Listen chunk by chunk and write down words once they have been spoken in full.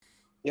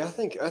Yeah, I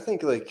think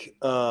like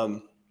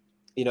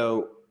you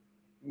know,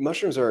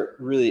 mushrooms are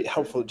really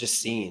helpful just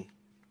seeing,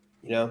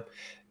 you know,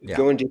 Yeah.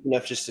 going deep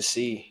enough just to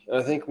see. And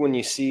I think when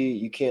you see,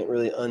 you can't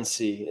really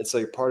unsee. It's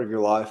like part of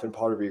your life and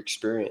part of your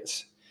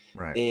experience.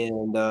 Right.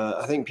 And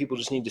I think people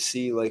just need to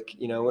see, like,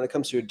 when it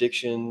comes to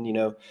addiction,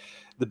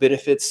 the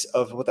benefits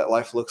of what that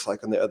life looks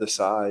like on the other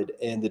side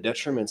and the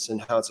detriments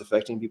and how it's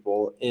affecting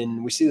people.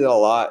 And we see that a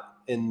lot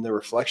in the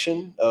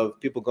reflection of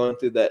people going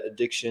through that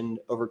addiction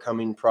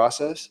overcoming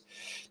process,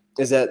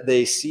 is that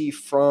they see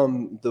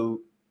from the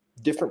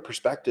different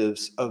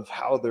perspectives of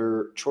how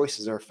their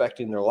choices are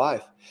affecting their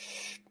life.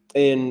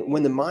 And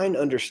when the mind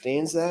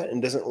understands that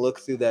and doesn't look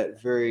through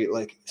that very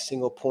like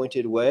single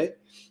pointed way,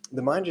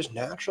 the mind just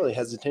naturally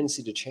has a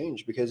tendency to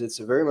change, because it's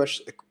a very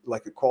much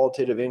like a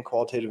qualitative and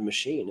qualitative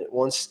machine. It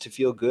wants to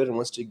feel good and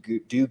wants to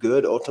do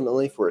good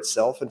ultimately for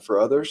itself and for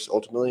others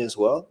ultimately as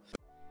well.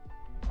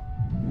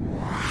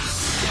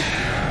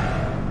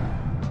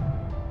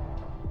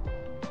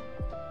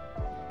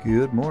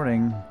 Good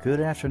morning, good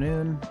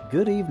afternoon,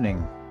 good evening,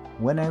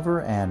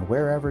 whenever and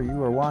wherever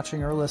you are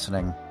watching or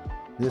listening.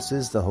 This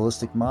is the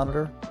Holistic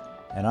Monitor,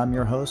 and I'm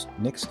your host,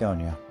 Nick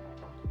Sconia.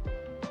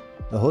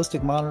 The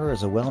Holistic Monitor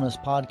is a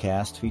wellness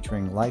podcast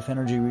featuring life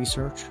energy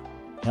research,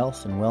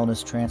 health and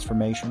wellness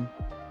transformation,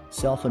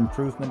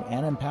 self-improvement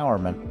and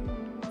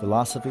empowerment,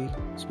 philosophy,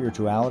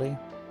 spirituality,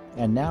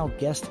 and now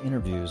guest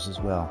interviews as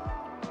well.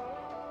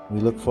 We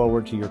look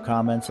forward to your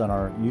comments on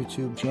our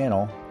YouTube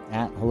channel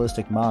at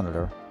Holistic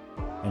Monitor,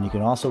 and you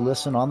can also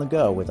listen on the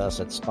go with us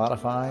at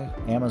Spotify,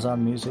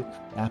 Amazon Music,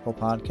 Apple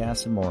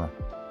Podcasts, and more.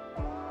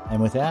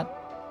 And with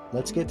that,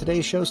 let's get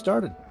today's show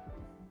started.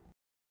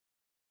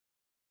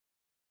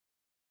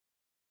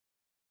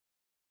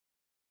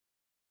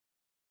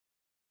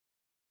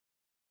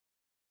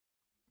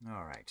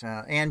 All right.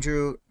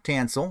 Andrew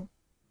Tansil,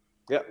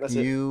 Yeah, that's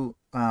it. you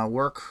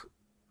work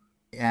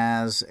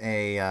as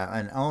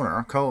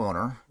an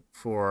co-owner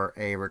for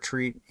a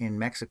retreat in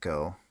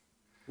Mexico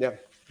Yeah.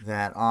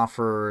 that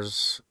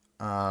offers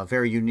a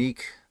very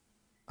unique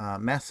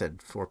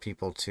method for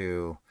people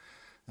to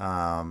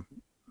um,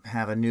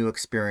 have a new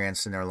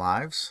experience in their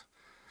lives.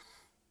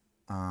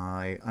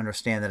 I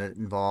understand that it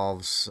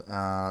involves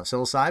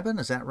psilocybin.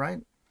 Is that right?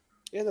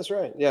 Yeah, that's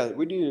right. Yeah,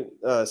 we do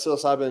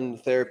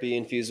psilocybin therapy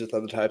infused with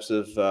other types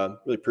of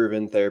really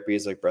proven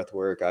therapies like breath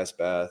work, ice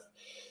bath,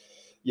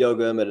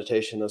 yoga,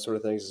 meditation, those sort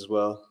of things as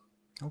well.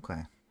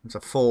 Okay. It's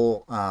a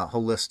full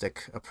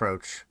holistic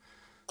approach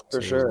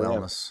For to sure. Yeah.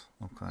 wellness.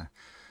 Okay.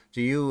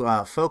 Do you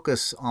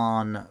focus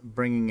on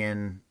bringing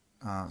in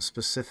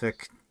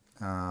specific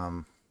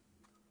um,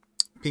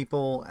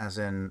 people, as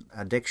in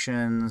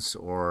addictions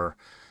or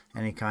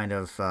any kind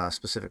of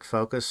specific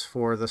focus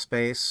for the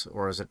space,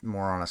 or is it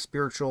more on a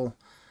spiritual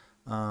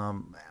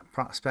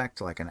prospect,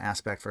 like an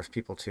aspect for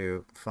people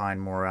to find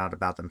more out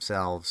about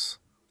themselves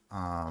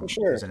For as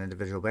sure. an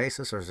individual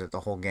basis, or is it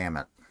the whole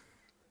gamut?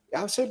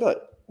 I would say about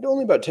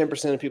only about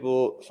 10% of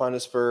people find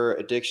us for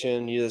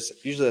addiction.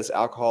 Usually that's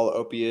alcohol,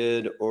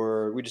 opiate,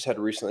 or we just had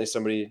recently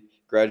somebody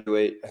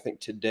graduate, I think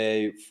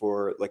today,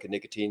 for like a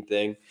nicotine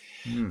thing.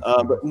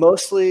 Mm-hmm. But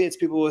mostly it's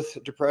people with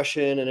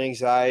depression and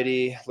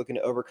anxiety looking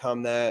to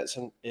overcome that.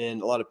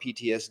 And a lot of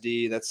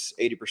PTSD. That's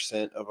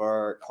 80% of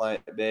our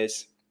client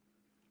base.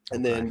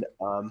 And Okay.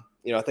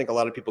 then, I think a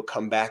lot of people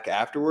come back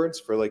afterwards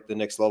for like the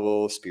next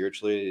level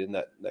spiritually and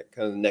that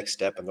kind of next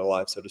step in their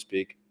life, so to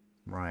speak.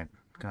 Right.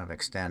 Kind of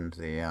extend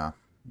the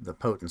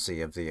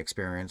potency of the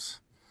experience.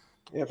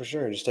 Yeah, for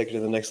sure. Just take it to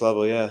the next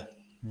level. Yeah.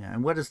 Yeah.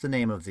 And what is the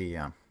name of the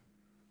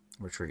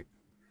retreat?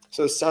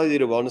 So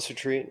Cellular Wellness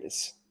Retreat.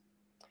 It's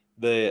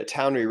the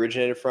town we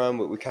originated from.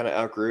 We kind of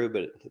outgrew,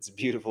 but it's a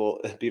beautiful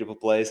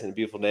place and a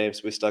beautiful name,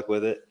 so we stuck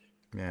with it.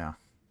 Yeah.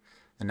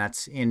 And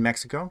that's in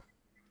Mexico?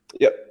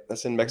 Yep,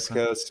 that's in Okay.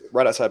 Mexico. It's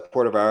right outside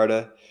Puerto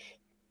Vallarta,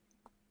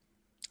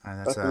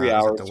 That's about three is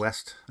that the hours.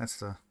 west? That's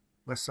the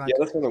west Yeah, side?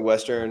 that's on the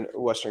western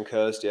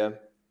coast. Yeah,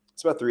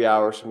 it's about 3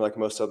 hours from like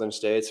most southern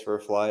states for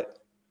a flight.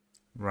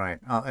 Right.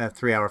 Oh, a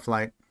 3 hour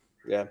flight.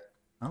 Yeah,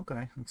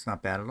 Okay. That's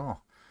not bad at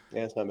all.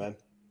 yeah, it's not bad.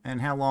 And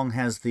how long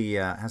has the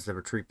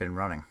retreat been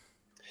running?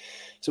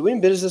 So we've been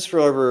in business for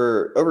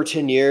over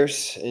 10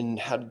 years and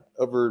had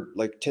over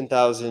like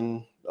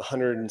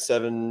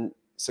 10,107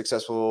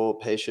 successful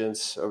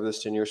patients over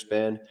this 10-year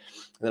span. And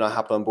then I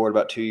hopped on board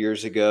about 2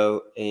 years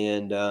ago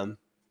and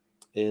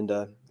joined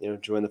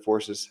the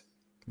forces.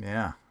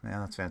 Yeah. Yeah,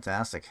 that's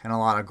fantastic. And a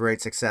lot of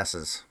great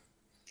successes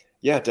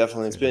Yeah,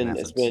 definitely. It's through the been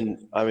it's methods.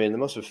 been I mean the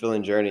most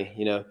fulfilling journey.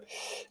 Yeah.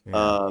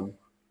 Um,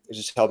 it's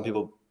just helping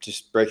people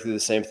just break through the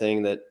same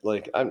thing that,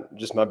 like, I'm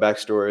just, my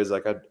backstory is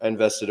like I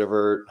invested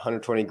over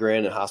 120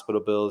 grand in hospital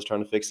bills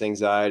trying to fix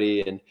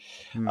anxiety and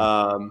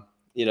Hmm.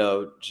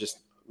 just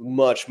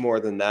much more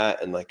than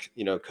that, and like,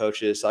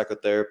 coaches,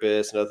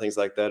 psychotherapists, and other things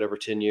like that over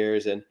 10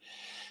 years. And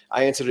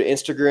I answered an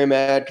Instagram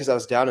ad because I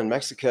was down in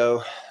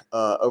Mexico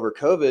over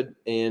COVID,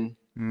 and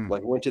Hmm.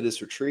 like went to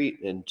this retreat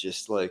and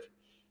just like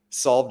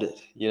solved it,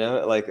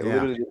 like it Yeah.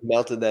 literally just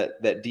melted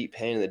that deep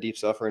pain and that deep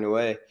suffering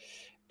away.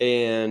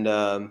 And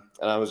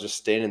I was just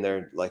standing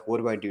there like, what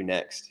do I do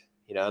next?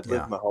 I'd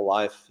lived Yeah. my whole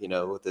life,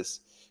 with this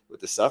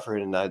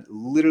suffering, and I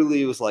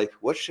literally was like,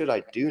 what should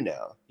I do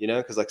now?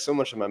 Because like so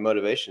much of my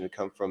motivation had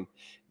come from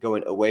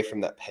going away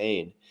from that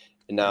pain,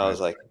 and now I Right. was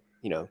like,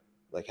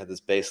 like at this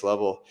base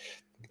level.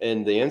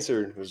 And the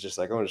answer was just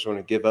like, oh, I just want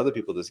to give other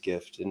people this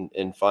gift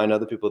and find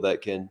other people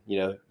that can,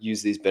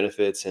 use these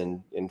benefits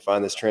and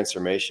find this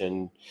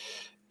transformation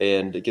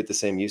and get the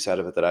same use out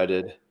of it that I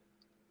did.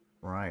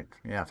 Right.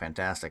 Yeah.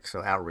 Fantastic.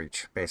 So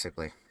outreach,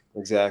 basically,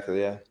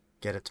 Exactly. Yeah.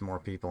 get it to more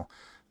people.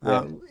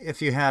 Yeah.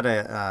 If you had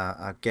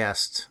a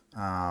guest,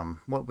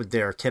 what would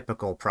their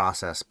typical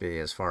process be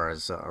as far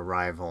as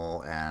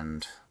arrival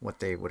and what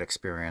they would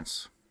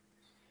experience?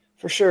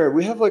 For sure.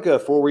 We have like a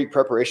 4-week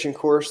preparation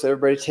course that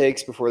everybody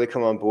takes before they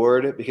come on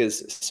board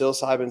because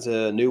psilocybin's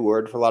a new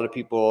word for a lot of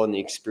people, and the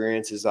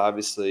experience is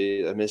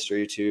obviously a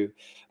mystery to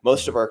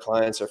most of Hmm. our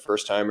clients are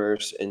first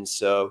timers. And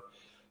so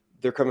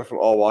they're coming from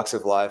all walks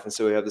of life. And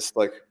so we have this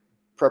like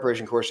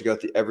preparation course to go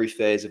through every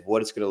phase of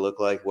what it's going to look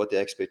like, what the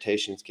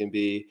expectations can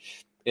be,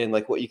 and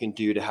like what you can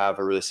do to have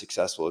a really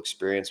successful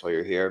experience while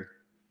you're here.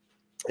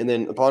 And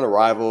then upon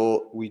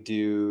arrival, we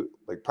do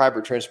like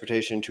private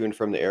transportation to and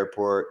from the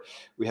airport.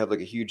 We have like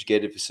a huge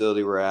gated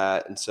facility we're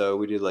at. And so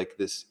we do like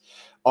this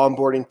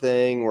onboarding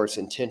thing where it's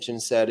intention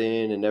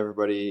setting and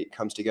everybody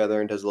comes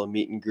together and does a little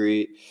meet and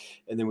greet.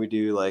 And then we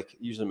do like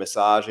usually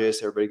massages.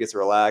 So everybody gets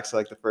relaxed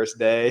like the first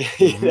day,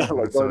 like That's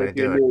the going way to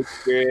into a do new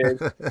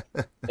experience.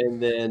 it.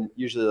 And then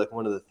usually like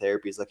one of the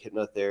therapies, like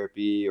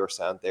hypnotherapy or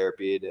sound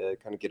therapy to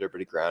kind of get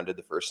everybody grounded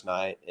the first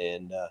night.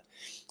 And yeah,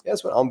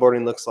 that's what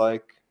onboarding looks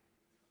like.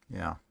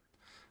 Yeah.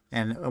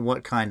 And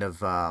what kind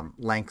of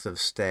length of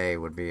stay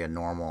would be a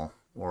normal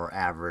or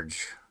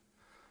average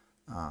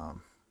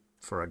um,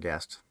 for a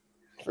guest?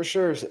 For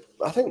sure.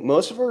 I think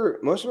most of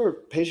our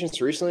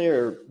patients recently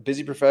are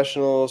busy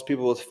professionals,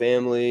 people with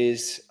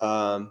families,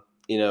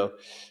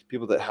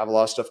 people that have a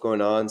lot of stuff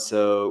going on.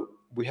 So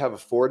we have a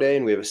 4-day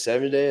and we have a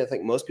 7-day. I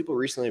think most people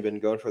recently have been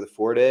going for the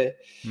 4-day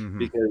Hmm.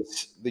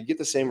 because they get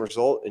the same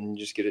result and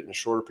you just get it in a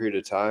shorter period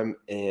of time.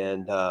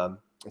 And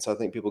so I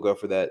think people go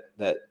for that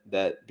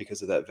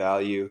because of that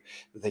value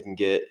that they can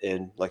get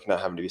and like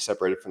not having to be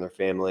separated from their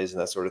families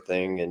and that sort of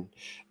thing. And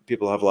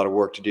people have a lot of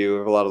work to do. We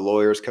have a lot of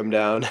lawyers come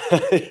down,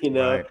 you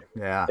know, Right.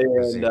 Yeah. and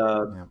Busy.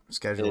 Yeah. and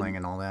Scheduling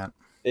and all that.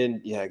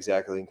 and yeah,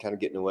 exactly, and kind of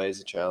getting away is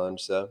a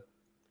challenge. So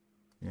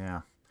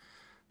Yeah.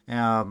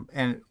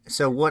 And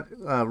so, what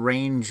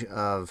range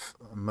of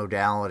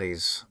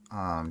modalities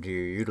do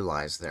you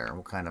utilize there?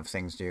 What kind of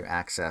things do you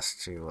access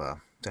to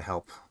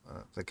help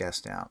the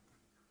guest out?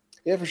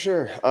 yeah, for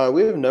sure.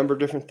 We have a number of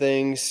different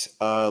things,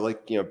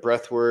 like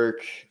breath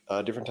work,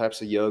 different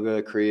types of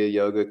yoga, Kriya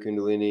yoga,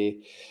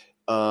 Kundalini,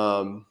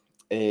 um,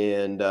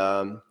 and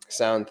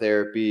sound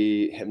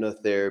therapy,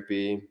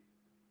 hypnotherapy.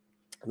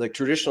 Like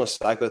traditional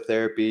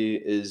psychotherapy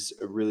is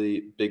a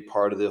really big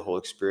part of the whole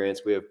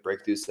experience. We have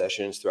breakthrough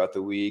sessions throughout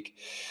the week.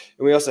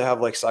 And we also have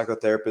like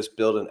psychotherapists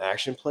build an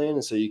action plan.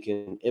 And so you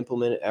can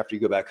implement it after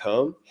you go back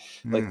home,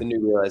 like Hmm. the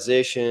new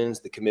realizations,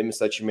 the commitments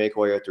that you make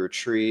while you're at the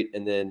retreat.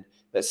 And then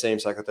that same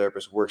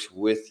psychotherapist works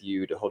with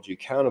you to hold you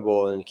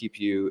accountable and keep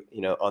you,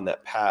 on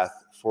that path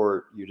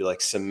for you to like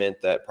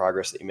cement that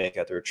progress that you make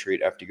at the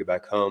retreat after you go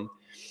back home.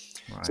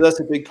 So Right. that's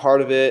a big part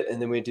of it. And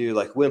then we do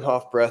like Wim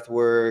Hof breath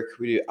work.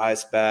 We do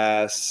ice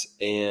baths,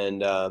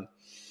 and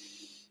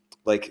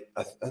like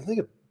I think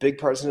a big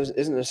part isn't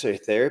necessarily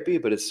therapy,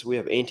 but we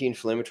have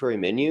anti-inflammatory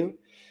menu,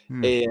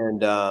 Hmm.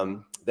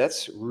 and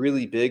that's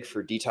really big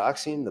for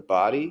detoxing the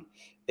body.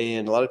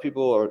 And a lot of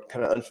people are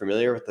kind of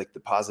unfamiliar with like the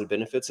positive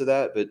benefits of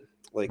that, but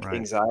like Right.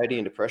 anxiety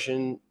and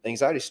depression,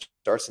 anxiety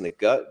starts in the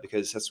gut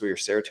because that's where your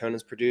serotonin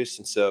is produced,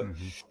 and so Hmm.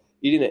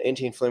 eating an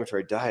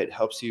anti-inflammatory diet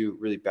helps you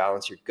really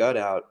balance your gut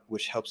out,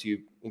 which helps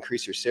you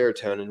increase your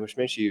serotonin, which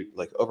makes you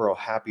like overall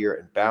happier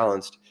and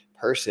balanced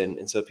person.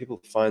 And so people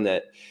find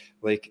that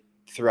like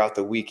throughout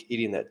the week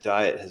eating that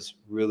diet has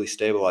really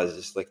stabilized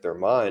just like their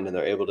mind, and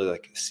they're able to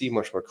like see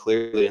much more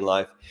clearly in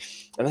life.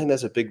 And I think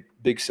that's a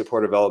big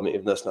supportive element,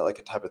 even though it's not like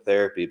a type of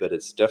therapy, but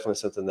it's definitely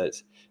something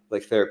that's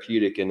like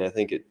therapeutic. And I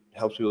think it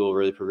helps people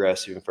really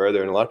progress even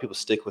further. And a lot of people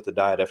stick with the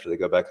diet after they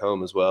go back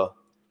home as well.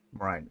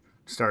 Right.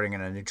 Starting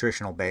in a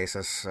nutritional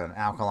basis and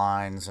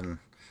alkalines and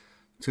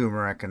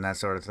turmeric and that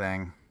sort of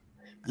thing.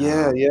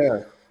 Yeah,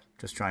 yeah.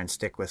 Just try and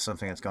stick with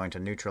something that's going to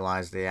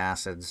neutralize the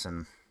acids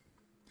and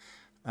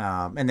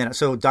then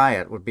so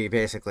diet would be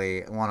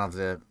basically one of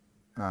the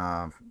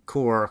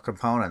core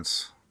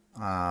components.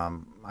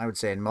 I would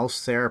say in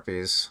most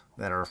therapies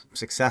that are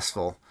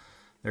successful,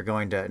 they're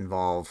going to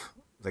involve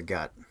the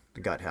gut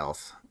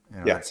health.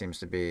 Yeah. That seems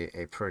to be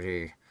a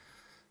pretty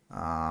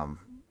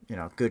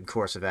good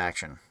course of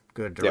action,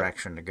 good Yeah.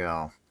 direction to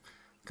go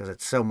because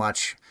it's so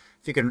much.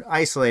 If you can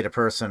isolate a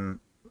person,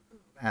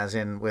 as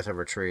in with a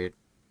retreat,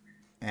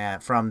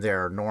 and from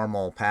their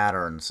normal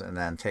patterns and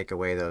then take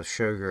away those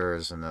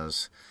sugars and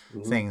those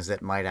Hmm. things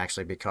that might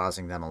actually be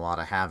causing them a lot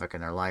of havoc in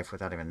their life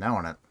without even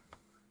knowing it,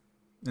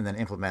 and then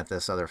implement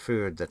this other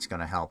food that's going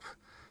to help Yeah.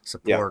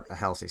 support a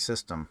healthy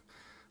system.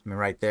 I mean,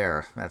 right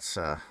there,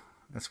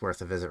 That's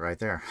worth a visit right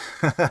there.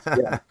 Yeah.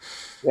 Yeah,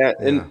 Yeah.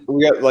 and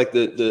we got like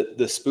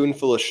the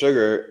spoonful of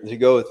sugar to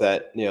go with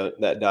that,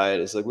 that diet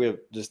is like we have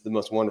just the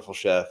most wonderful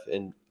chef,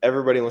 and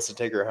everybody wants to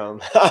take her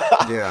home.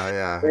 Yeah,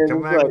 yeah. And Come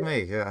it's back with like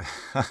me. Yeah.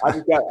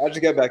 I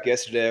just got back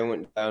yesterday. I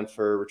went down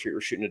for a retreat.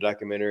 We're shooting a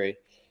documentary,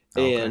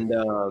 Okay.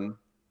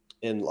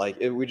 and like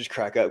we just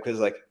crack up because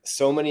like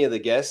so many of the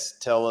guests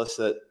tell us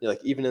that like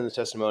even in the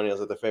testimonials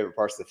that their favorite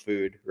part's the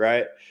food,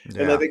 right? And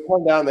like Yeah. they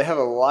come down, they have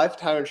a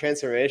lifetime of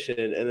transformation,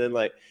 and then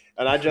like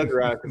and I joke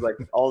around because like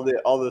all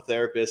the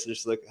therapists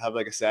just like have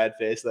like a sad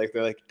face, like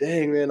they're like,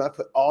 "Dang man, I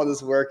put all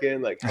this work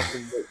in, like helped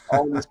them make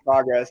all this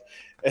progress,"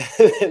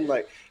 and then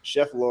like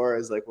Chef Laura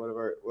is like one of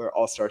our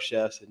all-star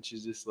chefs, and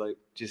she's just like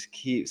just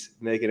keeps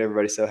making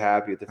everybody so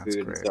happy with the That's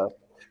food and great. stuff.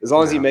 As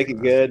long as you Yeah. make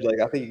it good, like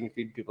I think you can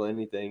feed people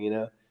anything.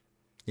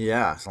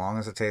 Yeah, as long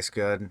as it tastes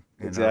good.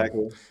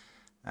 Exactly.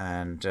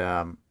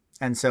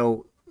 And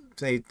so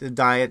the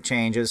diet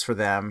changes for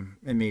them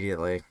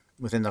immediately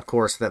within the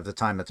course of the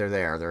time that they're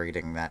there. They're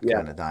eating that Yeah.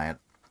 kind of diet,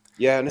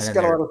 Yeah, and and it's then got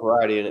a they're lot of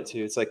variety in it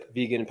too. It's like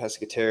vegan,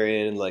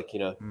 pescatarian, like,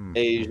 mm-hmm.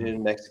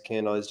 Asian,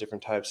 Mexican, all these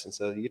different types. And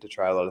so you get to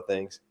try a lot of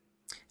things.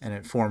 And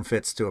it form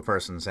fits to a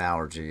person's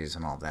allergies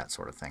and all that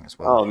sort of thing as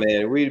well. Oh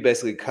man, we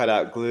basically cut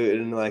out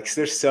gluten. Like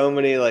there's so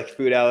many like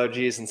food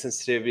allergies and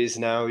sensitivities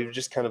now. We've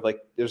just kind of like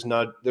there's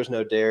no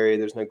dairy,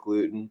 there's no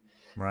gluten.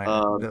 Right.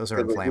 Those are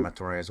 'Cause, like,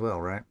 inflammatory as well,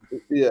 right?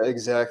 yeah,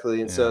 exactly.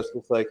 And so Yeah. it's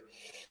just like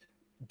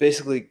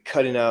basically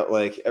cutting out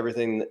like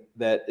everything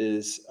that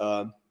is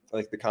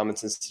like the common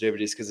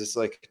sensitivities because it's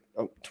like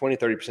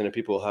 20-30% of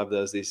people have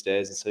those these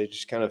days, and so you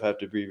just kind of have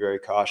to be very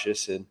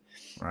cautious and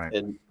Right.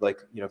 and like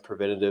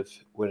preventative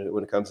when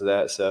it comes to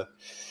that. So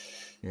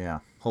Yeah.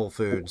 Whole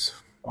foods,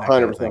 that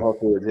kind of 100% thing. whole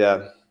foods,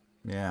 yeah.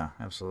 Yeah,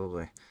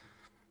 absolutely.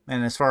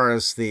 And as far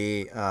as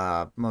the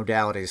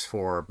modalities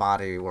for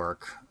body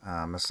work,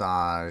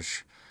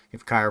 massage, you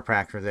have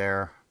chiropractor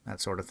there,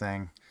 that sort of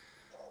thing,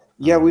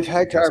 Yeah, we've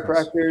had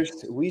adjustments.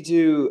 chiropractors.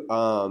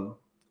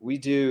 We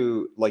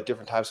do like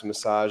different types of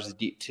massage, the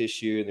deep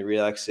tissue and the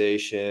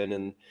relaxation,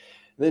 and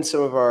then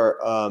some of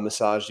our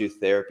massage do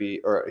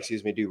therapy, or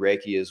excuse me, do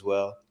Reiki as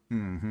well.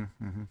 Mm-hmm,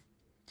 mm-hmm.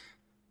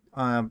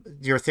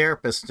 Your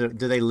therapists,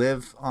 do they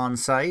live on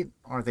site?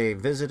 Are they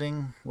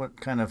visiting? What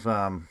kind of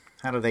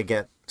how do they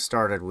get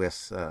started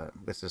with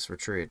this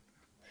retreat?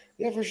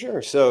 Yeah, for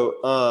sure.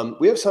 So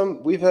we have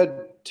some. We've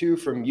had two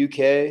from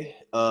UK.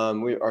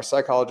 Our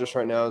psychologist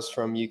right now is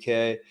from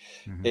UK,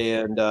 Mm-hmm.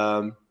 and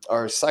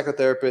our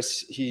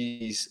psychotherapist,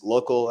 he's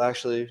local.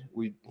 Actually,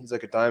 he's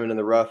like a diamond in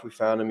the rough. We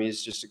found him.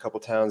 He's just a couple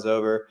towns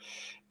over,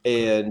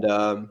 Great.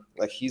 and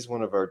like he's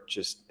one of our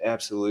just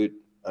absolute.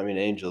 I mean,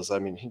 angels. I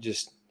mean,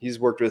 he's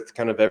worked with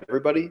kind of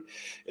everybody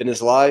in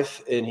his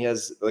life, and he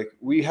has like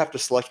we have to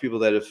select people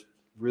that have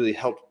really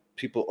helped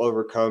people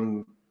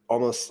overcome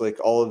almost like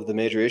all of the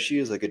major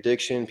issues like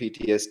addiction,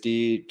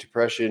 PTSD,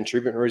 depression,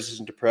 treatment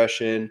resistant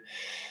depression,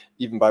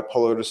 even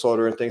bipolar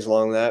disorder and things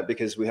along that,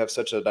 because we have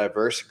such a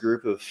diverse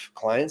group of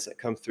clients that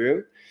come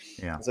through.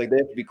 Yeah. It's like they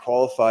have to be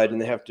qualified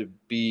and they have to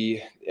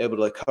be able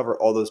to like cover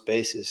all those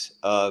bases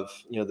of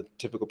the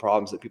typical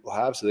problems that people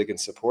have so they can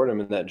support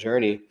them in that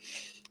journey.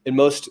 And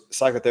most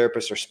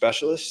psychotherapists are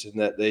specialists in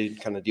that they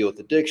kind of deal with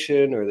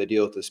addiction or they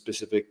deal with a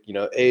specific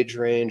age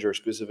range or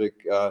specific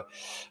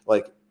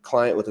like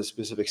client with a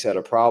specific set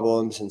of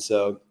problems. And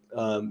so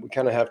we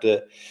kind of have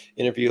to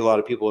interview a lot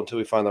of people until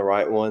we find the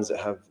right ones that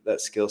have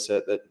that skill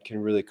set that can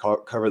really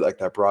cover like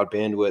that broad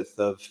bandwidth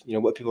of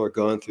what people are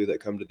going through that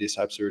come to these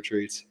types of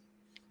retreats.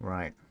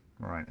 Right.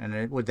 Right.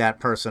 And would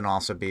that person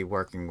also be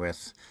working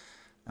with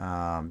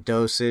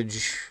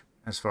dosage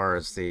as far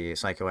as the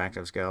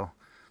psychoactives go?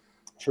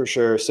 For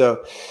sure.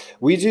 So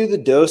we do the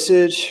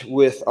dosage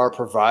with our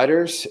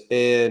providers,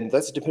 and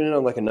that's dependent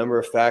on like a number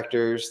of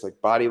factors. Like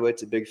body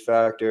weight's a big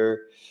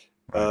factor.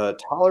 Right.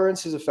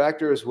 Tolerance is a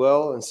factor as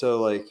well. And so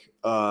like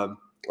on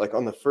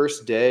the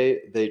first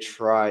day, they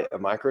try a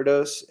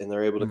microdose and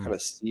they're able to Mm. kind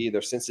of see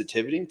their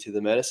sensitivity to the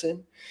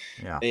medicine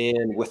Yeah.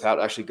 and without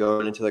actually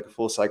going into like a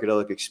full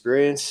psychedelic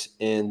experience.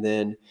 And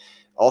then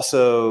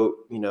also,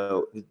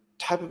 the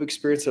type of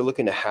experience they're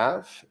looking to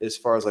have as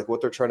far as like what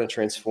they're trying to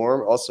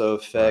transform also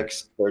Right.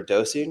 affects their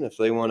dosing. If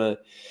they want to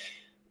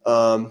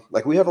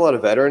like we have a lot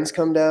of veterans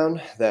come down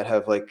that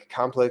have like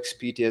complex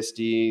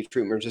PTSD,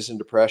 treatment resistant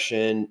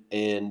depression,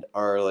 and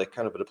are like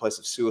kind of at a place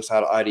of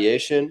suicidal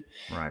ideation.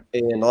 Right.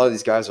 And a lot of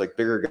these guys are like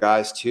bigger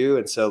guys too.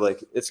 And so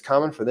like it's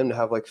common for them to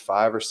have like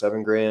 5 or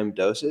 7 gram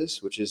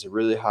doses, which is a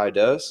really high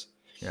dose.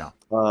 Yeah.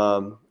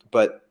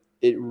 But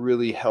it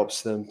really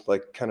helps them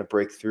like kind of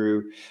break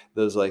through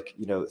those like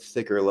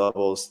thicker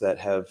levels that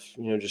have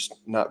just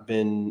not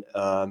been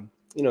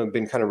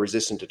been kind of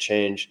resistant to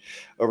change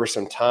over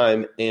some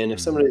time. And if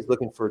Mm-hmm. somebody is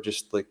looking for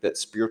just like that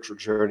spiritual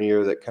journey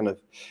or that kind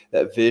of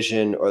that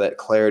vision or that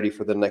clarity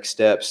for the next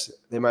steps,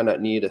 they might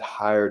not need a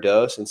higher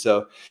dose. And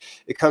so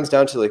it comes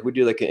down to like we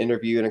do like an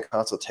interview and a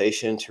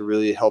consultation to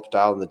really help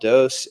dial in the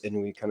dose,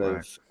 and we kind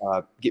Right.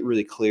 of get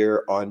really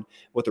clear on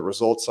what the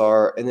results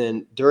are. And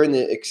then during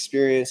the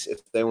experience,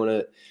 if they want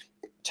to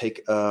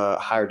take a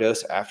higher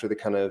dose after the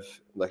kind of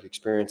like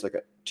experience like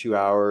 2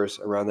 hours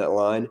around that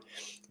line,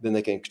 then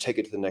they can take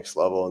it to the next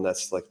level, and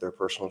that's like their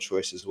personal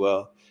choice as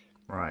well.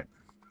 Right.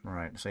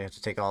 Right. So you have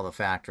to take all the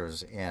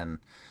factors in.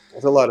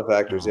 There's a lot of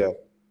factors, Um, yeah.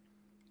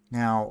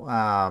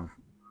 Now,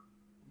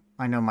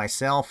 I know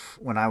myself,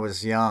 when I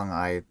was young,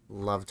 I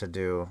loved to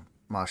do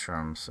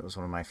mushrooms. It was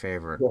one of my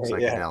favorite Yeah.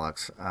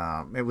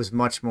 psychedelics. It was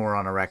much more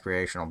on a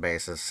recreational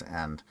basis,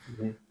 and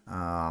Mhm.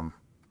 um,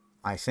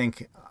 I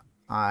think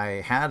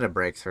I had a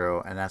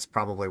breakthrough, and that's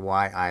probably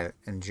why I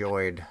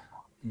enjoyed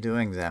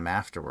doing them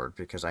afterward,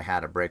 because I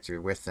had a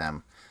breakthrough with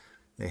them.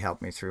 They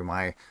helped me through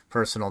my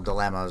personal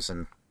dilemmas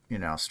and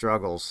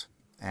struggles,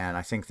 and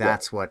I think Yeah.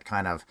 that's what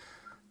kind of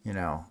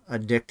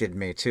addicted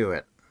me to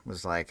it.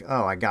 Was like,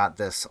 oh, I got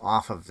this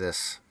off of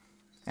this,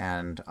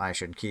 and I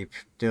should keep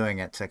doing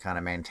it to kind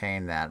of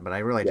maintain that. But I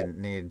really Yeah.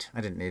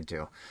 didn't need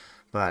to.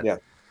 But Yeah.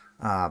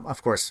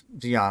 of course,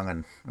 young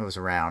and it was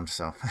around,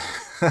 so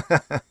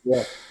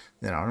Yeah.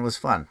 it was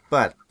fun.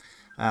 But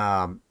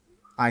um,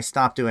 I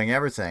stopped doing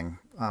everything,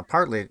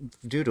 partly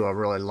due to a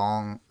really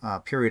long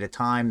period of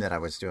time that I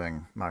was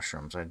doing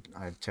mushrooms.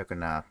 I took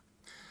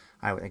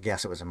I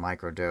guess it was a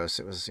microdose.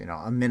 It was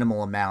a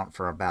minimal amount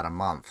for about a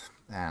month,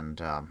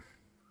 and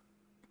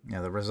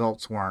the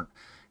results weren't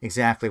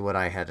exactly what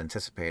I had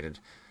anticipated.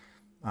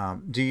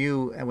 Do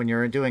you, when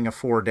you're doing a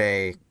 4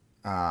 day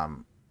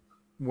um,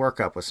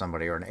 workup with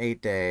somebody, or an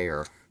 8 day,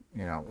 or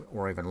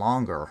even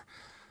longer,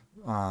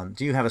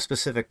 do you have a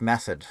specific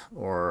method,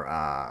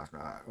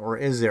 or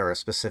is there a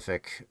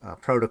specific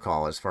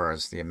protocol as far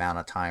as the amount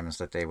of times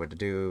that they would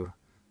do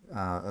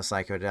a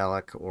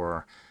psychedelic,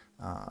 or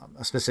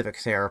a specific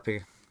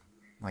therapy?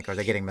 Like, are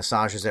they getting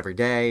massages every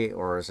day,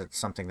 or is it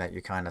something that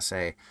you kind of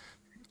say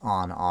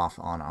on, off,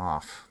 on,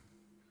 off?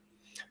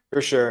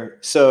 For sure.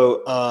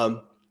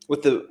 So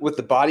with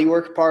the body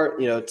work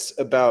part, it's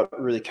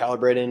about really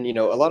calibrating.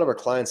 A lot of our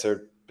clients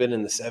are been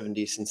in the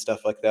 70s and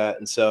stuff like that,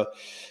 and so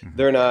Hmm.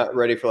 they're not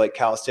ready for like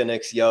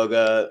calisthenics,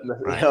 yoga,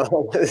 Right.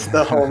 it's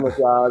the whole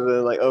massage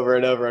and like over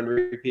and over and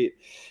repeat.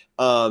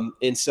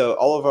 And so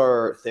all of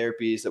our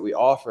therapies that we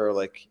offer are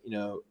like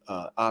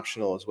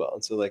optional as well,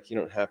 and so like you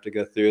don't have to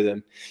go through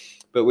them,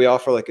 but we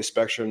offer like a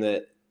spectrum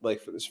that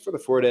like for the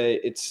 4 day,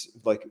 it's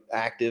like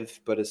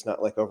active, but it's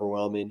not like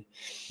overwhelming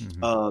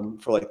Hmm.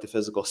 for like the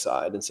physical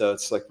side. And so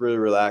it's like really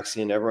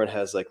relaxing. Everyone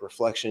has like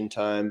reflection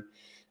time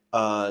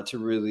to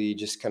really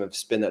just kind of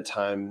spend that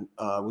time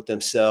with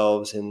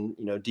themselves and,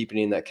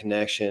 deepening that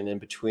connection in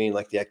between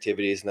like the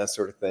activities and that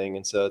sort of thing.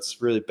 And so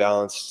it's really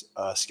balanced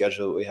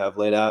schedule that we have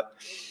laid out.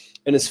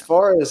 And as Yeah.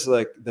 far as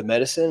like the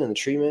medicine and the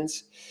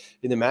treatments,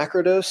 the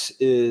macrodose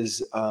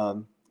is,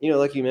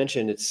 like you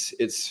mentioned,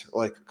 it's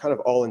like kind of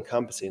all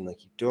encompassing.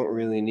 Like you don't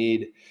really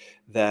need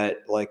that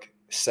like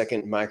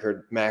second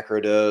macro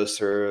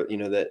dose, or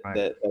Right.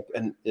 that like,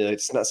 and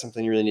it's not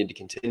something you really need to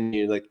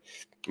continue. Like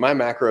my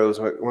macros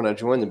when I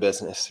joined the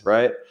business,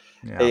 right?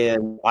 Yeah.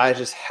 And I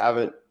just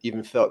haven't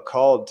even felt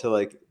called to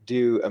like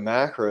do a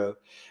macro,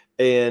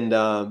 and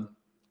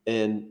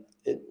and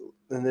it,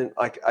 and then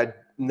like I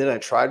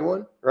tried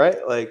one, right?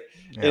 Like,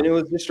 Yeah. and it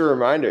was just a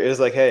reminder. It was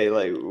like, hey,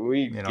 like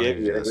we You don't give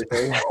need to you do this.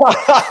 everything.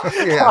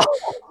 Yeah.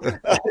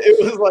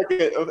 It was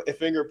like a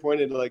finger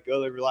pointed to like go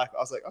live your life.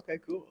 I was like, okay,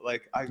 cool.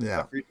 Like I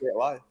Yeah. appreciate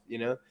life.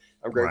 I'm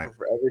Right. grateful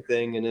for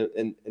everything,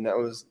 and that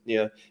was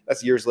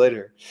that's years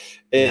later,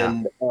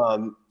 Yeah.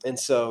 and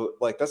so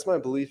like that's my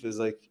belief is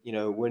like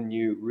when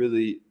you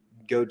really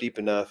go deep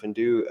enough and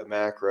do a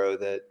macro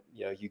that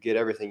you get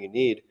everything you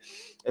need,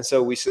 and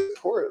so we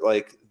support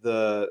like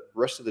the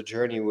rest of the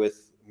journey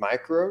with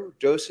micro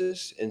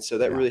doses, and so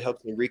that Yeah. really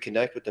helps me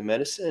reconnect with the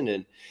medicine,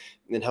 and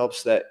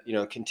helps that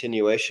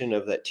continuation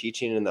of that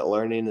teaching and that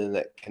learning and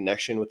that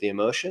connection with the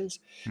emotions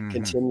Hmm.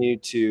 continue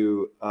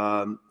to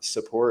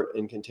support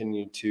and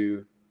continue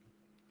to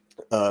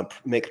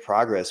make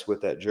progress with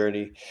that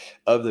journey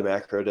of the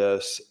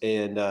macrodose.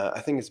 And I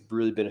think it's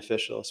really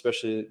beneficial,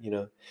 especially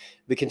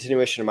the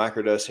continuation of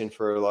microdosing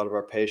for a lot of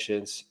our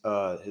patients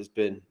has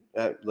been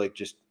like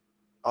just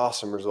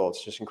awesome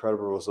results, just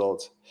incredible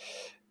results.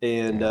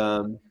 And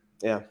Yeah.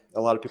 yeah, a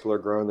lot of people are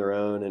growing their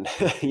own, and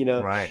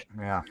Right.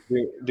 Yeah.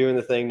 doing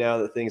the thing now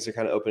that things are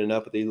kind of opening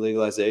up with the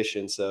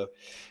legalization. So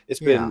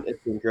Yeah.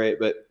 it's been great.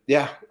 But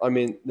yeah, I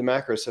mean, the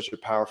macro is such a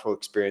powerful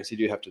experience. You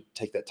do have to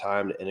take that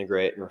time to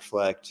integrate and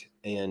reflect,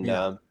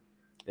 Yeah.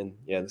 and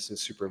yeah, this is a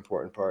super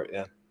important part.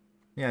 Yeah,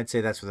 Yeah. I'd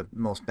say that's what the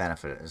most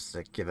benefit is,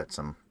 to give it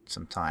some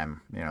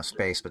time,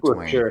 space for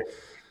between, sure.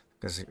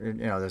 because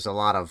there's a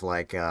lot of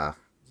like the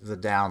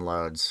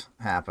downloads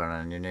happen,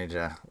 and you need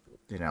to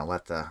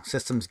let the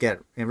systems get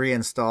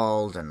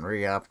reinstalled and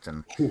re-upped,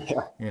 and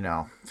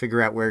Yeah,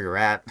 figure out where you're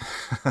at.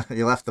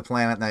 You left the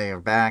planet, now you're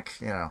back.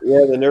 yeah,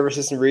 the nervous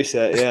system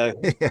reset. Yeah,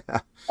 Yeah.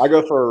 I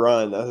go for a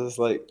run. I was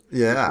like just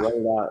Yeah. run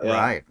it out. Yeah,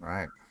 Right.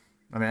 Right.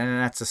 I mean, and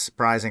that's a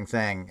surprising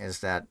thing, is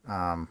that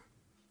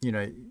you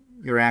know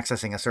you're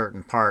accessing a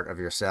certain part of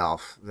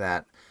yourself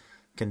that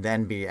can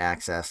then be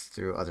accessed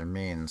through other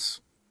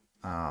means.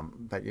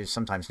 But you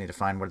sometimes need to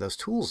find where those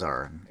tools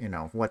are.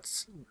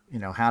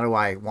 How do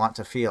I want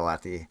to feel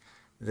at the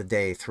the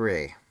day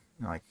three.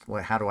 Like,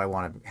 how do I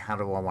want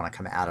to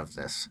come out of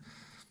this?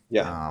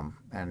 Yeah.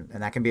 And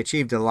that can be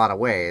achieved in a lot of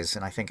ways.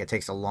 And I think it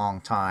takes a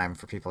long time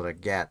for people to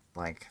get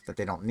like that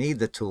they don't need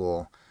the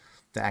tool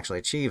to actually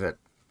achieve it.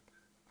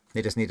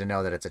 They just need to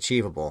know that it's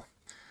achievable,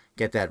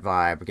 get that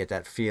vibe, get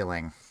that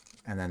feeling,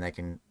 and then they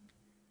can,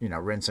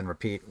 rinse and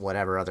repeat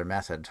whatever other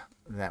method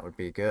that would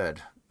be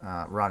good.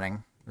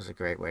 Running is a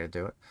great way to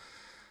do it.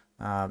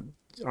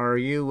 Are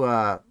you,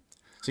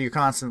 so you're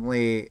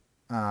constantly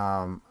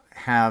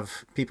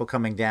have people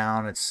coming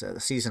down? It's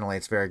seasonally,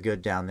 it's very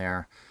good down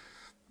there.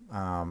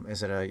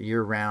 Is it a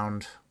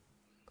year-round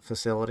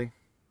facility?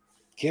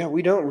 Yeah,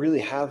 we don't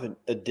really have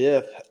a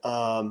dip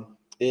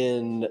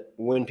in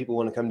when people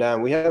want to come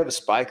down. We have a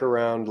spike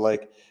around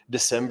like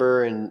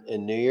December and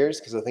New Year's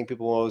because I think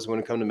people always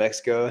want to come to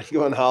Mexico and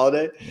go on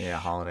holiday. Yeah,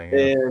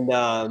 holiday.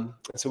 Yeah. And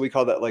so we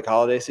call that like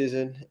holiday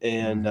season.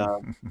 And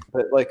Mm-hmm.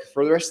 but like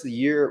for the rest of the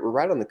year, we're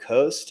right on the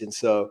coast, and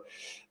so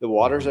the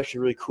water is Mm-hmm. actually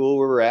really cool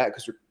where we're at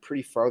because we're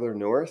pretty farther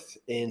north.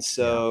 And Yeah.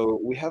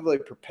 so we have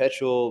like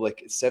perpetual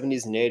like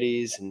 70s and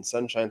 80s and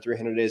sunshine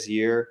 300 days a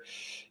year.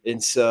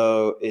 And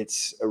so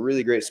it's a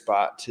really great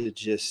spot to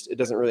just. It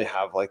doesn't really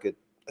have like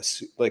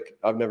like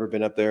I've never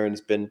been up there and it's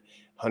been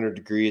 100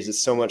 degrees.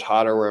 It's so much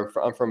hotter where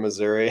I'm from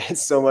Missouri.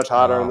 It's so much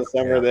hotter in Oh, the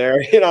summer yeah. there.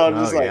 I'm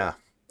Oh, just like yeah.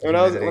 The when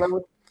humidity. I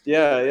went,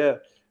 yeah, yeah.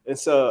 And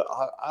so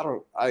I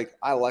don't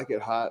I like it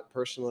hot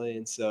personally,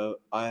 and so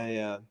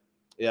yeah,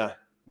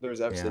 there's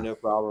Yeah. absolutely no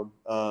problem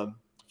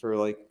for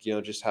like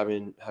just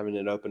having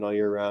it open all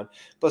year round.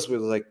 Plus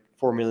with like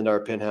 $4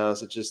 million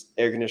penthouse, it's just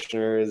air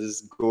conditioners,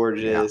 it's Yeah.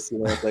 gorgeous.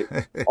 It's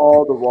like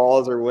all the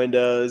walls are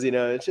windows.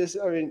 It's just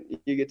I mean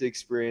you get to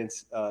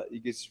experience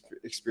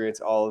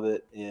all of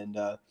it and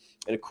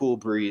a cool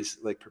breeze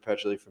like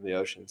perpetually from the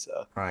ocean.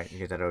 So Right. You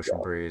get that ocean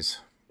breeze.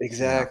 Yeah.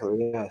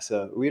 exactly. Yeah.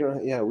 So we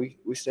don't. Yeah, we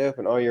stay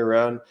open all year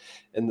round,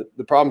 and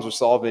the problems we're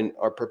solving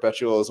are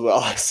perpetual as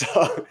well.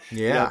 So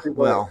Yeah.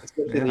 people, Well,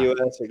 especially in the yeah.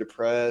 U.S., are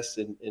depressed,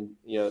 and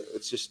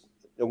it's just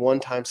a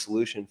one-time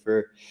solution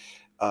for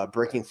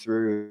breaking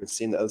through and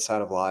seeing the other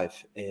side of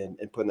life and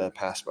putting that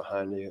past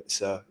behind you.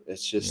 So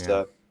it's just.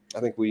 Yeah. I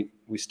think we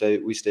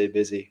stay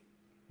busy.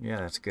 Yeah,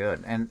 that's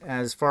good. And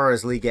as far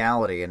as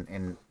legality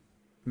in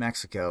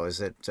Mexico, is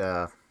it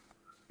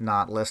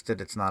not listed?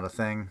 It's not a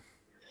thing?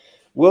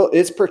 Well,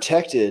 it's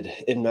protected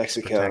in It's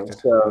Mexico. protected?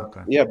 So,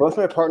 Okay. yeah, both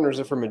my partners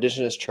are from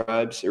indigenous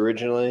tribes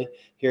originally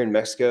here in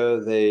Mexico.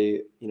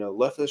 They,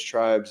 left those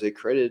tribes. They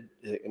created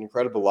an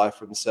incredible life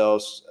for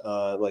themselves.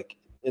 Like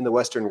in the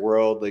Western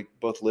world, they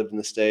both lived in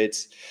the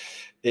States,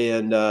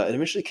 and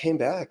eventually came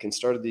back and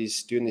started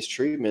doing these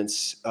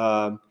treatments.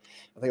 I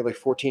think like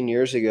 14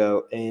 years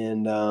ago,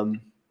 and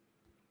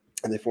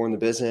they formed the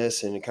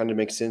business, and it kind of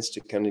makes sense to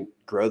kind of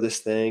grow this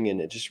thing,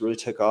 and it just really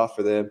took off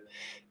for them.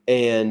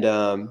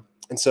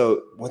 And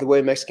so the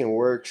way Mexico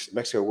works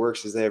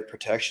is they have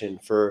protection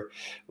for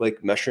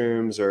like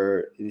mushrooms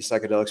or these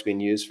psychedelics being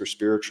used for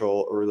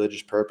spiritual or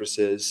religious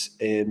purposes.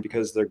 And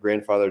because they're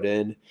grandfathered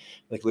in,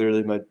 like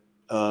literally my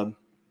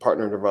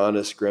partner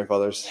Nirvana's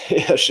grandfather's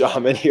a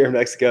shaman here in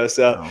Mexico.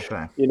 So, Oh,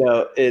 okay.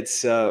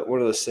 it's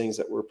one of those things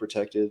that we're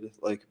protected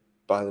like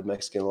by the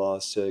Mexican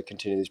laws to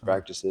continue these Oh,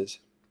 practices.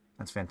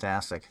 that's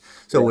fantastic.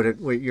 So Yeah.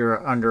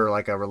 you're under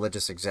like a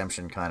religious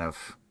exemption kind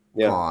of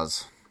Yeah.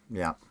 clause?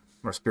 Yeah.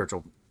 Or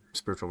spiritual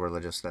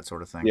religious, that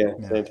sort of thing. Yeah.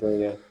 Yeah. Same thing.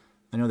 Yeah.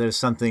 I know there's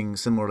something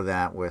similar to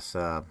that with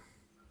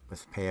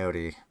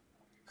peyote.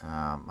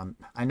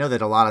 I know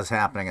that a lot is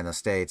happening in the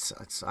states.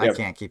 I Yeah.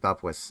 can't keep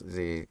up with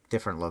the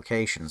different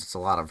locations. It's a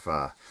lot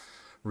of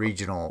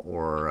regional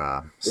or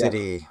Yeah.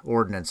 city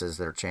ordinances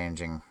that are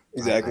changing. I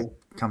Exactly.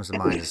 comes to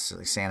mind is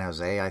like San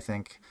Jose, I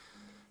think,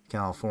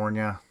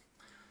 California,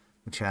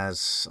 which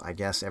has, I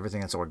guess,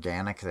 everything that's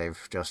organic.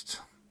 They've just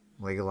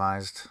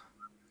legalized,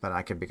 but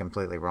I could be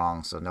completely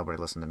wrong. So nobody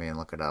listen to me and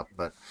look it up.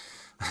 But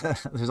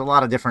there's a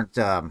lot of different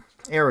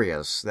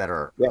areas that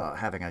are Yeah.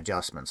 having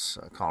adjustments.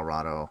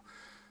 Colorado,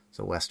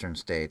 the western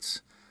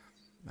states.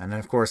 And then,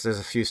 of course, there's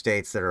a few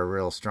states that are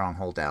real strong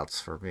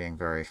holdouts for being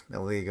very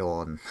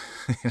illegal, and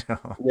you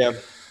know,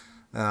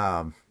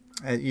 Yeah.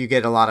 you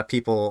get a lot of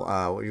people,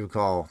 what you would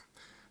call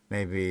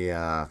maybe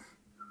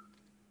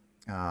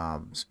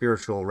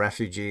spiritual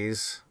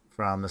refugees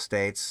from the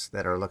states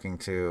that are looking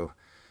to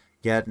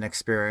get an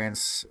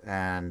experience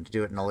and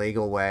do it in a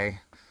legal way,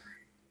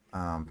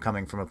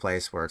 coming from a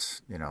place where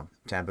it's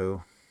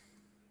taboo.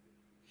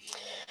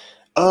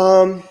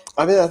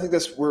 I mean, I think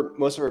that's where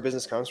most of our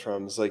business comes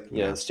from. Is like,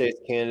 Yeah, the States,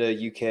 Canada,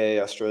 UK,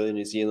 Australia,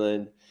 New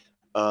Zealand.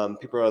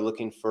 People are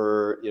looking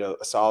for,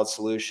 a solid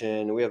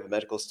solution. We have a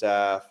medical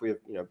staff. We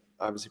have,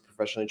 obviously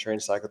professionally trained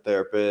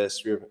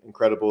psychotherapists. We have an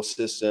incredible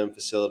system,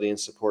 facility, and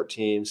support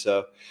team.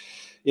 So,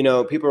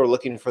 people are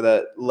looking for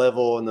that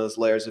level and those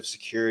layers of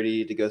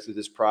security to go through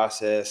this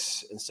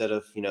process instead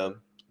of,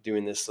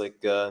 doing this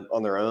like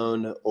on their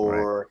own right.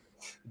 or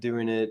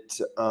doing it,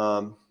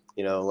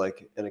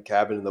 like in a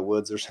cabin in the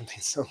woods or something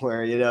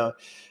somewhere.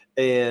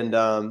 And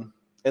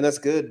and that's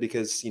good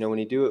because, when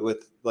you do it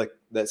with like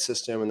that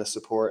system and the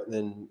support,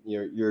 then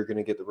you're going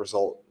to get the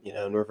result,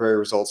 and we're very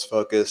results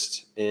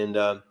focused. And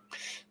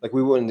like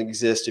we wouldn't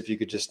exist if you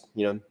could just,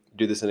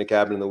 do this in a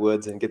cabin in the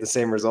woods and get the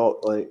same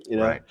result, like,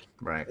 Right.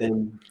 Right.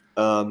 and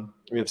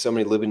we have so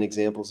many living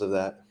examples of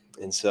that.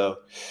 And so,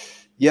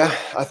 yeah,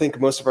 I think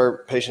most of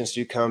our patients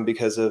do come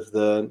because of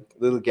the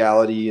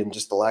legality and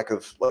just the lack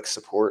of like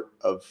support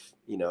of,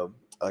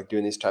 like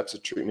doing these types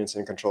of treatments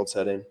in a controlled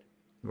setting.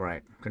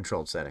 Right.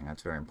 Controlled setting.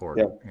 That's very Yeah.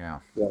 important. Yeah.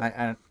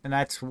 Yeah. And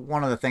that's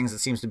one of the things that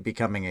seems to be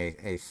becoming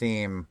a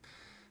theme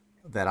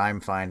that I'm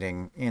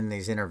finding in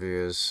these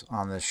interviews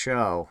on this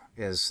show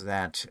is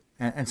that,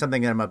 and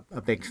something that I'm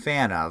a big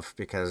fan of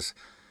because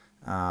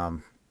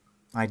um,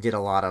 I did a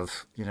lot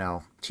of,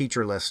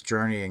 teacherless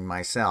journeying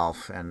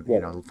myself and,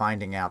 Yeah.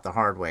 finding out the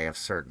hard way of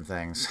certain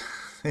things,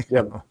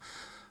 Yeah.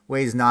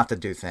 ways not to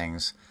do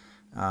things.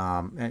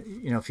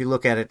 And, if you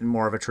look at it in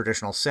more of a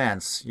traditional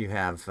sense, you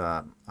have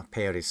a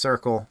peyote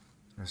circle.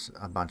 There's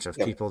a bunch of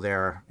Yeah. people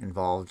there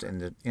involved in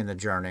the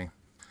journey,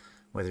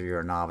 whether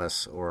you're a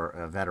novice or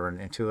a veteran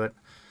into it.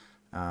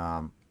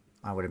 Um,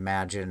 I would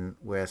imagine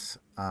with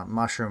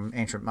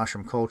ancient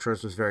mushroom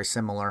cultures was very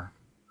similar.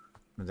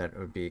 That it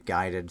would be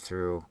guided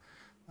through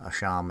a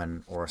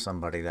shaman or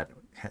somebody that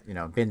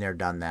been there,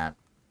 done that.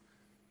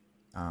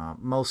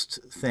 Most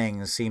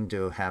things seem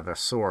to have a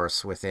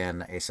source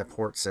within a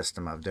support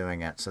system of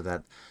doing it, so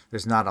that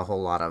there's not a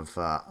whole lot of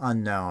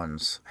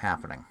unknowns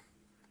happening.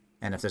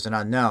 And if there's an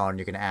unknown,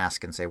 you can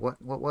ask and say,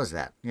 "What was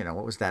that?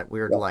 What was that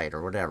weird Yeah. light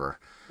or whatever?"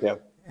 Yeah.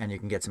 And you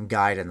can get some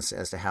guidance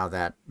as to how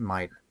that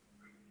might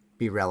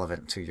be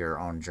relevant to your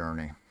own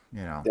journey.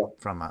 Yeah.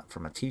 From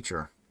a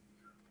teacher.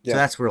 So Yeah.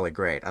 that's really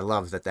great. I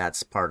love that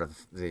that's part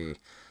of the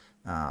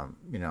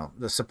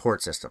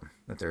support system.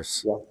 That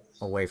there's Yeah.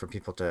 a way for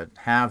people to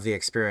have the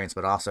experience,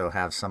 but also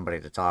have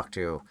somebody to talk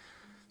to,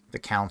 the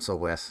counsel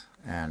with,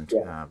 and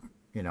Yeah.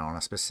 on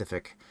a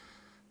specific.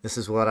 This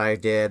is what I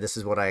did. This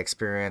is what I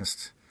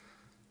experienced.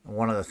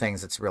 One of the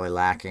things that's really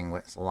lacking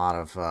with a lot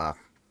of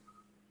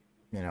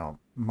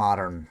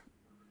modern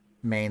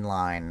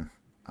mainline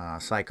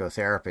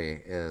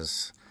psychotherapy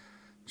is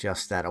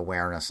just that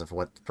awareness of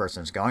what the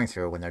person's going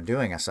through when they're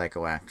doing a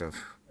psychoactive.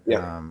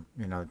 Yeah.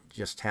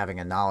 Just having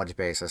a knowledge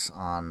basis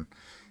on,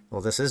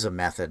 well, this is a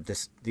method.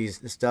 This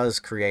does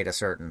create a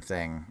certain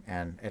thing,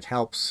 and it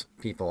helps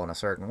people in a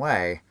certain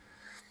way.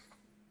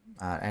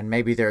 And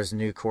maybe there's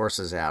new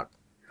courses out,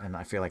 and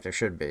I feel like there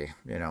should be,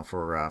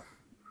 for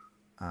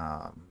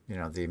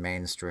the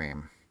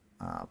mainstream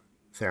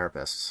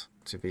therapists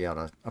to be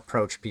able to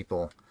approach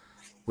people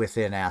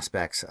within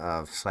aspects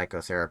of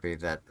psychotherapy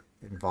that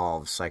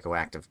involves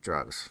psychoactive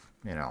drugs.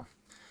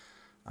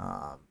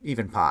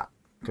 Even pot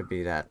could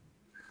be that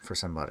for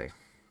somebody.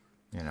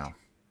 You know.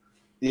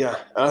 Yeah.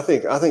 And I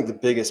think the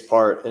biggest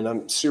part, and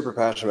I'm super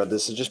passionate about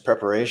this, is just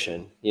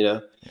preparation,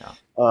 Yeah.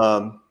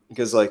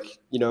 because like,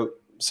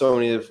 so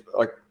many of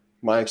like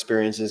my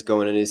experiences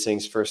going into these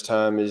things first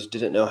time is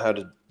didn't know how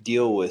to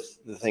deal with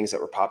the things that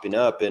were popping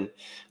up. And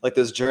like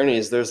those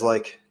journeys, there's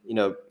like,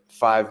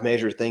 five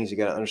major things you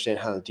got to understand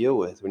how to deal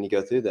with when you go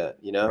through that,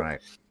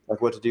 Right.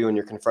 like what to do when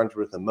you're confronted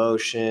with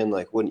emotion,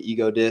 like what an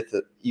ego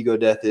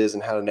death is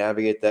and how to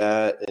navigate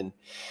that. And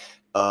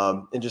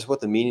just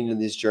what the meaning of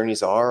these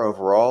journeys are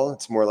overall.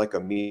 It's more like a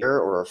mirror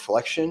or a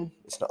reflection.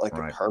 It's not like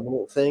a Right.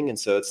 permanent thing. And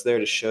so it's there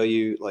to show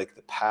you like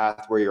the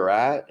path where you're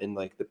at and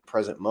like the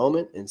present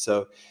moment. And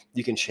so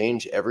you can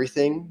change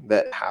everything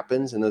that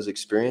happens in those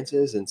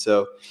experiences. And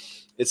so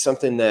it's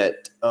something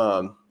that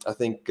I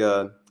think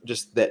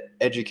just that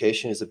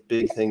education is a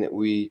big thing that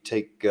we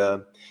take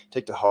to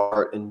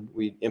heart, and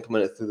we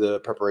implement it through the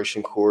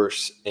preparation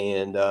course,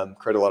 and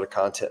create a lot of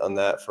content on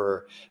that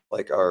for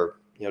like our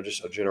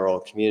just a general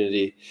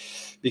community,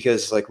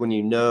 because like when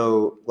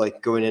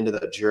like going into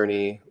that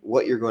journey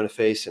what you're going to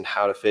face and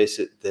how to face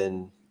it,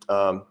 then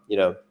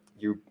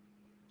you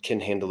can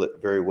handle it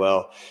very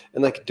well.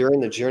 And like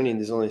during the journey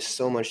there's only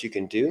so much you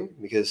can do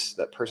because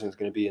that person is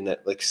going to be in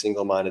that like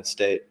single-minded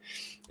state.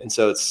 And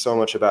so it's so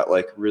much about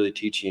like really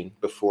teaching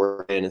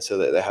beforehand, and so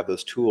that they have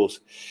those tools,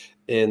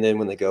 and then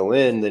when they go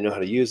in they know how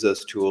to use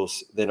those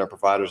tools. Then our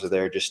providers are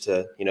there just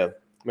to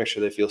make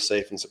sure they feel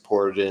safe and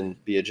supported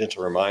and be a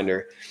gentle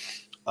reminder.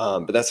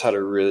 But that's how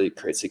to really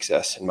create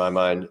success in my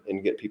mind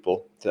and get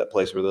people to that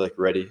place where they're like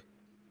ready.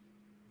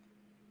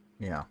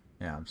 Yeah.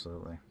 Yeah.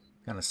 Absolutely.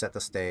 Kind of set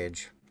the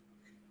stage,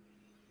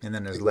 and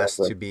then there's less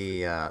Exactly. to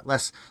be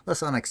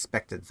less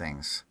unexpected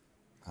things.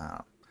 Uh,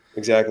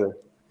 Exactly.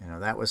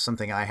 that was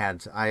something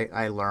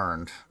I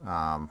learned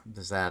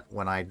is that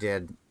when I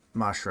did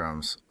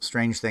mushrooms,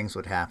 strange things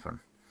would happen,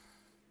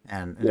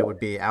 and Yeah. it would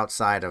be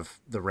outside of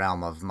the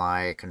realm of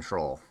my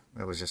control.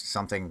 It was just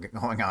something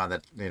going on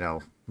that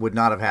would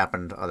not have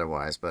happened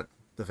otherwise. But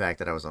the fact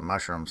that I was on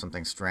mushroom,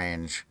 something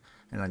strange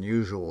and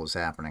unusual was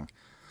happening,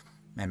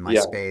 and my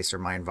Yeah. space or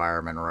my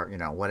environment or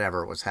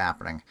whatever was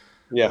happening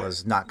Yeah.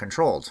 was not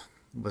controlled,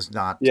 was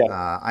not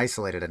Yeah.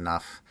 isolated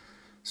enough.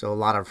 So a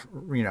lot of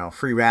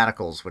free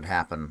radicals would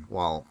happen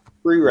while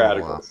Free Well,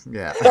 radicals.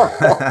 yeah. Yeah,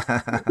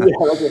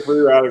 like a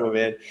free radical,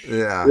 man.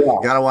 Yeah, Yeah, you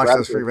got to watch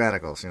those free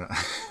radicals.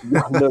 radicals.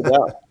 Yeah, no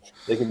doubt.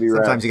 They can be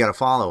Sometimes you got radical. to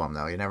follow them,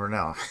 though. You never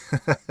know.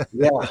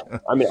 Yeah.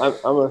 I mean, I'm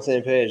on the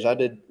same page. I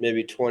did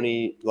maybe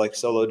 20 like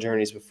solo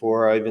journeys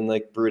before. I even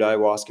like brewed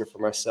ayahuasca for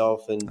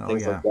myself and Oh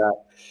things like yeah, that.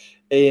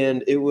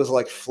 And it was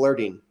like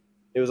flirting.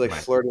 It was like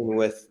right. flirting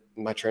with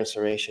my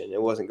transformation.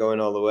 It wasn't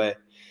going all the way.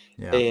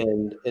 Yeah,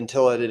 And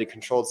until I did a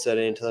controlled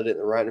setting, until I did it in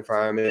the right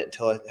environment,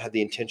 until I had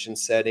the intention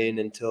setting,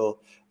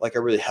 until like I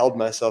really held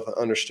myself and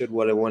understood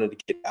what I wanted to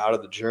get out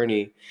of the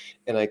journey,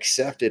 and I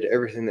accepted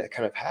everything that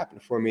kind of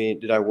happened for me,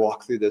 did I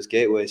walk through those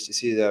gateways to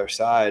see the other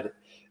side,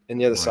 and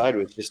the other right. side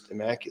was just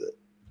immaculate,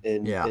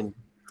 and Yeah, and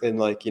and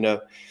like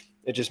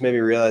it just made me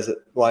realize that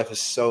life is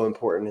so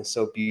important and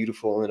so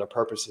beautiful, and our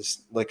purpose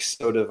is like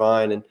so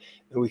divine, and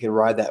we can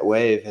ride that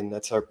wave, and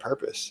that's our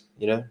purpose,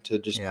 to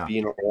just yeah, be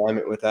in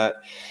alignment with that.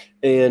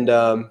 And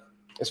I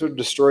sort of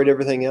destroyed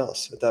everything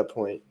else at that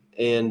point.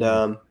 And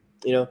mm,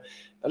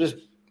 I just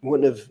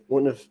wouldn't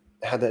have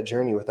had that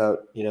journey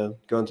without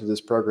going through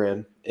this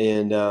program.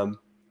 And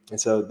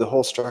so the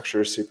whole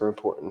structure is super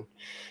important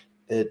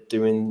at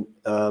doing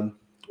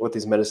what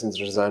these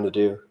medicines are designed to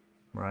do.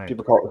 right.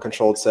 People call it a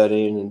controlled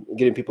setting, and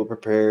getting people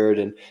prepared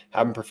and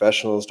having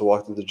professionals to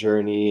walk through the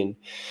journey. And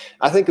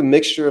I think a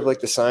mixture of like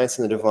the science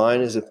and the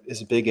divine is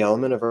a big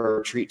element of our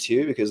retreat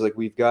too, because like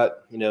we've got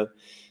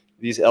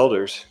these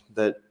elders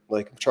that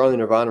like Charlie and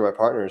Nirvana are my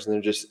partners, and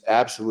they're just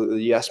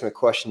absolutely, you ask them a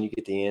question, you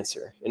get the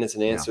answer. And it's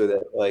an Yeah, answer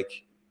that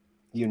like,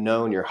 in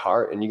your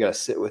heart, and you got to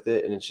sit with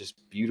it. And it's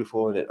just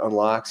beautiful, and it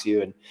unlocks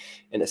you, and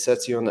it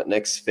sets you on that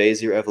next phase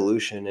of your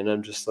evolution. And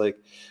I'm just like,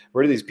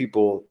 where do these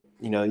people,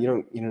 like,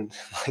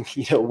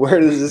 where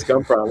does this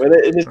come from? And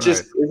it's right.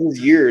 just, it was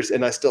years,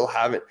 and I still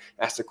haven't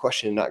asked a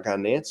question and not got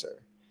an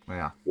answer.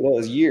 Yeah, It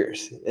was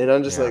years. And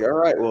I'm just yeah, like, all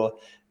right, well,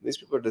 these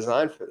people are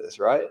designed for this,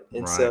 right?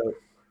 And right. so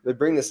they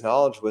bring this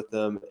knowledge with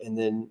them. And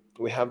then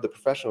we have the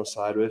professional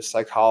side with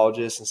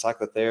psychologists and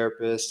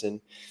psychotherapists, and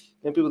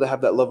people that have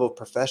that level of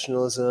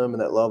professionalism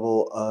and that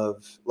level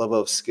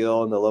of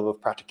skill and the level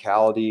of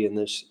practicality, and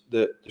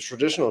the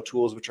traditional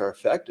tools, which are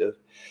effective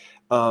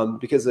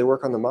because they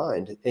work on the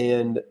mind.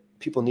 And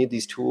people need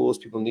these tools.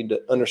 People need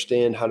to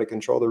understand how to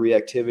control the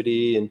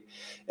reactivity,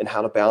 and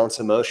how to balance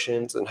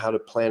emotions, and how to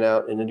plan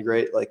out and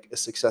integrate like a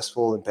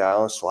successful and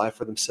balanced life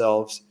for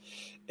themselves.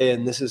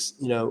 And this is,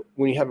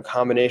 when you have a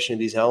combination of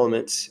these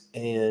elements,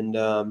 and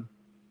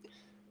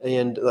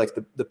like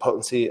the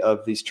potency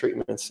of these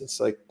treatments, it's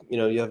like,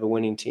 you have a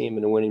winning team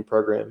and a winning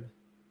program.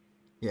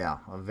 Yeah,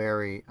 a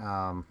very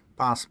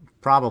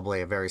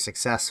probably a very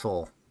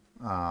successful,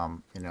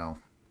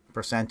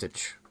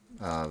 percentage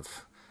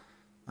of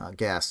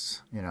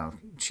guests,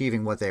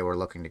 achieving what they were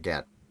looking to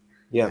get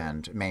Yeah.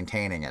 and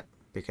maintaining it,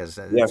 because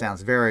Yeah.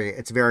 it's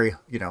very,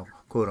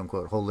 quote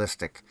unquote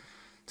holistic.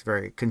 It's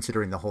very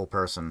considering the whole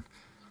person,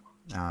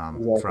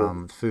 Exactly.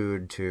 from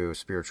food to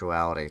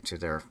spirituality to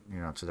their,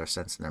 to their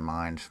sense in their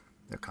mind,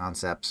 their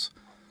concepts.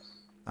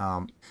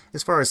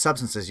 As far as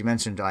substances, you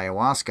mentioned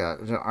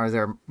ayahuasca. Are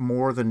there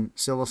more than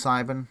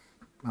psilocybin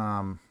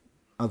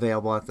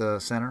available at the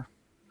center?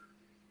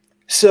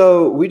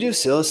 So we do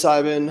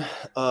psilocybin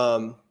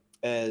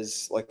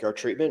as like our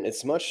treatment.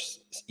 It's much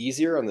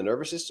easier on the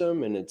nervous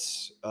system, and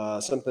it's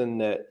something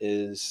that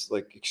is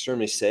like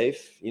extremely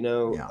safe.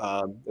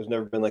 Yeah, There's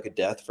never been like a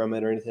death from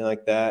it or anything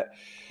like that.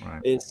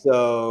 right, And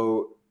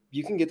so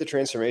you can get the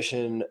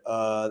transformation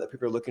that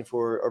people are looking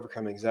for: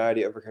 overcome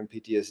anxiety, overcome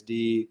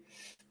PTSD,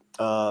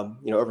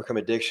 overcome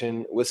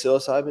addiction with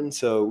psilocybin.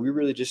 So we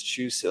really just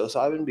choose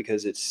psilocybin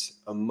because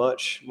it's a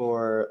much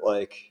more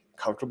like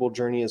comfortable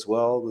journey as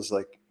well. There's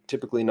like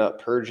typically not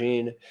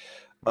purging.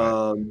 right.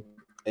 Um,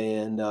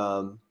 and,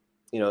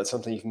 it's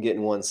something you can get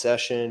in one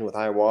session with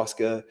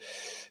ayahuasca.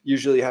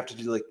 Usually you have to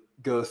do like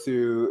go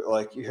through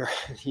like your,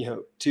 Yeah,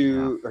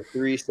 2 or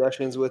 3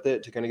 sessions with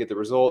it to kind of get the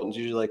result. And it's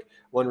usually like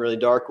one really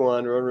dark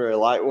one, one really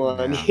light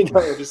one, yeah,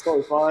 which is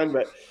totally fine.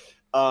 But,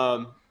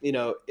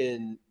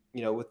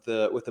 with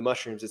the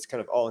mushrooms, it's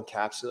kind of all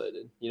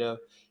encapsulated, it's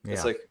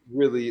yeah, like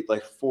really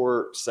like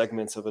 4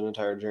 segments of an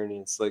entire journey.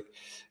 It's like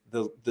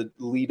the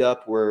lead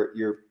up where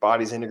your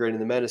body's integrating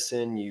the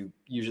medicine. You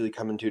usually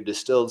come into a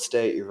distilled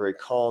state. You're very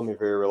calm. You're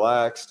very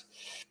relaxed.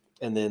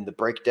 And then the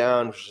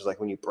breakdown, which is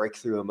like when you break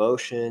through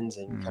emotions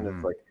and you kind of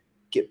hmm, like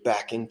get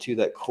back into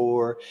that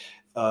core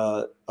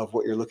of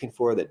what you're looking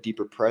for, that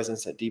deeper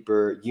presence, that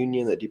deeper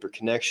union, that deeper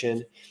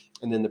connection.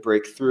 And then the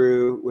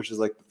breakthrough, which is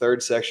like the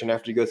third section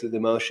after you go through the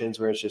emotions,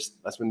 where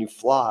that's when you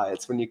fly.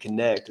 It's when you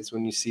connect. It's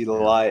when you see the yeah,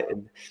 light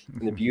and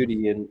the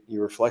beauty and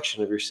your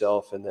reflection of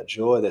yourself and that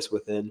joy that's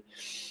within.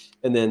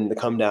 And then the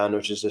come down,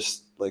 which is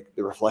just like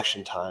the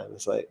reflection time.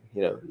 It's like,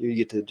 you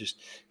get to just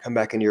come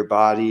back into your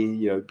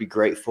body, be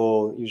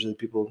grateful. Usually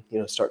people,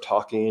 start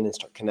talking and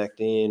start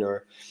connecting,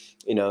 or,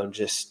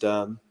 just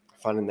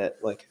finding that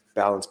like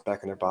balance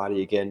back in their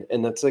body again.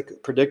 And that's like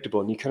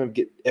predictable. And you kind of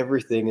get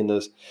everything in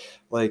those,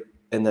 like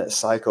in that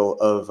cycle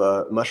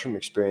of mushroom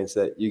experience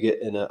that you get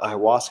in an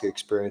ayahuasca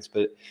experience.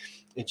 But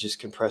it just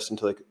compressed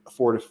into like a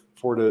 4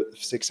 to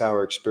 6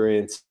 hour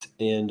experience,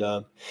 and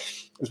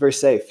it's very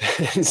safe.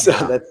 And so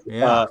Yeah. that's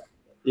Yeah.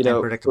 you And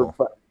know predictable.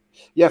 for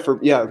Yeah.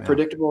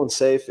 predictable and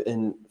safe,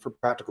 and for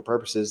practical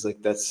purposes,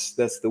 like that's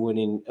the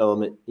winning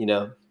element.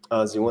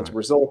 As you want the Right.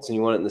 results and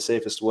you want it in the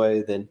safest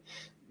way, then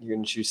you're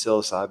going to choose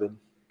psilocybin.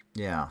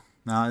 Yeah.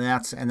 No,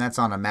 that's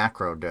on a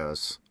macro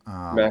dose.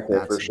 Macro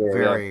That's for sure. Yeah.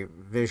 very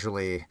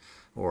visually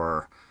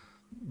or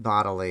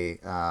bodily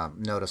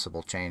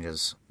noticeable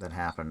changes that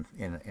happen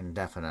in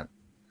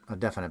a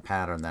definite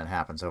pattern that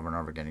happens over and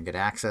over again. You get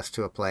access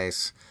to a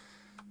place,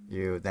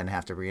 you then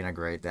have to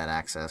reintegrate that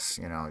access.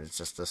 It's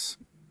just this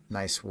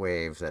nice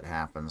wave that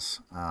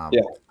happens.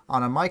 Yeah.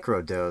 On a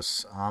micro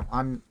dose,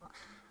 I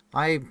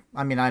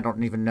mean, I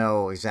don't even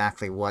know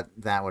exactly what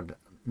that would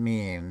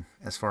mean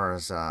as far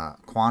as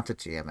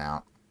quantity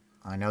amount.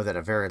 I know that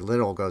a very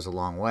little goes a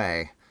long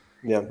way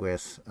Yeah.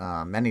 with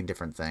many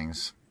different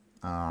things.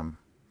 Um,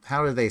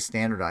 how do they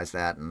standardize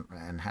that,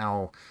 and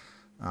how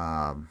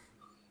um,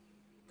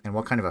 and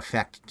what kind of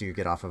effect do you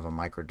get off of a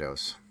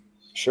microdose?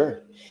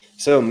 Sure.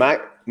 So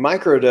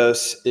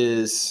microdose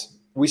is,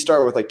 we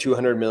start with like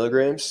 200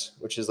 milligrams,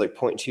 which is like zero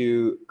point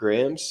 0.2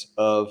 grams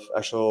of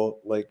actual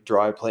like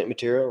dry plant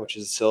material, which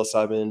is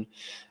psilocybin,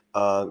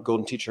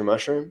 golden teacher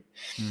mushroom.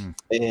 Mm,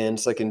 And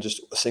it's like in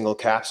just a single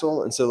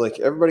capsule. And so like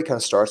everybody kind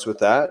of starts with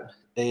that,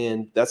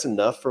 and that's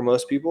enough for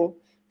most people.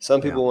 Some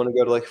yeah. people want to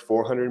go to like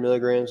 400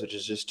 milligrams, which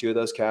is just two of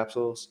those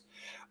capsules.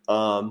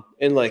 And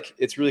like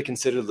it's really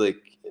considered like,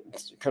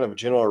 it's kind of a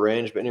general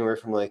range, but anywhere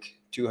from like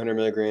 200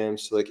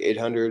 milligrams to like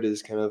 800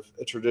 is kind of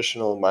a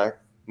traditional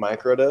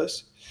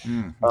microdose.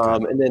 Okay.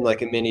 And then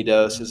like a mini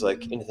dose is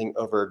like anything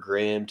over a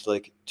gram to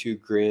like 2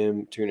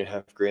 gram,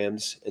 2.5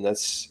 grams. And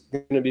that's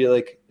going to be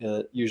like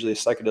usually a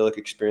psychedelic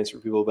experience for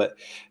people, but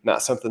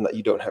not something that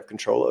you don't have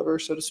control over,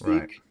 so to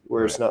Right. speak,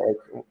 where it's Right. not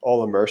like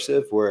all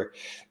immersive, where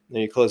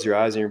you close your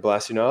eyes and you're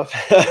blasting off,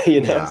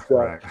 Yeah. So,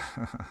 Right.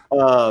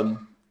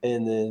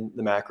 and then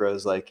the macro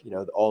is like,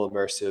 all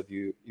immersive.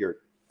 You're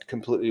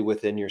completely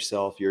within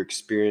yourself. You're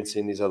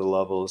experiencing these other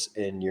levels,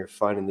 and you're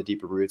finding the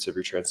deeper roots of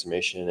your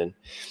transformation,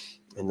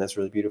 and that's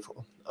really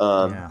beautiful.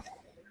 Yeah.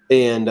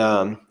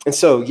 And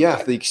so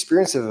yeah, the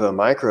experience of a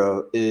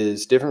micro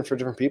is different for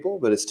different people,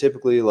 but it's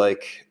typically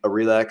like a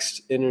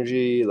relaxed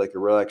energy, like a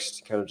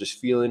relaxed kind of just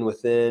feeling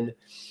within.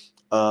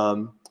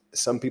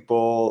 Some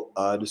people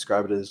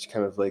describe it as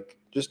kind of like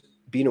just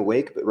being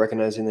awake, but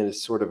recognizing that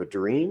it's sort of a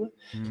dream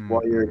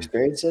while you're Mm-hmm.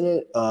 experiencing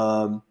it.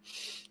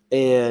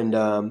 And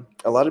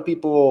a lot of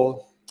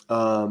people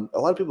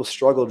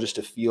struggle just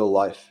to feel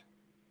life,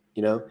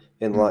 in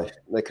Mm. life.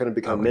 They kind of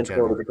become Oh, in mental,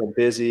 they general. become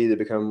busy, they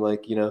become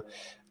like,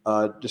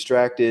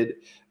 distracted.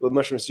 What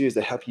mushrooms do is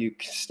they help you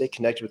stay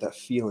connected with that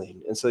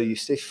feeling. And so you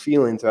stay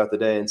feeling throughout the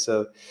day. And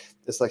so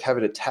it's like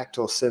having a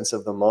tactile sense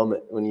of the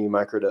moment when you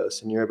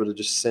microdose, and you're able to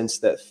just sense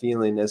that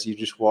feeling as you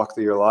just walk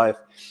through your life.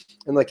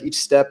 And like each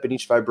step and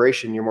each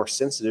vibration, you're more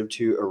sensitive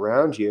to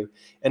around you,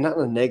 and not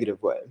in a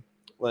negative way.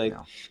 Like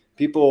Yeah.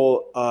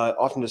 people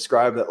often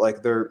describe that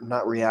like they're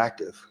not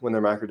reactive when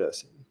they're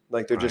microdosing.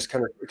 Like they're Right. just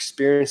kind of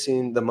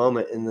experiencing the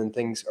moment, and then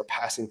things are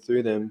passing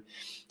through them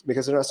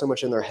because they're not so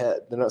much in their head.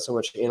 They're not so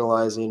much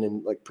analyzing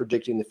and like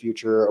predicting the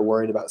future or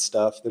worrying about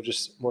stuff. They're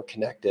just more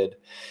connected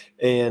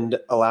and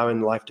allowing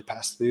life to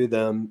pass through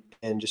them,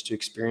 and just to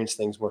experience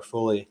things more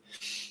fully.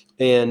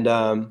 And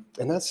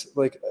that's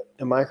like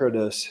a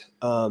microdose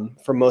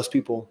for most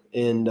people.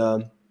 And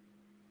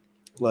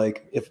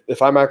like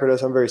if I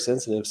microdose, I'm very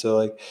sensitive. So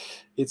like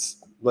it's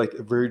like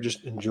a very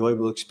just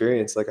enjoyable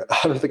experience. Like I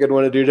don't think I'd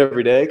want to do it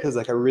every day, because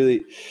like I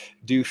really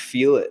do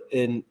feel it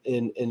in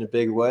a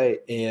big way.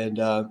 And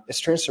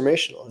it's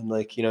transformational. And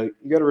like, you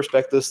got to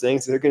respect those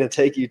things. They're going to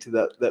take you to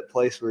that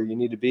place where you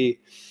need to be.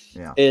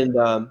 Yeah. And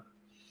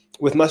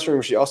with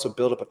mushrooms, you also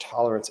build up a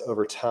tolerance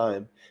over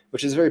time,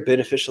 which is a very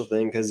beneficial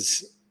thing,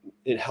 because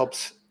it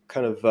helps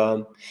kind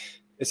of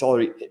it's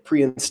already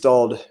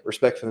pre-installed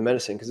respect for the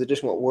medicine, because it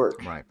just won't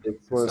work. Right.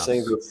 It's It one of those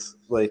things stops.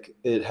 that's like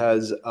it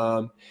has.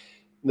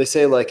 They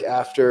say like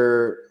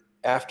after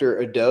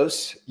a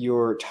dose,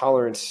 your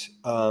tolerance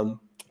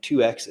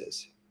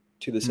 2x's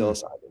to the Mm.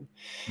 psilocybin,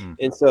 Mm.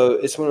 and so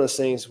it's one of those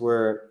things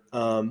where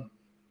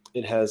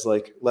it has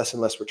like less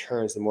and less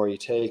returns the more you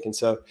take. And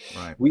so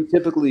Right. we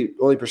typically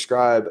only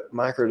prescribe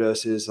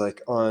microdoses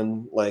like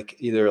on like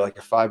either like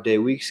a 5-day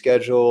week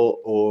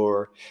schedule,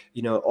 or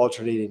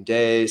alternating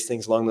days,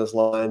 things along those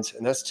lines.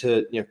 And that's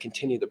to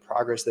continue the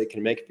progress they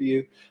can make for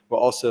you,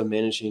 while also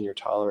managing your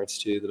tolerance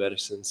to the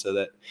medicine, so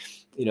that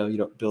you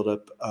don't build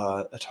up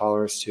a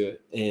tolerance to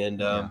it.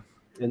 Yeah.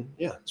 And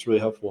yeah, it's really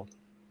helpful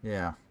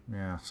Yeah.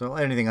 Yeah. So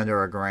anything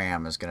under a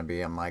gram is going to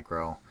be a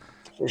micro.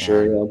 for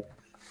sure. And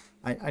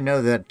Yeah. I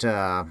know that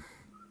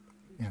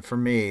for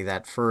me,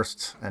 that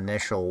first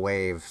initial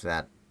wave,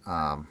 that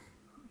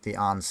the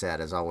onset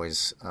is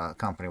always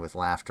accompanied with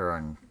laughter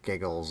and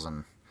giggles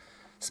and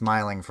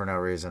smiling for no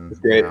reason. It's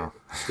great.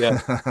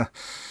 Yeah.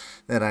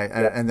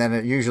 Yeah. and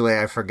then usually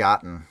I've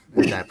forgotten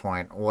at that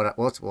point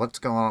what's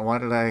going on.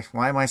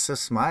 Why am I so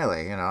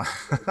smiley? Yeah.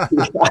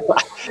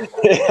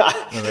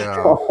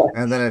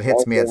 And then it hits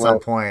That's me the at some one.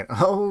 point.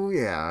 Oh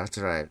yeah, that's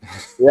right.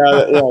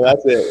 Yeah, yeah,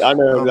 that's it. I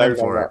know I'm exactly in what you're talking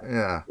for it.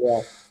 about.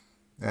 Yeah.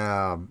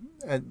 Yeah.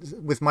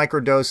 With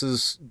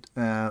microdoses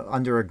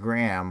under a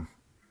gram,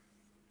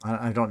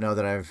 I don't know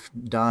that I've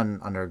done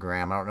under a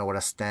gram. I don't know what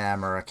a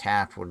stem or a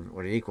cap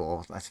would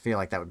equal. I feel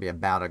like that would be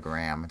about a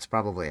gram. It's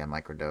probably a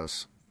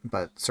microdose,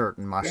 but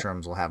certain Yeah.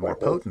 mushrooms will have more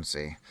Quite close.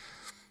 potency.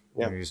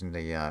 Yeah. You're using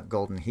the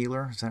golden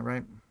healer, is that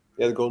right?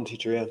 Yeah, the golden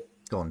teacher, yeah.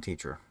 Golden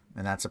teacher,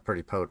 and that's a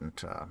pretty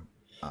potent uh,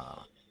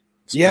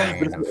 Yeah,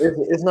 but strain of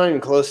it's not even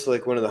close to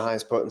like one of the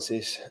highest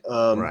potencies.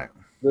 right.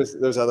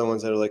 There's other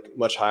ones that are like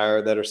much higher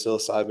that are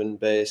psilocybin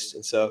based,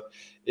 and so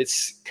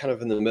it's kind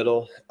of in the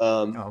middle.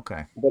 Oh,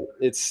 okay. But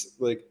it's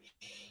like,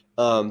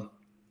 um,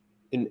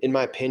 in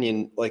my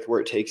opinion, like where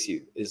it takes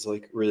you is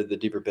like really the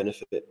deeper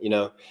benefit.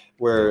 Yeah.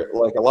 Where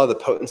like a lot of the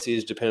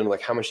potencies depend on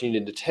like how much you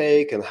need to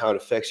take and how it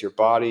affects your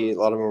body. A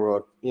lot of them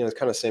are, it's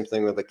kind of the same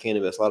thing with like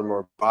cannabis. A lot of them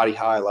are body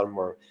high, a lot of them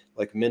are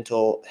like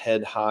mental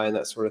head high and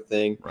that sort of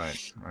thing.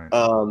 Right. Right.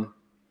 Um,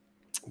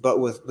 but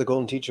with the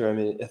golden teacher, I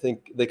mean, I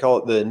think they call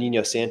it the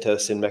Nino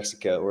Santos in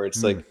Mexico, where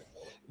it's Hmm. like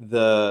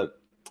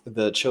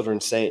the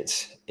children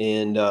saints,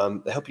 and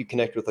they help you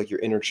connect with like your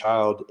inner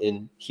child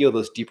and heal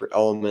those deeper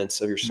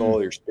elements of your Hmm.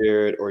 soul, your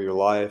spirit, or your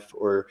life,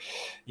 or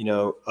you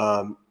know,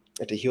 um,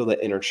 to heal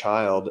that inner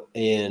child.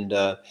 And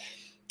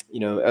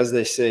as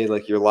they say,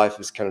 like your life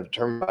is kind of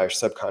determined by your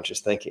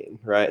subconscious thinking,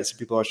 right? And so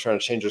people are trying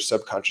to change their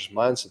subconscious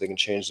mind so they can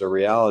change their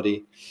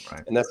reality.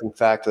 Right. And that's in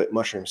fact what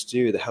mushrooms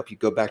do. They help you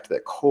go back to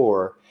that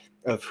core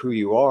of who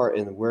you are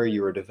and where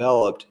you were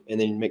developed, and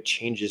then you make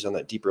changes on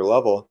that deeper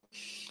level.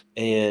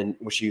 And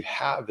what you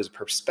have is a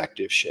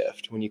perspective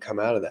shift when you come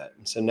out of that.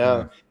 And so Hmm.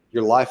 now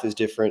your life is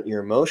different,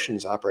 your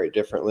emotions operate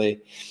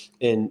differently,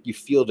 and you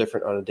feel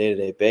different on a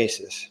day-to-day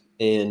basis.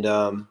 And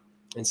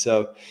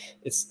so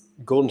it's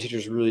golden teacher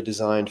is really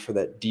designed for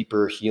that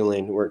deeper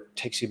healing where it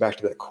takes you back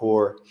to that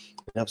core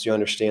and helps you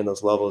understand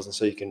those levels. And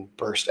so you can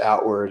burst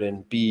outward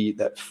and be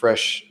that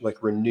fresh,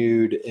 like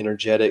renewed,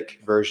 energetic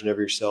version of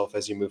yourself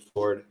as you move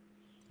forward.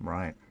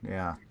 Right.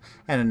 Yeah.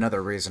 And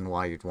another reason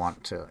why you'd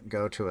want to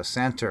go to a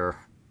center,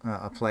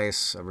 a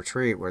place, a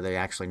retreat where they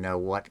actually know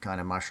what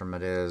kind of mushroom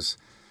it is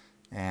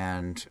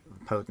and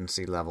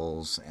potency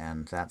levels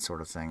and that sort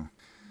of thing.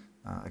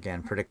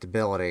 Again,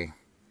 predictability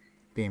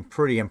being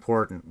pretty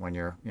important when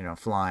you're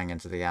flying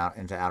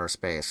into outer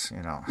space.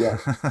 Yeah,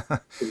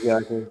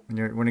 exactly. When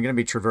you're going to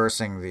be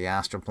traversing the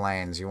astral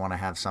planes, you want to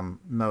have some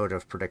mode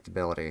of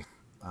predictability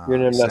You're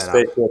in that set up.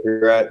 space if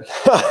you're right.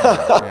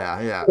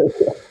 Yeah, yeah,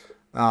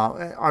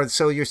 yeah.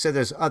 So you said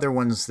there's other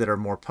ones that are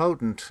more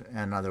potent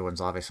and other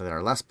ones obviously that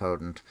are less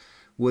potent.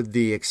 Would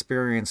the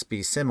experience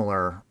be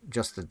similar?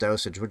 Just the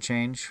dosage would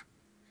change.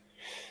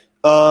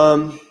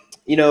 Um,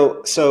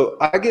 so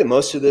I get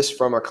most of this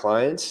from our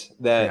clients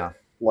Yeah. that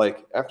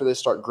like after they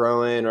start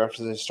growing or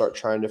after they start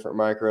trying different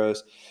micros,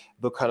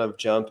 they'll kind of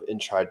jump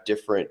and try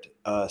different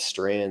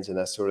strands and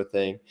that sort of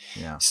thing.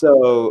 Yeah.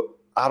 So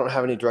I don't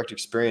have any direct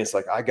experience.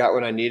 Like I got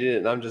what I needed,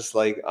 and I'm just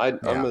like I'm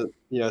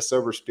Yeah. a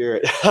sober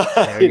spirit.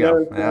 There you you know go.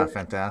 what I'm Yeah. saying?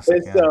 Fantastic.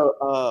 And Yeah.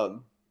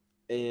 so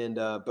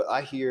but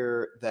I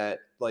hear that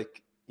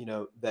like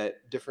that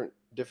different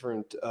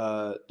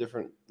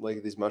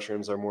like these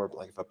mushrooms are more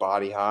like a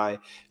body high, like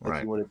you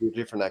Right. want to do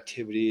different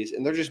activities,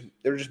 and they're just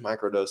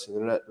microdosing.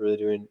 They're not really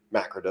doing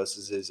macro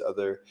doses as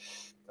other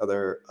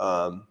other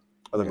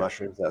Yeah.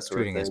 mushrooms, that sort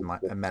of Treating as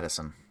thing. a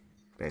medicine,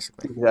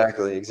 basically.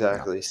 Exactly, Yeah.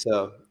 exactly.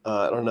 So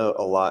I don't know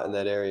a lot in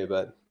that area,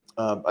 but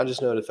I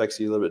just know it affects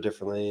you a little bit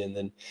differently, and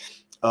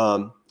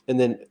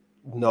then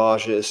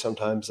nausea is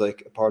sometimes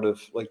like a part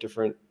of like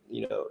different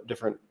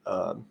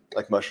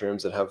like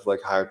mushrooms that have like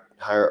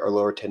higher or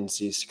lower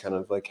tendencies to kind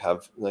of like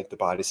have like the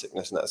body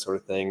sickness and that sort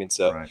of thing. And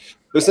so Right.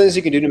 there's things Yeah.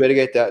 you can do to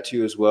mitigate that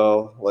too as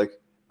well. Like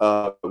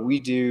we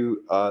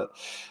do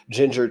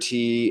ginger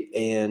tea,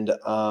 and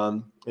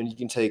you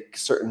can take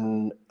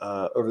certain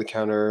over the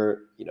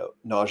counter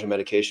nausea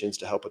medications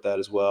to help with that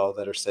as well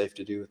that are safe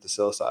to do with the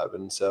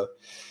psilocybin. So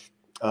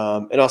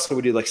and also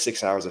we do like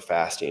 6 hours of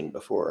fasting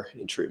before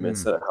in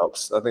treatments. Mm. That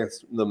helps. I think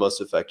it's the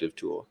most effective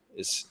tool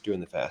is doing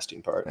the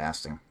fasting part.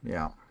 Fasting.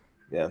 Yeah.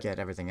 Yeah, Get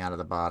everything out of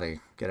the body.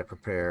 Get it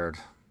prepared.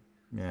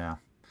 Yeah.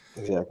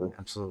 exactly.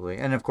 Absolutely.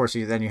 And of course,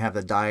 you have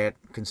the diet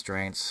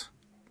constraints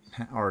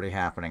already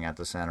happening at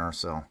the center.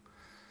 So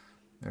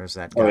there's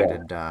that Oh yeah,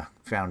 guided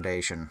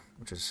foundation,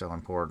 which is so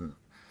important.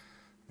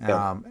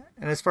 yeah,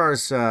 And as far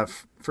as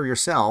for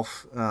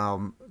yourself,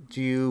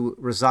 do you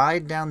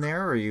reside down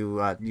there, or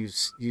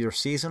you're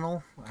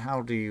seasonal?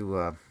 How do you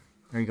are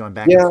you going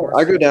back and yeah. I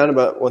forth? go down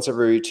about once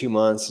every 2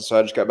 months, so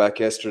I just got back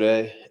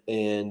yesterday,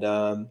 and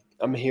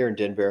I'm here in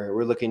Denver.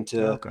 We're looking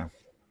to Okay,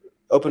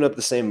 open up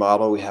the same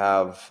model we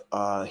have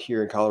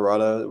here in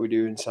Colorado that we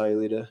do in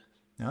Sayulita.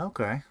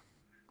 okay.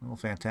 Well,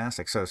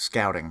 fantastic. So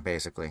scouting,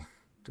 basically,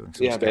 doing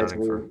some Yeah, scouting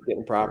basically for getting a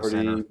center. property,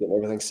 getting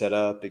everything set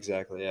up.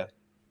 Exactly. Yeah.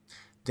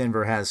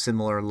 Denver has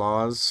similar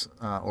laws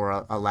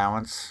or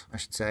allowance, I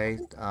should say,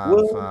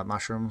 of Well,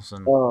 mushrooms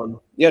and.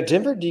 yeah,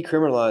 Denver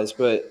decriminalized,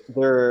 but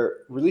they're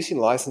releasing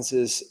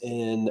licenses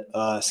in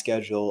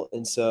schedule,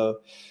 and so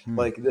Hmm,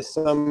 like this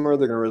summer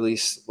they're going to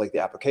release like the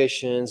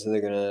applications, and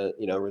they're going to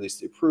release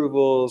the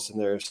approvals, and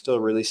they're still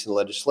releasing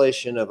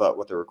legislation about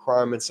what the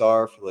requirements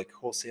are for like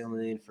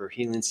wholesaling for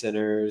healing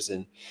centers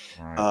and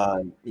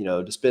right.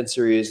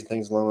 dispensaries and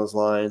things along those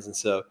lines, and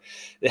so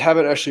they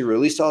haven't actually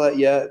released all that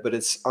yet, but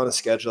it's on a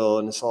schedule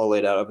and it's all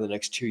laid out over the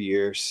next 2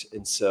 years,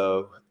 and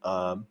so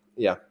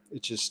yeah,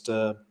 it's just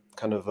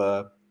kind of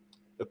a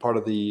part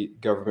of the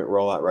government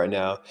rollout right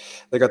now.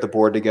 They got the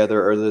board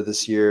together earlier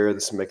this year.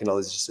 They're making all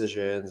these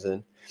decisions,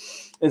 and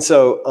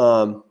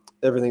so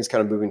everything's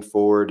kind of moving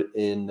forward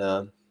in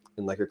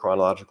like a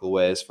chronological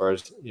way as far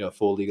as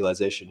full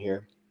legalization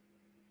here.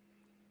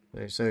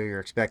 So you're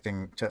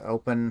expecting to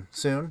open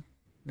soon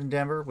in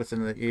Denver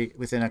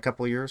within a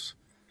couple of years?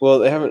 Well,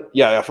 they haven't.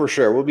 Yeah, yeah, for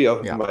sure. We'll be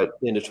open Yeah, by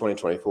the end of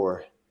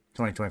 2024.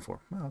 2024.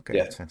 Oh, okay,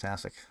 Yeah, that's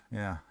fantastic.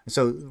 Yeah.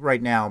 So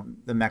right now,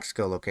 the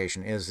Mexico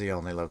location is the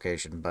only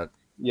location, but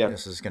yeah,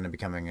 this is going to be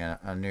becoming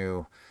a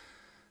new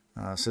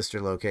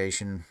sister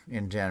location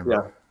in yeah,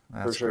 Denver.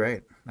 for That's sure.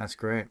 great. That's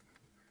great.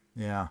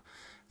 Yeah.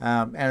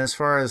 And as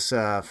far as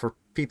for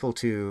people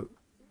to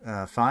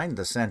find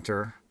the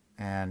center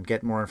and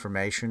get more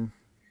information,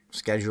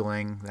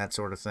 scheduling, that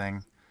sort of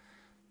thing,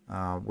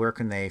 where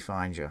can they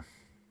find you?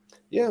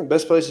 Yeah, the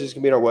best place is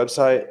going to be on our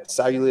website,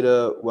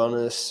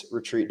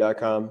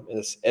 sayulitawellnessretreat.com. And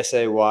it's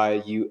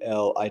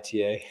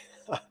SAYULITA.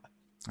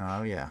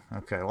 Oh yeah.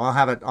 Okay. Well, I'll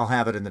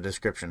have it in the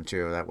description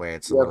too. That way,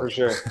 it's a Yeah, for little.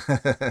 sure.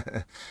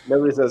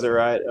 Nobody says it So,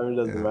 right. I mean, it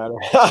doesn't yeah. matter.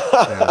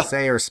 Yeah.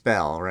 Say or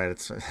spell, right?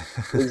 It's.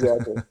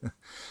 Exactly.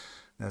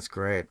 That's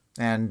great.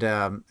 And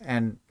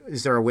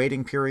is there a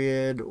waiting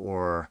period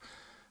or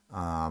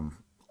I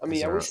mean, is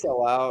yeah, we there?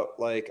 sell out.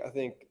 Like, I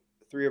think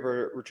three of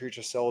our retreats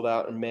are sold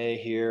out in May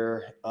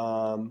here.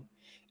 And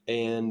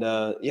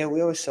yeah,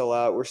 we always sell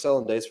out. We're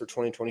selling dates for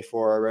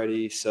 2024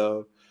 already.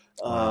 So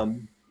Wow.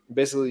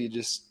 basically, you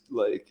just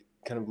like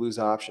kind of lose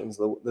options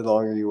the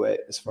longer you wait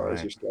as far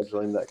as Right. your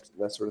scheduling,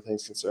 that sort of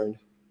thing's concerned.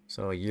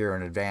 So a year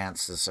in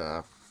advance is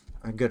a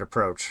good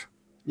approach.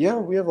 Yeah,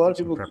 we have a lot of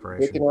Some people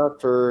preparation. looking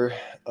out for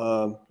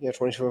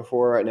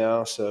 2024 right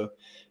now. So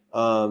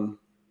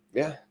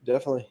yeah,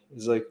 definitely.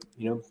 It's like,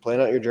 plan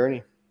out your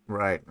journey.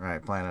 Right,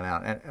 right. Plan it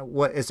out. And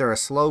what is there a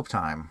slow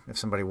time if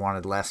somebody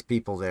wanted less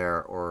people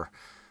there or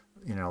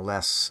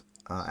less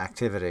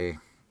activity,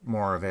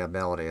 more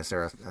availability? Is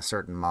there a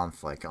certain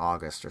month like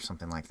August or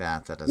something like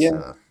that that is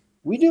Yeah,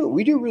 we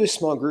do really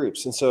small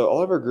groups, and so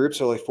all of our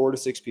groups are like 4 to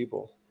 6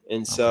 people,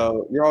 and okay?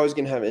 so you're always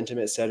going to have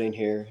intimate setting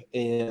here,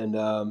 and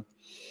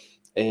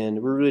we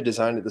really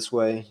designed it this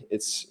way.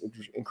 It's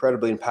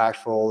incredibly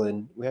impactful,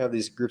 and we have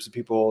these groups of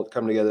people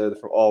come together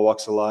from all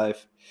walks of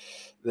life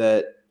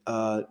that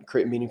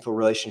create meaningful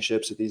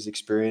relationships at these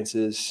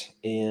experiences,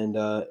 and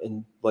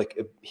like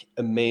a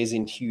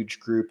amazing huge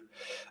group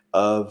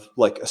of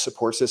like a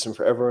support system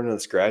for everyone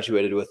that's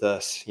graduated with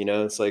us.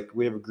 It's like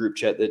we have a group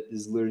chat that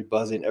is literally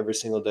buzzing every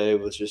single day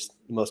with just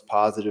the most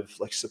positive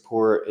like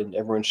support, and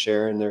everyone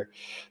sharing their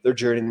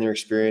journey and their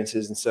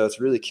experiences. And so it's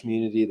really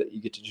community that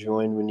you get to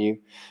join when you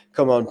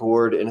come on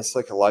board, and it's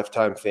like a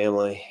lifetime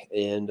family.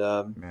 And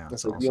Yeah, it's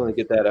it's like you only awesome.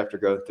 get that after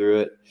going through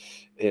it.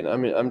 And I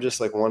mean, I'm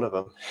just like one of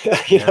them.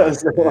 Yeah,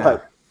 So yeah.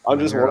 like I'm And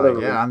just you're one like,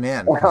 of yeah, them. I'm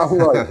in. I'm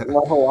like,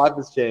 my whole life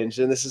has changed,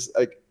 and this is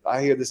like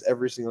I hear this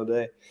every single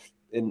day.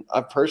 And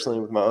I've personally,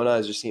 with my own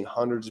eyes, just seen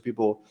hundreds of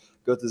people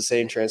go through the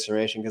same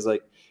transformation. Because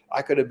like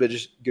I could have been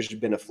just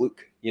been a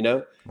fluke.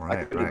 I Right,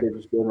 could have right, been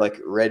just been like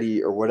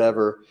ready or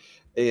whatever.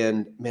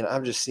 And man,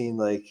 I've just seen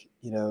like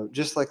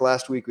just like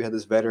last week we had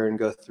this veteran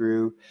go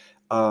through,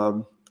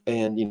 and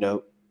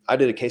I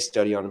did a case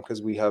study on him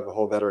because we have a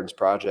whole veterans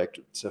project.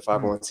 It's a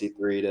hmm,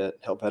 501(c)(3) to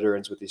help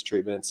veterans with these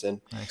treatments,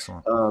 and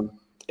excellent. um,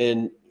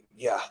 and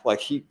yeah, like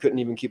he couldn't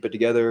even keep it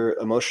together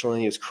emotionally.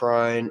 He was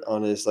crying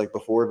on his like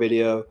before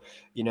video,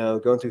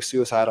 going through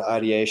suicidal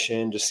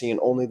ideation, just seeing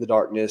only the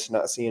darkness,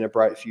 not seeing a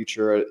bright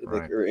future, like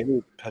Right, or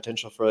any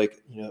potential for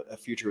like a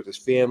future with his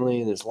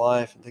family and his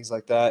life and things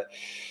like that.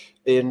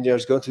 And I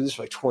was going through this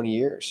for like 20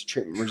 years,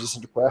 treatment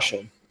resistant wow,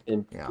 depression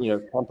and yeah,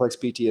 complex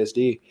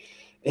PTSD.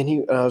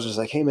 And I was just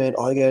like, hey man,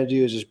 all you gotta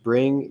do is just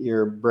bring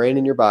your brain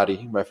and your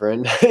body, my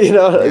friend. This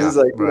yeah, is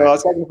like, I right,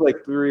 was talking for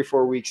like 3 or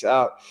 4 weeks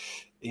out,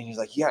 and he's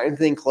like, you got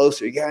anything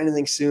closer? You got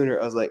anything sooner?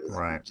 I was like, we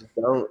right. just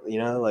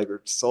don't, like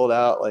we're sold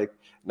out. Like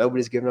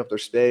nobody's giving up their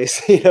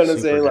space. You know what I'm Super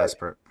saying? Like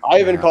desperate.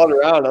 I even Yeah, called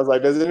around. I was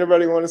like, does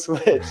anybody want to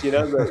switch?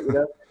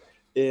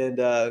 And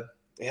yeah,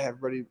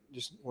 everybody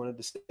just wanted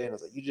to stay. And I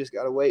was like, you just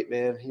gotta wait,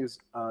 man. He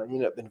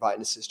ended up inviting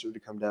his sister to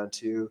come down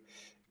too,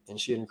 and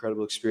she had an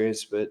incredible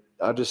experience. But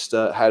I just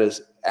had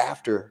his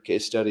after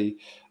case study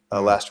hmm,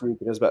 last week,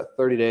 and it was about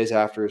 30 days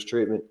after his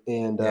treatment.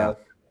 And yeah,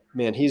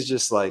 man, he's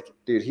just like,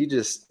 dude, he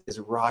just is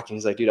rocking.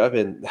 He's like, dude, I've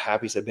been the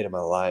happiest I've been in my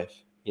life.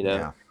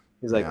 yeah.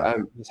 He's like, Yeah. I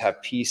just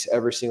have peace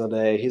every single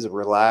day. He's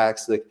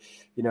relaxed. Like,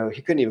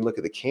 he couldn't even look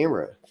at the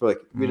camera for like,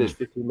 we did a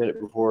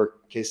 15-minute before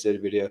case study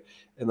video.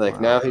 And like,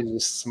 Wow. now he's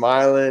just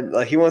smiling.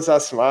 Like he wants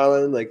us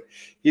smiling. Like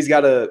he's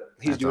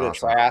That's doing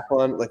awesome. a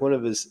triathlon. Like one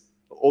of his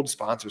old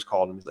sponsors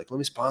called him. He's like, let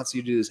me sponsor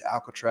you to do this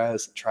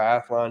Alcatraz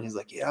triathlon. He's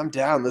like, yeah, I'm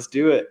down. Let's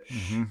do it.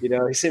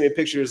 Mm-hmm. He sent me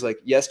pictures like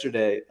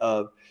yesterday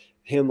of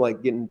him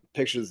like getting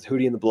pictures of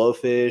Hootie and the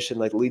Blowfish and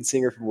like lead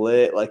singer from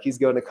Lit. Like he's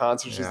going to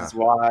concerts with his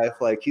wife.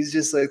 Like he's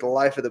just like the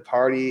life of the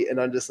party.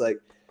 And I'm just like,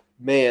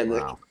 man,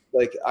 Wow.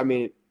 I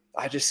mean,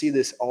 I just see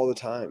this all the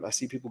time. I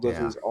see people go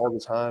through this all the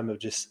time of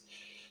just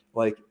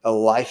like a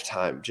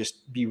lifetime,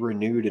 just be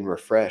renewed and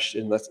refreshed.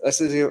 And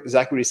that's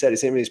exactly what he said. He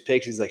sent me these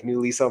pictures, like new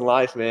lease on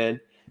life, man.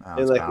 Oh,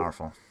 And it's like,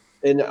 powerful.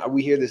 and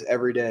we hear this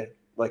every day.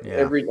 Like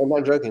I'm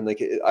not joking.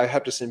 Like I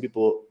have to send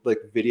people like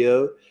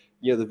video,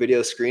 the video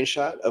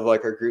screenshot of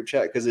like our group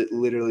chat, because it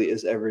literally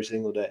is every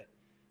single day.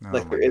 Oh,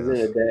 like there isn't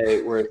a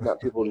day where it's not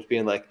people just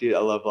being like, dude, I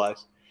love life.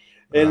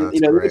 And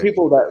these are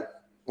people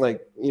that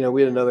like, we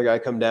had another guy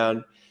come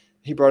down.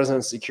 He brought his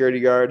own security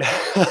guard.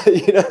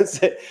 His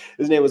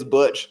name was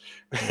Butch.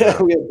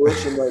 Yeah. We had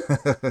Butch and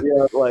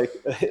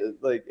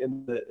like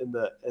in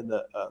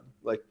the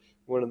like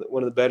one of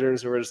the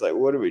bedrooms, and we're just like,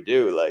 what do we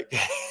do? Like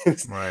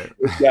this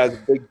guy's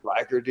a big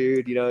biker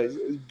dude, he's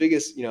the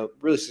biggest,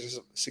 really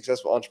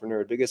successful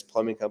entrepreneur, biggest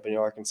plumbing company in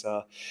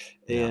Arkansas.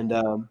 And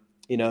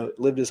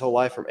lived his whole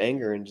life from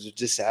anger and just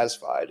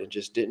dissatisfied and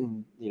just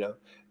didn't,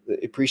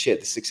 appreciate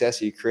the success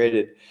he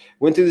created.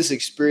 Went through this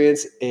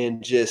experience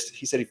and just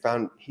he said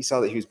he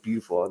saw that he was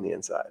beautiful on the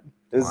inside.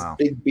 This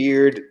big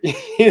beard,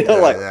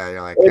 you're like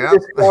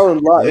just fell in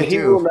love.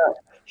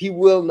 He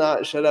will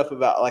not shut up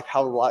about like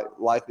how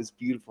life is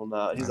beautiful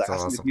now. And he's like, I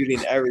see the beauty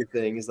in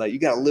everything. He's like, you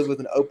got to live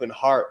with an open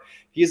heart.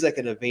 He's like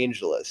an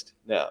evangelist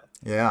now.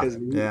 Because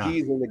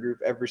he's in the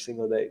group every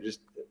single day,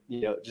 just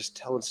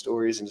telling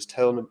stories and just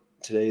telling them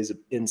today's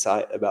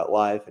insight about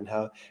life and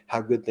how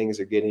good things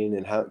are getting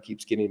and how it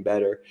keeps getting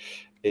better.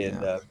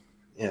 And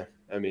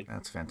I mean,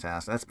 that's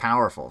fantastic. That's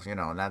powerful,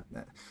 and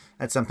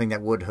that's something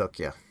that would hook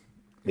you.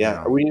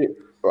 Yeah.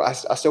 I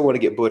still want to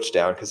get Butch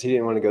down because he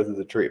didn't want to go through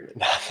the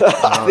treatment.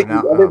 I think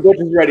Butch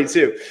is ready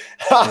too.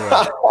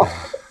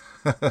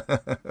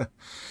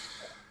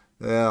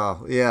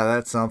 Yeah,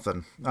 that's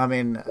something. I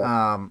mean,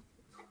 and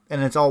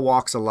it's all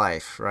walks of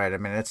life, right? I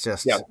mean, it's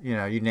just,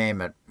 you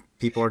name it.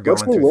 People are going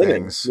through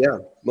women. things. Yeah,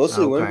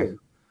 mostly women.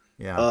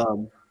 Yeah.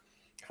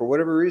 For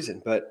whatever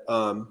reason, but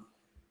I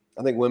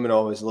think women are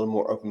always a little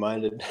more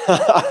open-minded.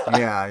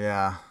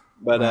 Yeah.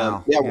 But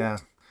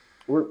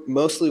we're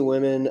mostly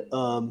women,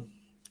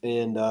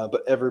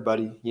 but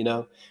everybody,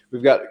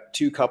 we've got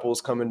 2 couples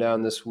coming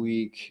down this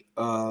week.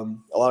 A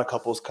lot of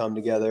couples come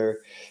together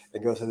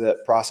and go through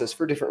that process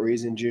for different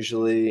reasons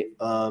usually.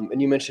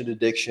 And you mentioned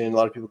addiction. A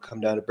lot of people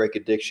come down to break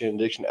addiction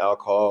to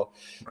alcohol,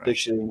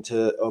 addiction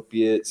to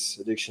opiates,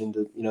 addiction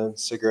to,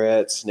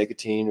 cigarettes,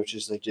 nicotine, which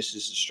is like just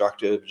as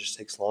destructive. It just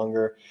takes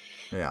longer.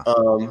 Yeah.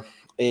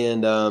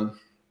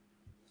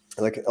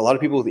 Like a lot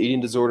of people with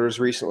eating disorders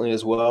recently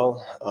as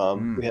well.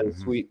 We had a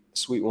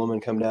sweet woman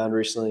come down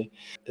recently,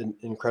 an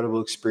incredible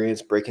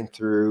experience breaking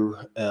through,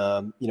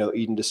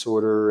 eating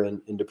disorder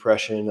and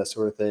depression, that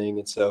sort of thing.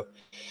 And so,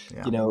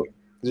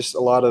 just a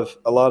lot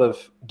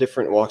of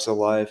different walks of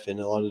life and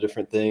a lot of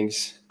different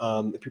things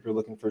that people are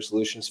looking for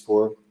solutions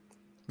for.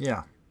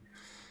 Yeah.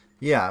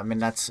 Yeah. I mean,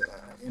 that's,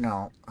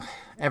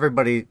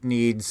 everybody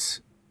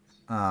needs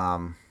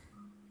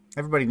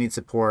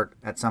support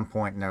at some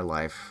point in their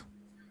life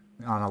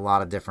on a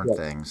lot of different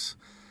things.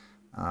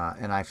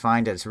 And I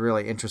find it's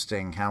really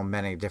interesting how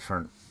many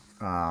different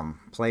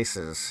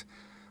places,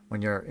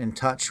 when you're in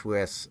touch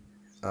with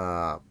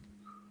psilocybin,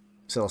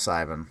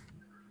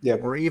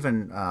 or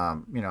even,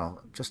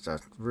 just a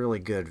really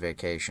good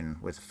vacation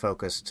with a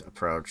focused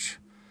approach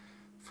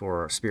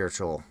for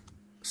spiritual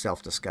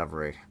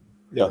self-discovery,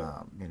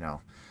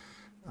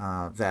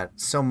 that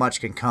so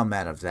much can come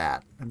out of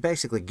that. And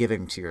basically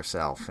giving to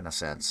yourself in a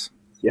sense.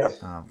 Yeah.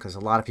 Because a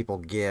lot of people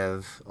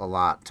give a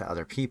lot to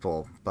other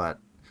people, but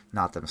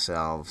not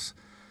themselves.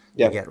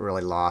 Yeah. They get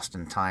really lost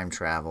in time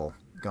travel,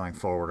 going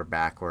forward or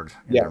backward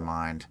in their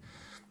mind.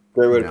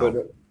 Great way to put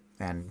it.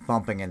 And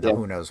bumping into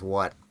who knows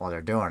what while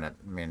they're doing it.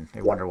 I mean,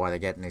 they wonder why they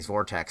get in these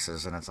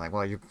vortexes, and it's like,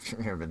 well,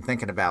 you've been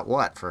thinking about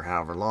what for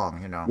however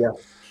long, You're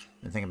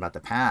thinking about the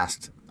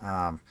past.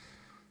 You're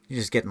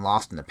just getting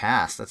lost in the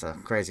past. That's a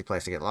crazy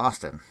place to get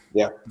lost in.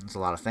 Yeah. There's a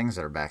lot of things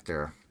that are back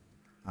there.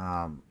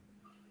 And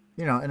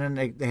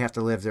then they have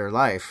to live their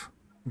life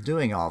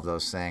doing all of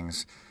those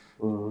things.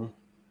 Mm-hmm.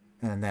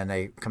 And then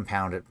they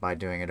compound it by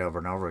doing it over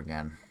and over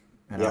again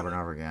and over and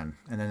over again.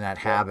 And then that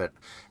habit.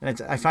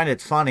 And I find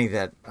it funny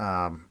that,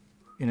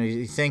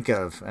 you think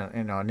of,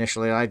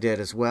 initially I did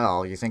as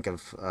well, you think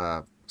of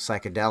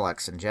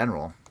psychedelics in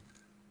general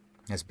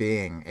as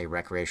being a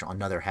recreational,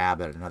 another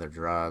habit, another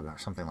drug or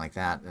something like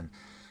that. And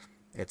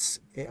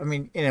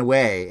in a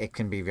way, it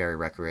can be very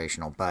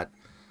recreational, but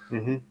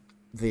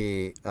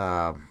the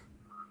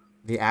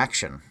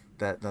action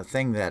that the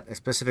thing that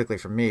specifically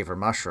for me for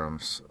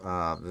mushrooms,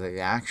 the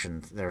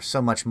action, there's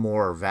so much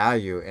more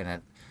value in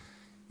it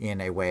in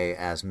a way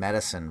as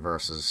medicine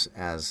versus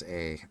as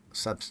a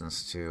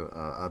substance to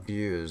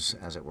abuse,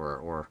 as it were,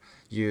 or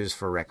use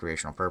for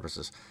recreational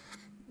purposes.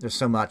 There's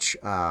so much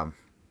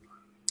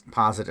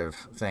positive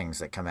things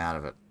that come out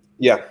of it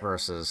Yeah.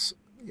 versus,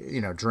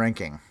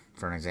 drinking,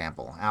 for an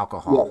example, Yeah.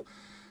 alcohol,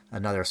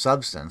 another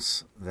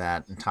substance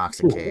that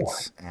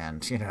intoxicates,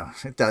 and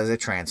it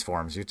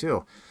transforms you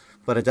too,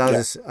 but it Yeah.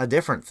 does a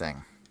different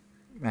thing,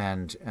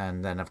 and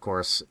then of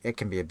course it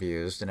can be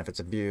abused, and if it's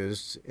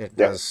abused, it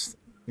Yeah. does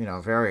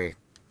very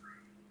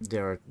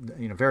there are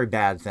very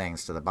bad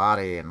things to the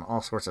body, and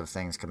all sorts of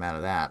things come out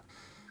of that.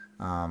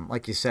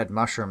 Like you said,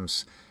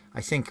 mushrooms,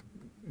 I think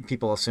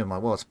people assume,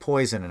 like, well, it's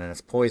poison and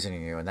it's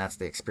poisoning you, and that's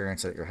the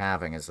experience that you're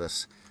having, is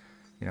this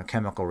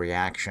chemical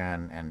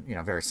reaction, and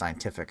very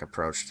scientific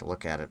approach to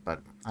look at it.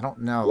 But I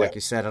don't know, Yeah. like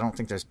you said, I don't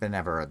think there's been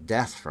ever a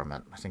death from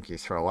it. I think you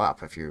throw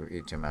up if you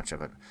eat too much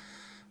of it.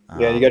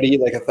 Yeah. You got Um, to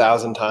eat like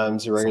 1,000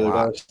 times your it's a regular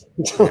lot.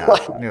 dose. Yeah,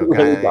 Like, I knew a really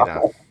guy that ate a bad.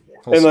 whole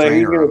And like,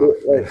 who's strainer gonna of do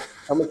them. it? Like,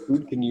 how much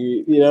food can you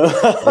eat? You know,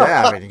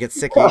 Yeah, I mean, you get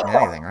sick eating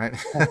anything, right?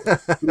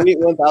 you eat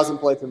 1,000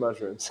 plates of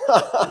mushrooms.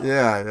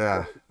 Yeah,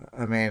 yeah.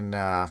 I mean,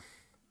 yeah,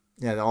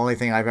 the only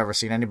thing I've ever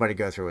seen anybody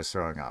go through is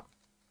throwing up.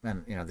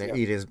 And they Yeah.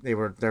 eat as they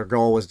were their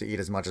goal was to eat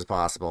as much as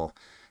possible,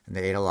 and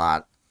they ate a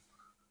lot,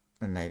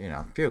 and they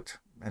puked,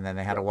 and then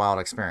they had Yeah. a wild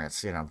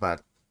experience,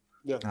 but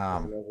Yeah. I can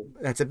um, imagine.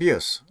 that's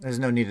abuse. There's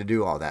no need to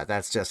do all that.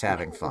 That's just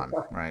having fun,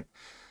 right?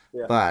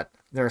 Yeah. But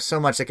there's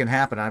so much that can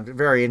happen. I'm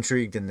very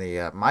intrigued in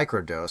the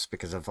microdose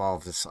because of all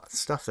of this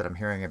stuff that I'm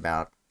hearing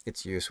about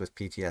its use with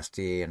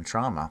PTSD and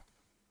trauma.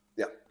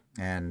 Yeah.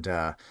 And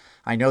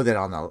I know that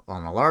on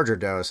the larger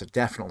dose, it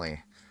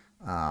definitely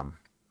um,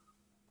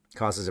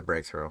 causes a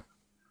breakthrough,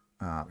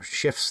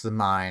 shifts the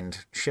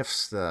mind,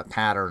 shifts the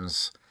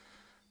patterns,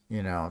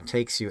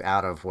 takes you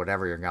out of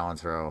whatever you're going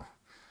through,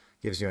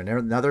 gives you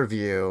another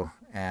view,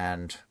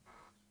 and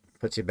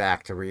puts you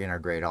back to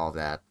reintegrate all of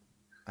that.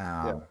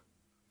 Yeah. Um,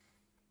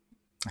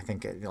 I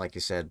think, like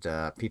you said,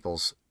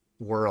 people's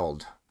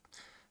world,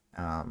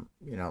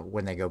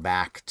 when they go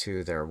back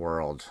to their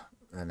world,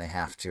 then they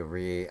have to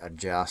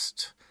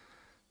readjust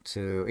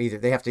to either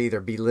they have to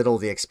either belittle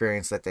the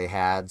experience that they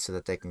had so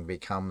that they can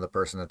become the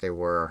person that they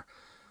were,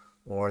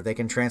 or they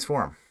can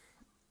transform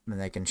and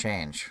they can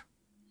change.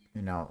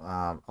 A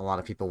lot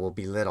of people will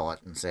belittle it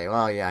and say,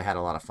 "Well, yeah, I had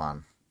a lot of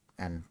fun,"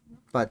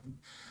 but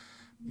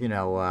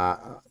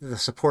the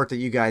support that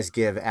you guys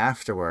give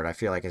afterward, I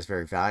feel like is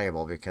very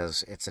valuable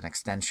because it's an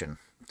extension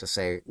to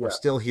say we're Yeah.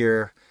 still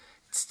here,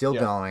 it's still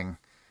Yeah. going.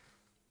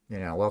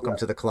 Welcome Yeah.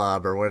 to the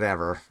club or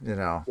whatever.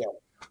 Yeah.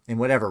 In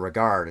whatever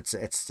regard,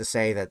 it's to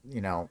say that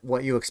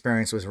what you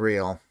experienced was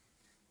real,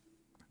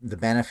 the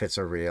benefits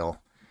are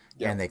real,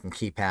 Yeah. and they can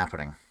keep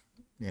happening.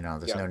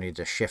 There's Yeah. no need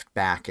to shift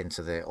back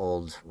into the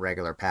old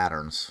regular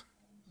patterns.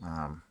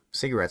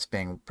 Cigarettes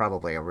being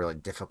probably a really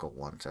difficult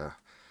one to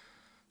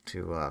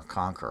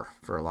conquer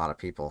for a lot of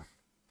people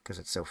because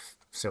it's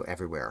so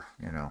everywhere.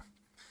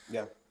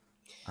 Yeah.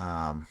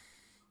 Um,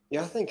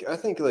 Yeah. I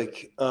think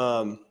like,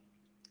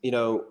 you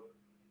know,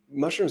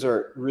 mushrooms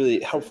are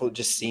really helpful at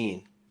just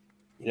seeing,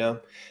 you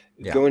know,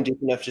 yeah, going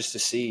deep enough just to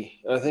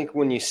see. And I think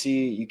when you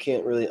see, you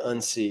can't really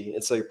unsee.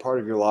 It's like part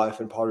of your life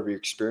and part of your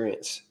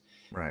experience.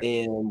 right.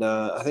 And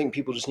I think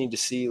people just need to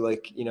see,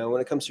 like,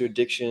 when it comes to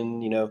addiction,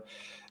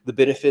 the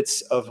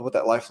benefits of what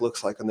that life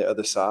looks like on the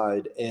other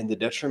side and the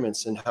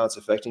detriments and how it's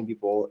affecting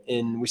people.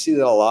 And we see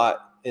that a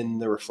lot in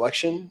the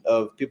reflection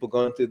of people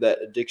going through that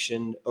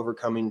addiction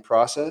overcoming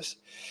process,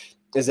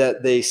 is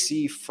that they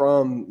see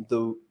from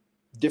the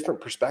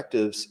different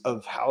perspectives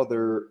of how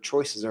their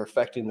choices are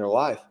affecting their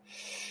life.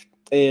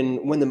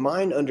 And when the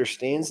mind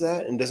understands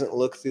that and doesn't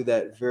look through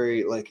that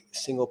very like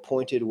single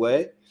pointed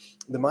way,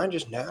 the mind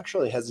just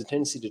naturally has a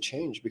tendency to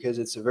change because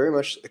it's a very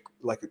much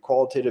like a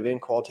qualitative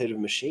and qualitative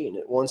machine.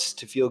 It wants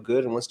to feel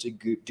good and wants to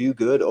do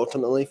good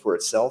ultimately for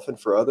itself and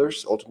for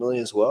others ultimately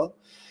as well.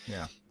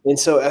 Yeah, And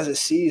so as it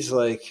sees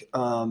like,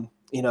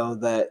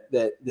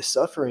 that the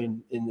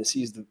suffering, and it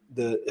sees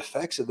the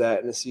effects of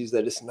that, and it sees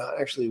that it's not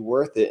actually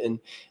worth it, and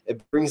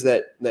it brings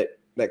that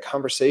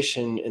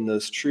conversation and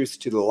those truths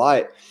to the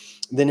light,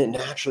 then it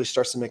naturally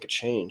starts to make a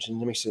change,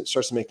 and it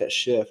starts to make that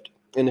shift.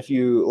 And if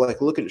you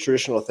like look at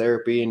traditional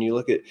therapy and you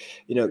look at,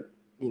 you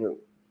know,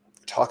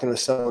 talking with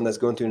someone that's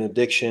going through an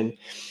addiction,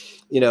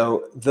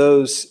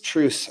 those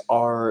truths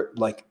are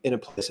like in a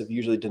place of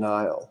usually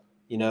denial,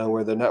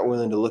 where they're not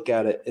willing to look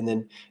at it, and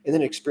then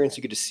experience,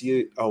 you get to see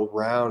it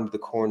around the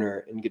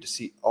corner and you get to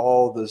see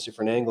all those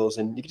different angles,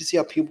 and you get to see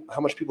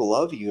how much people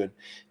love you,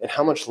 and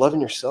how much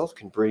loving yourself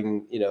can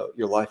bring,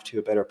 your life to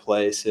a better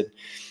place. And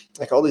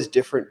like all these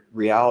different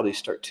realities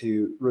start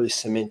to really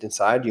cement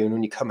inside you. And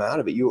when you come out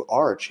of it, you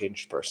are a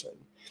changed person,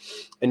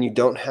 and you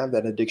don't have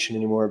that addiction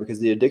anymore, because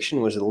the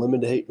addiction was a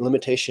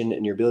limitation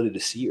in your ability to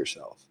see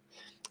yourself,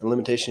 a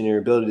limitation in your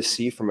ability to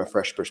see from a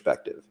fresh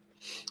perspective.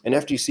 And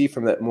after you see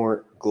from that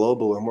more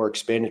global or more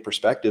expanded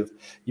perspective,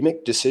 you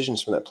make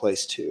decisions from that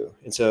place too.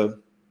 And so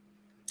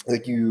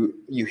like you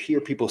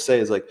hear people say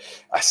is like,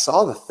 I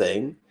saw the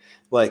thing,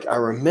 like I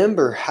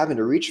remember having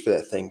to reach for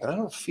that thing, but I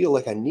don't feel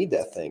like I need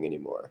that thing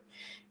anymore.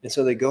 And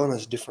so they go on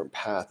this different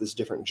path, this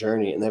different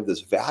journey, and they have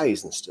those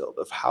values instilled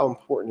of how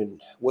important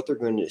and what they're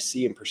going to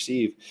see and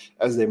perceive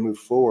as they move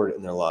forward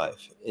in their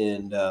life,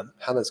 and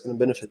how that's going to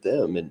benefit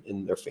them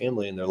and their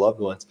family and their loved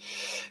ones.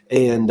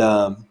 And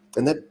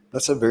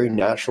that's a very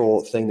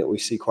natural thing that we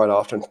see quite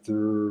often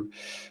through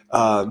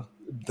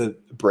the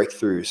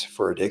breakthroughs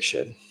for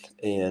addiction,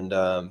 and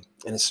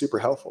it's super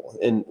helpful.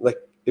 And like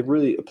it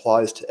really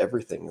applies to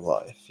everything in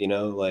life,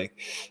 like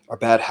our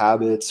bad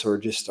habits or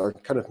just our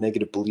kind of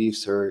negative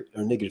beliefs or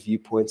negative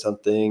viewpoints on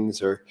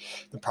things, or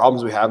the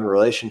problems we have in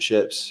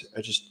relationships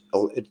are just,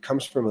 it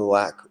comes from a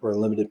lack or a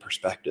limited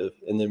perspective.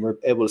 And then we're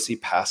able to see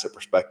past that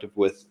perspective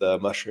with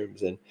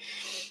mushrooms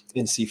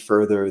and see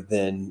further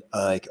than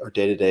like our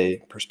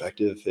day-to-day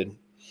perspective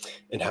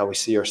and how we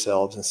see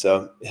ourselves. And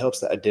so it helps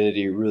the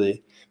identity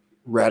really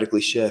radically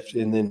shift.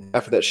 And then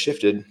after that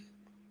shifted,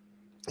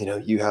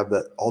 you have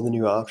all the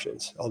new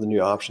options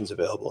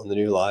available, and the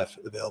new life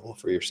available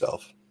for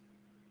yourself.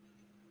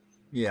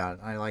 Yeah,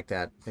 I like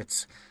that.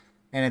 It's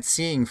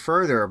seeing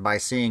further by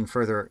seeing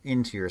further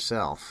into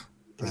yourself.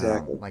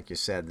 Exactly. Like you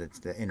said, it's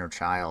the inner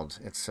child.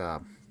 It's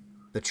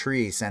the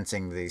tree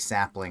sensing the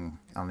sapling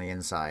on the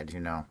inside.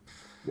 Yeah.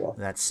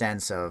 That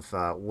sense of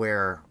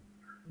where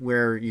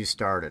you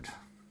started.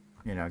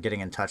 Getting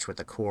in touch with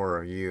the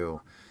core of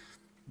you.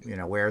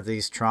 Where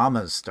these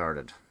traumas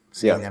started.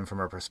 Seeing Yeah. them from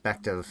a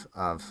perspective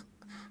of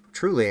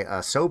truly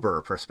a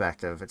sober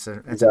perspective.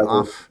 Exactly.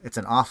 It's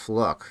an off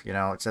look.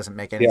 It doesn't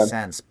make any Yeah.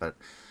 sense, but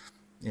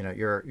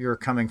you're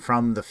coming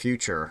from the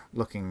future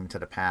looking to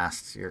the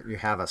past. You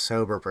have a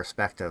sober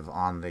perspective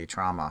on the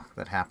trauma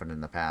that happened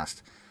in the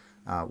past,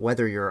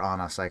 whether you're on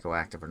a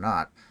psychoactive or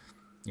not.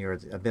 Your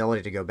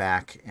ability to go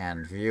back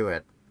and view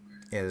it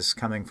is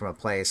coming from a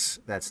place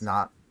that's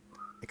not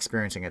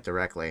experiencing it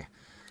directly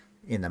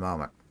in the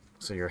moment.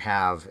 So you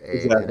have an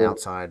Exactly.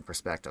 outside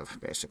perspective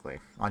basically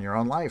on your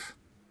own life.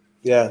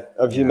 Yeah.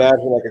 If you Yeah.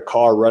 imagine like a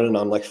car running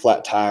on like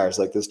flat tires,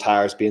 like those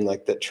tires being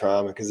like that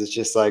trauma, because it's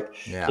just like,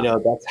 Yeah.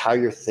 that's how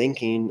your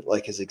thinking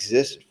like has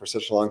existed for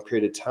such a long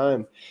period of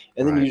time.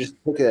 And then you Right. just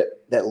look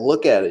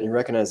at it and you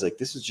recognize like,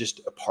 this is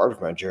just a part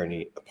of my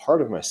journey, a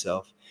part of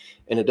myself.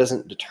 And it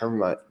doesn't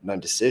determine my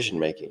decision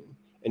making.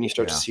 And you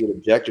start to Yeah. see it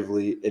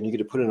objectively, and you get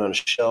to put it on a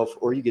shelf,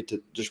 or you get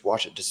to just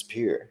watch it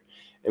disappear.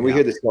 And we Yeah.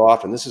 hear this so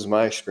often. This is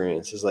my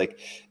experience, is like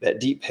that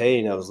deep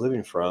pain I was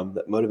living from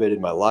that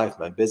motivated my life,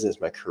 my business,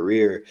 my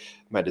career,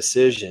 my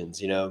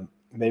decisions,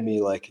 made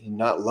me like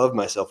not love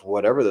myself,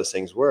 whatever those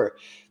things were.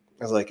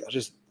 I was like, I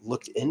just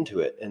looked into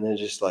it. And then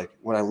just like,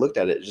 when I looked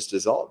at it, it just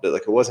dissolved it.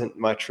 Like it wasn't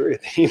my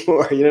truth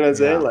anymore. You know what I'm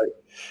saying? Yeah. Like,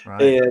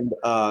 Right.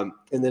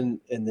 and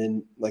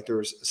then like there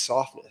was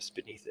softness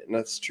beneath it. And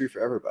that's true for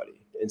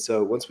everybody. And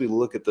so once we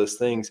look at those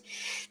things,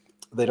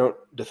 they don't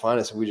define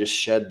us. We just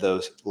shed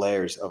those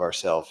layers of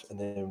ourself, and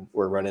then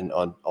we're running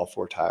on all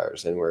four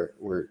tires, and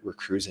we're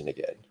cruising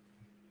again.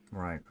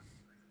 Right.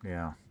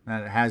 Yeah.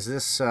 And it has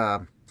this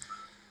and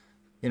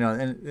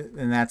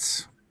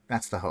that's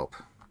the hope.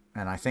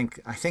 And I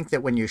think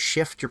that when you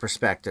shift your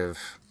perspective,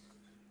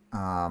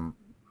 um,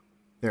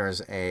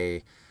 there's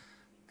a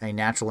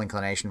natural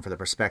inclination for the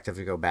perspective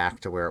to go back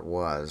to where it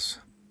was.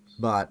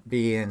 But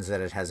being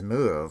that it has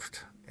moved,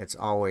 it's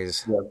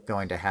always Yeah.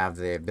 going to have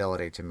the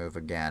ability to move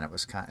again.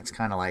 It's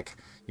kind of like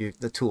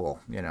the tool.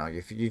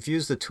 You've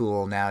used the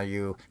tool, now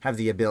you have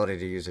the ability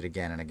to use it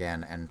again and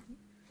again, and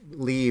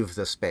leave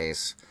the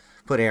space,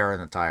 put air in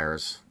the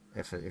tires.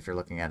 If you're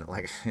looking at it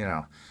like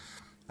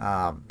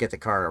get the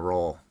car to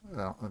roll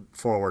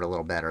forward a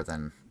little better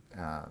than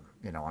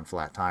on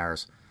flat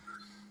tires.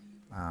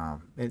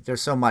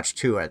 There's so much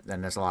to it,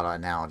 and there's a lot of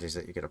analogies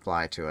that you could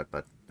apply to it.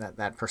 But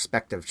that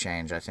perspective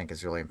change, I think,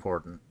 is really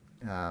important.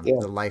 Yeah.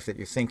 The life that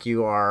you think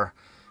you are,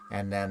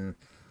 and then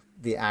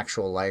the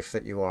actual life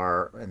that you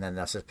are, and then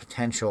there's the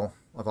potential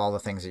of all the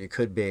things that you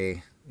could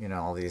be.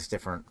 All these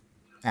different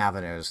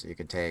avenues that you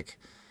could take.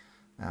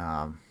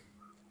 Um,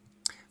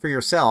 for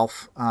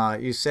yourself,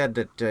 you said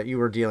that you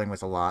were dealing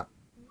with a lot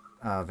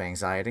of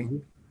anxiety,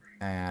 Mhm.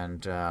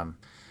 and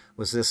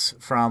was this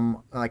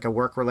from like a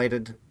work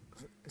related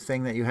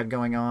thing that you had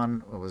going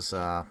on? It was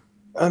I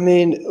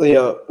mean,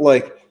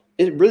 like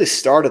it really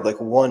started like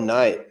one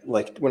night,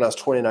 like when I was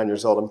 29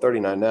 years old. I'm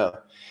 39 now.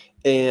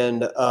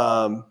 And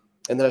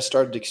then I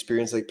started to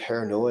experience like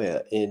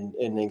paranoia and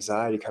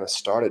anxiety kind of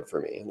started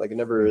for me. Like I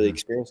never really mm-hmm.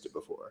 experienced it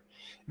before.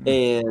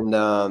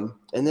 Mm.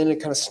 And then it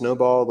kind of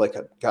snowballed. Like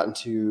I got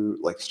into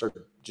like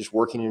started just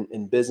working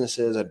in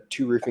businesses. I had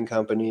two roofing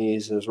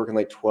companies, and I was working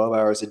like 12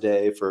 hours a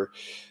day for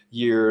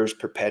years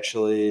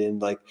perpetually.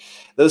 And like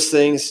those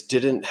things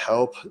didn't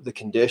help the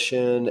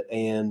condition.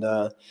 And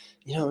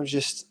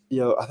just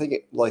I think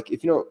like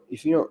if you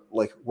don't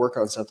like work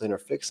on something or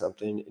fix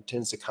something, it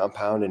tends to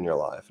compound in your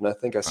life. And I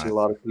think I see Right. a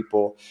lot of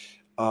people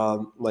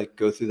like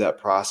go through that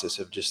process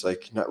of just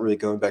like not really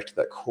going back to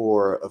that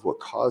core of what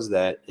caused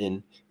that,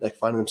 and like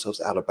finding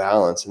themselves out of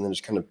balance, and then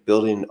just kind of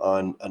building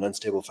on an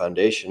unstable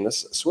foundation.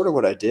 That's sort of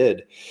what I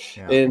did.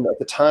 Yeah. And at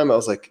the time I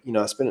was like,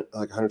 I spent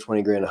like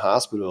 120 grand in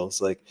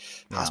hospitals. Like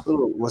Yeah.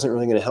 hospital wasn't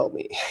really going to help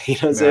me. You know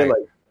what I'm saying? Right.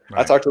 Like I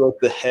Right. talked to like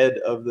the head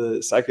of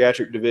the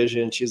psychiatric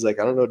division. She's like,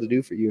 I don't know what to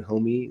do for you,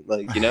 homie.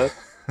 Like,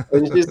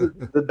 and she's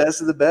the best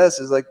of the best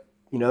is like,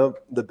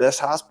 the best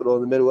hospital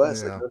in the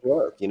Midwest, like Yeah. New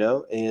York,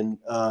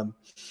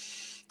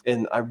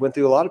 and I went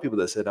through a lot of people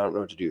that said, I don't know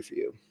what to do for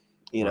you,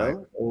 Right.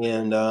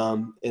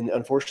 and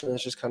unfortunately,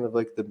 it's just kind of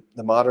like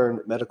the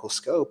modern medical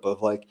scope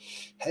of like,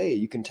 hey,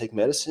 you can take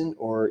medicine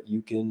or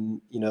you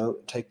can,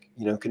 take,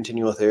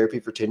 continual therapy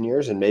for 10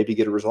 years and maybe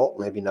get a result,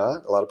 maybe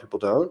not. A lot of people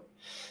don't,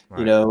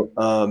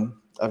 Right.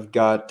 I've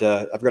got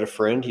a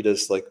friend, he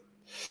does like,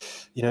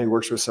 he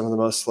works with some of the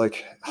most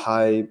like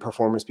high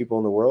performance people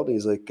in the world.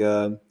 He's like,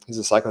 he's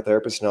a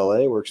psychotherapist in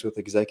LA, works with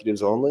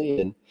executives only.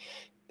 And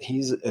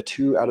he's a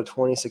 2 out of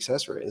 20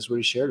 success rate is what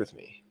he shared with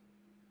me.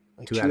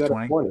 Like 2 out 2 of out of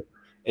 20. 20.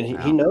 And he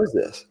Wow. knows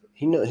this.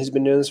 He's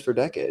been doing this for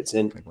decades.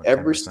 And Like what,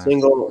 every 10%?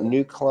 single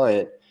new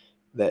client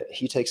that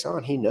he takes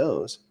on, he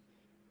knows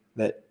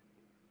that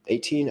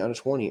 18 out of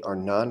 20 are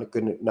not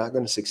going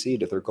to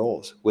succeed at their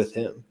goals with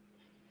him.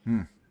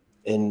 Hmm.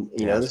 And,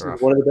 Yeah, that's this is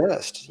rough. one of the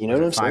best. You know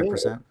Was what it I'm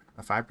saying? 5%?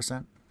 A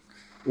 5%?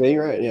 Yeah,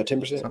 you're right. Yeah,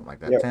 10%. Something like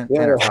that. Yeah, 10, yeah,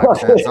 10 or yeah. 5%,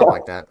 something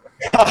like that.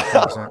 Yeah,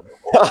 10%.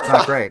 It's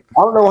not great.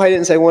 I don't know why I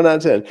didn't say 1 out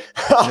of 10, Yeah,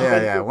 but it's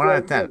yeah. just 1 2 out out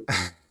of of 10.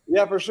 20.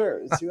 Yeah, for sure.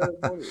 It's 2 out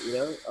of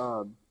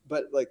 20.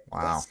 But like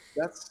Wow.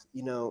 that's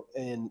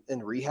and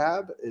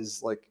rehab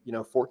is like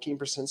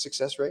 14%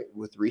 success rate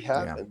with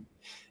rehab, Yeah. and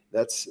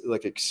that's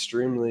like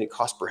extremely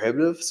cost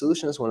prohibitive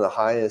solution. It's one of the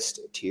highest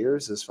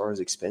tiers as far as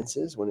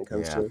expenses when it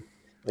comes Yeah. to like And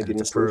it's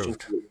getting solutions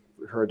approved.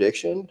 for her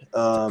addiction. It's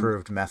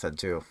approved method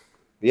too.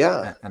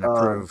 Yeah. An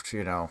approved,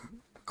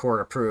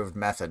 court approved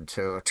method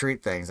to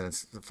treat things, and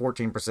it's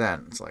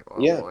 14%. It's like, oh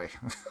Yeah. boy.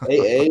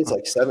 AA is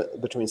like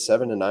between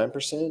 7 and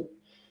 9%.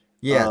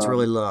 Yeah, it's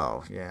really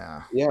low.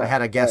 Yeah. I Yeah.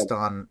 had a guest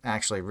on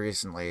actually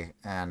recently,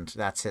 and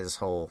that's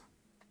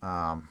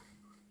um,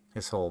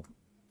 his whole,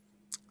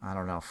 I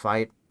don't know,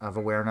 fight of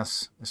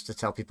awareness is to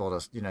tell people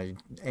to,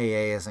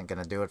 AA isn't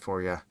going to do it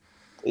for you.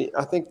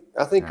 I think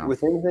Yeah.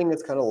 with anything,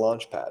 it's kind of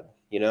launch pad,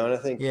 and I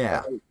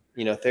Yeah,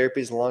 think, therapy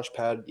is a launch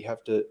pad. You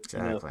have to,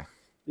 exactly.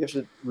 you have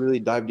to really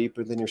dive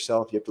deeper than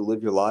yourself. You have to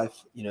live your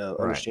life, Right.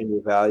 understand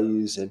your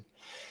values, and,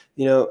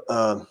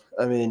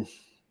 I mean,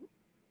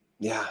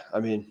 yeah, I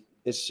mean,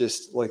 it's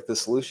just like the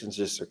solutions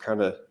just are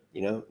kind of,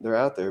 they're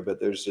out there, but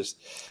there's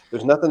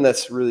nothing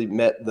that's really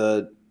met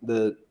the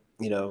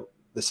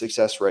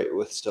success rate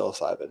with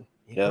psilocybin.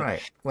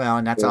 Right. Well,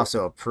 and that's Yeah,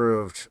 also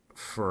approved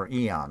for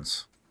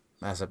eons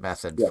as a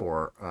method yeah,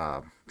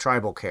 for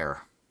tribal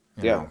care,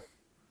 you yeah, know,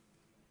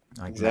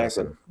 like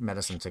exactly.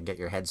 medicine to get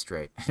your head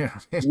straight. Yeah,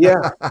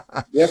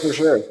 yeah, for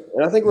sure.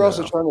 And I think we're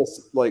also Yeah. trying to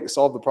like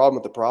solve the problem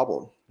with the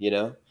problem,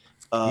 Yeah.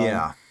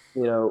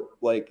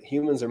 like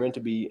humans are meant to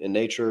be in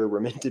nature. We're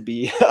meant to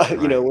be, Right.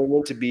 we're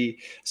meant to be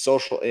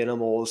social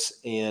animals,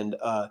 and,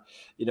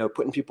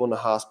 putting people into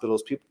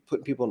hospitals,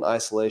 putting people in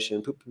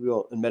isolation, put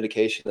people in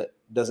medication that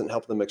doesn't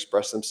help them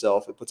express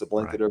themselves. It puts a Right.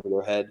 blanket over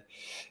their head.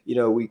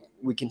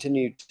 We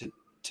continue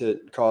to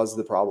cause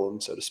the problem,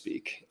 so to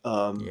speak.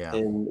 Yeah.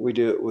 And we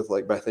do it with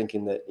like by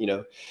thinking that,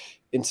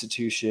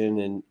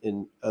 institution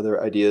and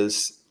other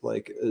ideas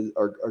like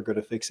are going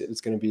to fix it.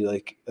 It's going to be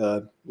like,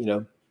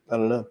 I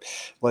don't know,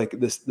 like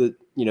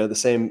the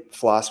same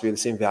philosophy, the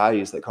same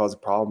values that cause a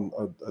problem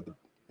are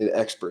the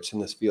experts in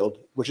this field,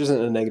 which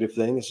isn't a negative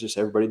thing. It's just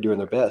everybody doing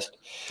their best.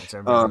 It's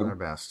everybody doing their Um,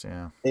 best.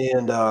 Yeah.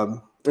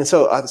 and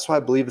so that's why I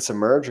believe it's a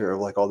merger of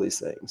like all these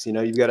things.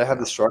 You've got to have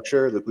the Yeah.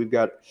 structure. Like we've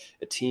got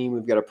a team,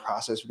 we've got a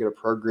process, we've got a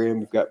program,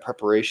 we've got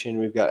preparation,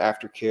 we've got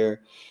aftercare,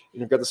 and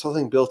we've got this whole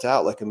thing built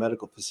out like a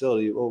medical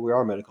facility. Well, we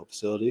are a medical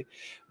facility,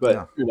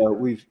 Yeah. but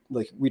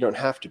we don't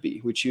have to be.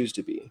 We choose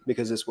to be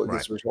because it's what Right.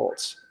 gets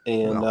results.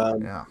 And Well,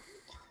 yeah.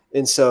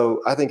 and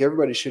so I think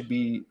everybody should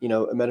be,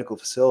 a medical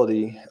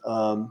facility,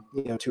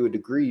 to a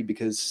degree,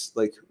 because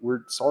like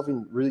we're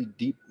solving really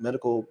deep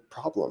medical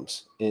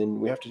problems,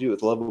 and we have to do it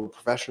with a level of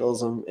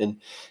professionalism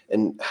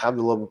and have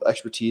the level of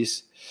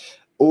expertise,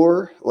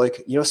 or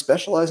like,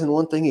 specialize in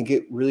one thing and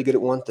get really good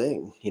at one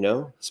thing,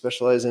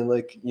 specialize in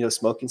like,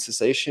 smoking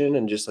cessation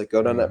and just like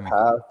go down that Hmm.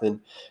 path. And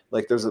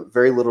like, there's a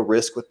very little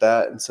risk with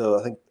that. And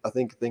so I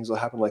think things will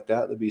happen like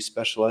that. There'll be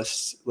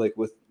specialists like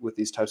with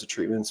these types of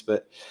treatments.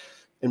 But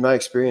in my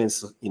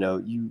experience,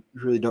 you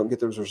really don't get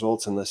those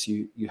results unless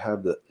you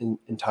have the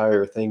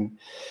entire thing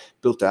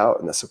built out,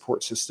 and the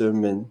support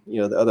system, and the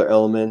other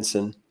elements.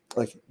 And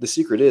like the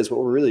secret is,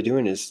 what we're really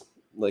doing is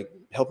like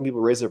helping people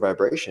raise their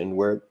vibration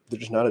where they're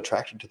just not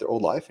attracted to their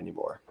old life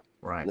anymore.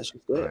 And Right. that's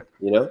just Right.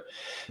 it.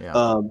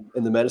 Yeah.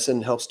 And the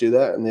medicine helps do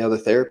that, and the other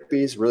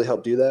therapies really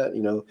help do that.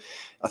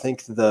 I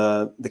think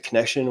the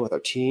connection with our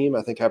team,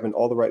 I think having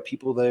all the right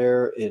people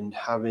there and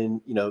having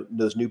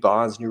those new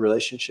bonds, new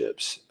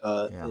relationships,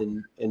 Yeah.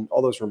 and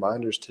all those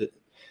reminders to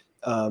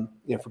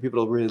for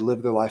people to really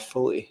live their life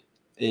fully.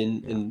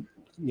 and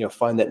Yeah.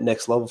 find that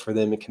next level for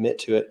them and commit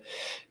to it.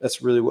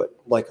 That's really what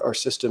like our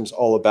system's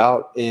all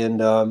about, and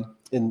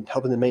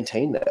helping them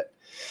maintain that.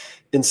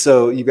 And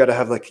so you've got to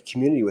have like a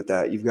community with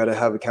that. You've got to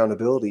have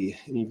accountability,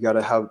 and you've got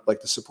to have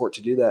like the support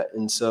to do that.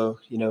 And so,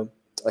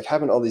 like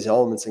having all these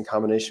elements in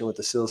combination with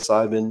the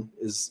psilocybin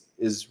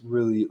is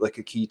really like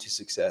a key to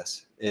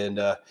success, and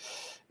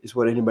is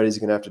what anybody's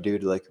going to have to do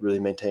to like really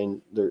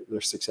maintain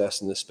their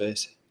success in this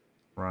space.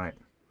 Right.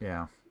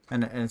 Yeah.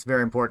 And it's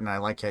very important. I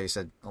like how you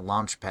said a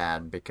launch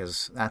pad,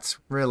 because that's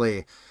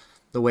really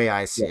the way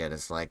I Yeah. see it.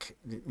 Is like,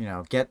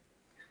 get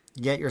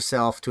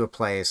yourself to a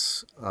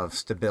place of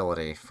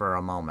stability for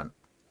a moment,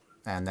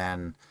 and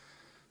then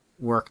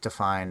work to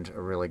find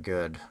a really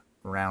good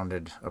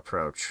rounded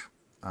approach.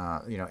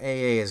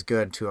 AA is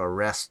good to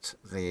arrest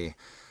the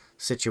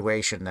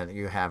situation that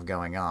you have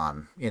going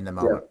on in the Yeah.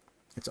 moment.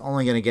 It's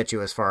only going to get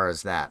you as far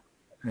as that.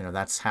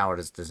 That's how it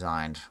is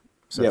designed.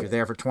 So if Yeah. you're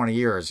there for 20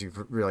 years,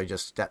 you've really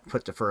just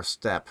put the first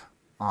step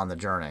on the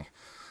journey.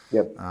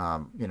 Yeah.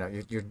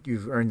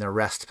 You're in the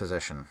rest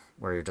position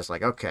where you're just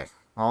like, okay,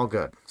 all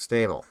good,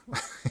 stable,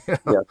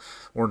 Yeah.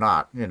 or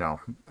not,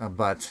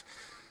 but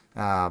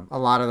a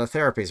lot of the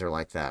therapies are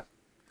like that.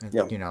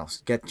 Yeah.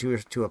 Get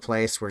to a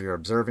place where you're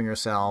observing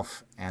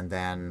yourself, and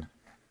then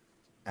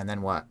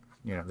what?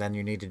 Then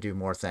you need to do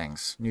more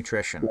things,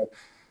 nutrition,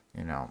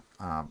 Yeah.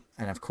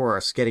 and of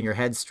course, getting your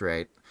head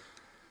straight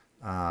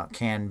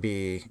can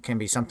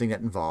be something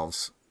that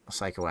involves a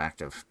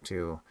psychoactive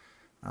to,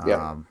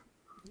 Yeah. um,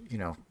 you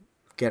know,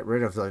 get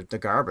rid of the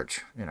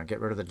garbage, get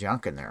rid of the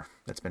junk in there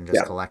that's been just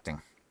Yeah.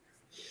 collecting.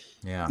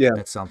 Yeah, Yeah.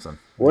 it's something.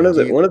 One of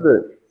Do the you? one of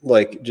the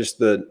like just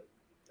the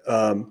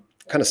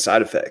kind of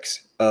side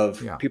effects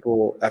of Yeah,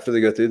 people after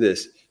they go through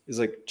this is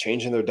like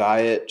changing their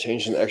diet,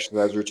 changing the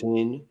exercise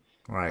routine,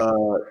 right.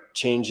 uh,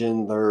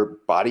 changing their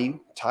body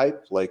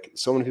type. Like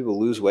so many people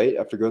lose weight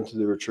after going through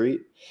the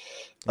retreat.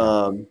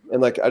 Yeah,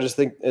 And like I just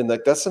think, and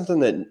like that's something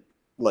that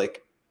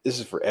like this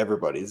is for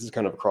everybody. This is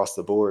kind of across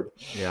the board.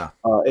 yeah,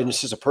 And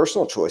it's just a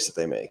personal choice that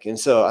they make. And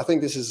so I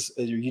think this is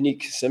a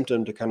unique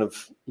symptom to kind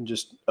of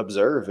just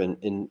observe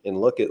and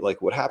look at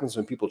like what happens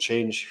when people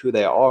change who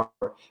they are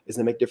is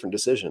they make different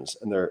decisions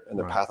in their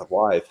right, path of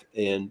life.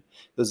 And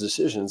those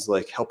decisions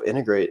like help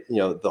integrate,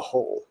 their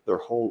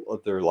whole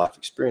of their life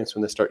experience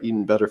when they start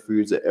eating better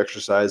foods, they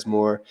exercise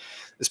more,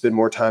 they spend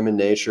more time in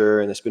nature,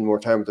 and they spend more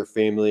time with their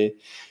family,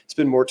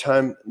 spend more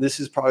time.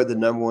 This is probably the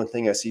number one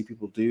thing I see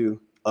people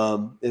do,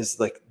 is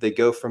like they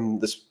go from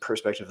this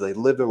perspective, they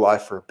live their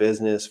life for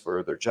business,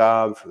 for their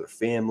job, for their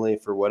family,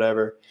 for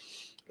whatever.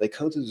 They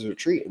come to this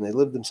retreat and they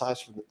live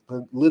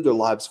their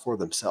lives for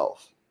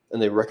themselves,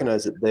 and they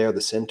recognize that they are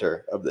the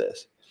center of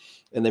this,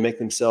 and they make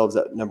themselves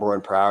that number one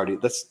priority.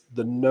 That's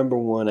the number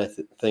one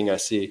thing I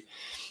see,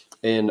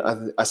 and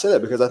I say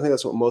that because I think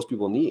that's what most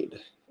people need.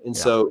 And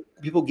yeah, so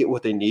people get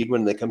what they need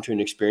when they come to an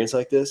experience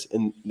like this,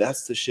 and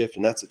that's the shift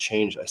and that's the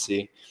change I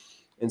see.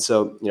 And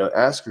so,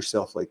 ask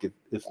yourself, like,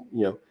 if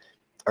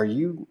are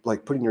you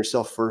like putting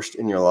yourself first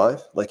in your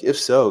life? Like, if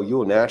so, you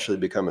will naturally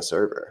become a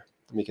server,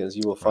 because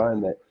you will right.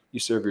 find that you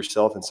serve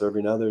yourself and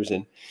serving others,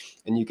 and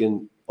you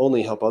can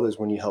only help others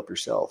when you help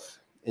yourself.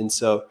 And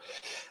so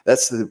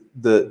that's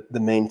the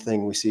main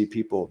thing we see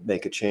people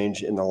make a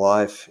change in their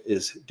life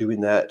is doing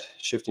that,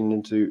 shifting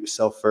into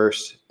self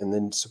first, and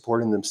then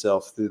supporting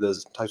themselves through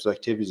those types of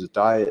activities of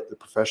diet, their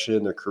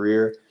profession, their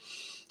career.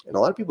 And a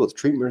lot of people with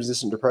treatment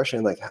resistant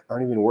depression like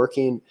aren't even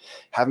working,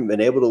 haven't been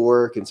able to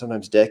work in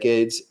sometimes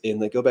decades,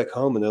 and they go back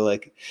home and they're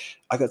like,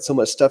 I got so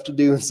much stuff to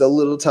do in so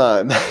little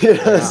time.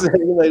 Yeah, So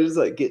they just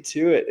like get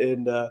to it,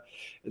 and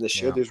they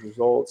share yeah, these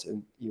results,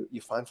 and you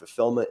find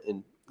fulfillment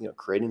in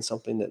creating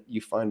something that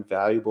you find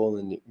valuable,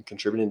 and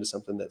contributing to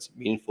something that's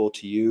meaningful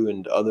to you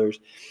and to others.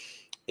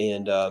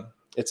 And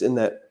it's in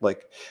that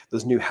like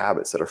those new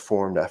habits that are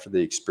formed after the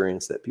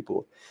experience that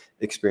people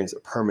experience a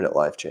permanent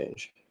life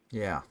change.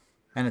 yeah.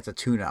 And it's a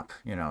tune-up.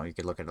 You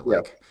could look at it Yeah.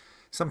 like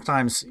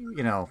sometimes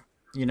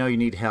you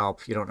need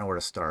help. You don't know where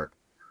to start.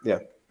 Yeah.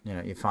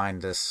 You find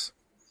this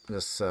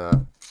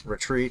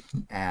retreat,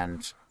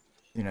 and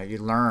you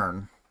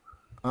learn.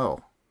 Oh,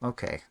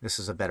 okay, this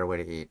is a better way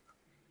to eat.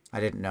 I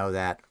didn't know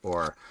that,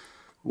 or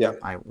Yeah.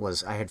 I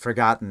had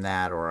forgotten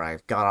that, or I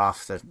got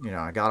off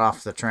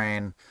the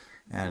train,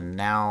 and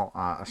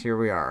now here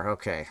we are.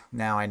 Okay,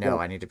 now I Yeah. know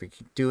I need to be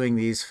doing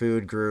these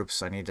food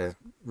groups. I need to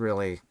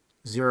really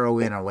zero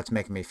in on what's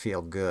making me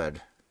feel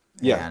good,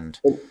 Yeah. and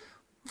And,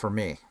 for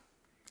me.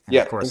 And of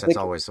yeah. course, And that's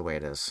always the way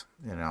it is.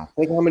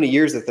 think how many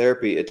years of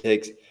therapy it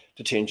takes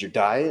to change your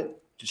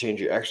diet, to change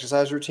your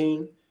exercise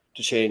routine,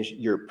 to change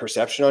your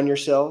perception on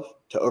yourself,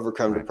 to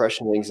overcome Right.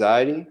 depression and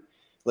anxiety.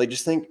 Like,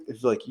 just think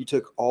if like you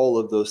took all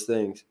of those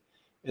things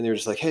and they're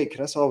just like, hey,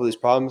 can I solve all these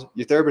problems?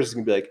 Your therapist is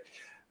gonna be like,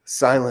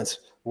 silence,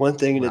 one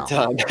thing at a Well,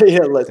 time. Yeah,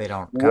 like they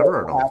don't what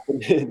cover it all.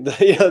 happened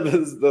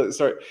in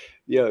sorry,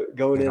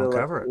 going They in don't and like,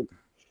 cover it.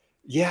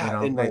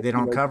 yeah, and They, like, they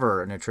don't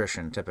cover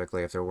nutrition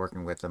typically if they're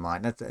working with the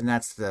mind. And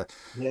that's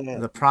yeah,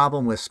 the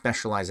problem with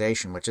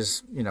specialization, which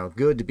is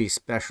good to be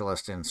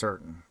specialist in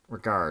certain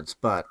regards,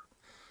 but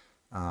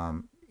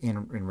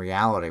in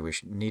reality, we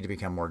need to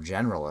become more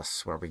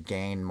generalists, where we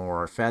gain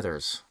more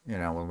feathers.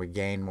 When we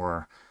gain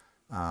more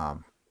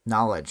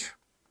knowledge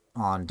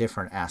on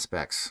different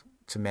aspects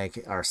to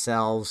make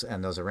ourselves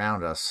and those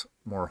around us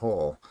more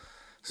whole,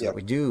 so that Yep.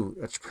 we do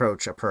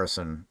approach a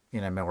person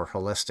in a more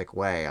holistic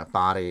way, a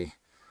body,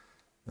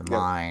 the Yep.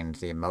 mind,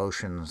 the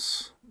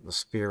emotions, the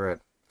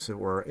spirit, so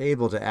we're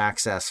able to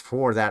access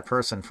for that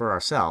person, for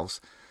ourselves,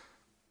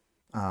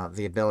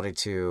 the ability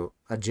to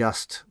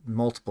adjust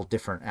multiple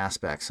different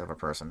aspects of a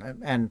person.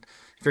 And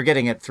if you're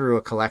getting it through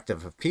a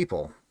collective of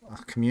people,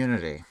 a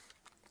community,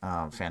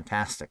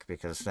 fantastic,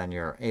 because then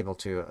you're able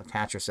to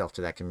attach yourself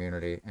to that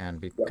community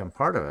and Yep. become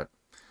part of it.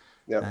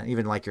 Yep.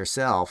 Even like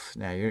yourself,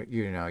 now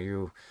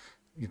you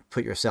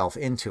put yourself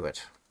into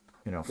it,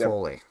 Yep.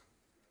 fully,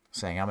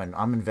 saying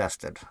I'm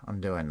invested,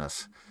 I'm doing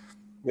this.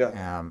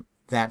 Yeah.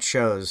 That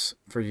shows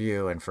for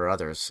you and for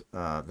others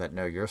that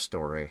know your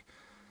story,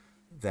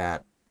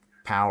 that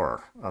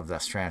power of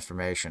this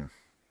transformation,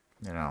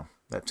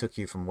 that took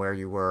you from where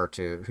you were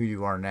to who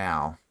you are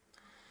now.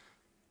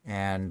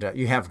 And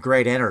you have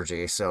great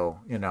energy, so,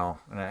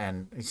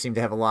 and you seem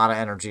to have a lot of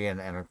energy and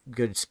a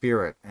good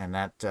spirit. And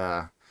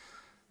that,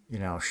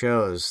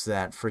 shows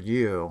that for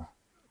you,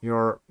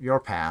 your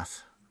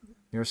path,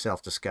 your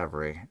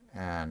self-discovery,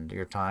 and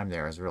your time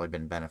there has really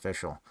been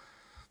beneficial.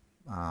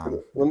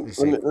 You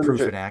see Let me proof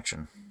try, in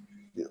action.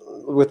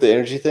 with the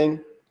energy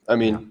thing. I Yeah.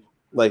 mean,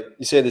 like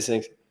you say these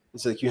things,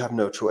 it's like you have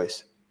no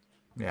choice.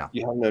 Yeah.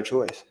 You have no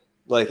choice.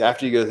 Like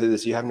after you go through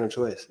this, you have no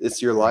choice.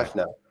 It's your Right. life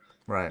now.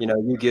 Right.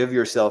 You give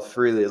yourself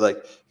freely,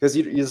 like, because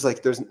you just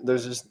like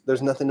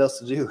there's nothing else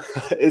to do.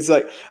 It's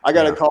like I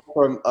got a Yeah. call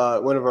from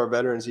one of our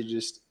veterans.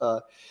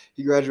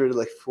 He graduated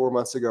like 4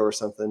 months ago or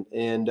something,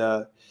 and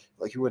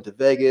like he went to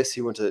Vegas.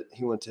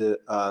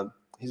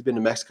 He's been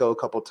to Mexico a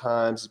couple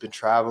times. He's been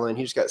traveling.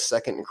 He just got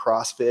second in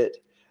CrossFit.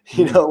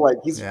 Like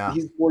Yeah.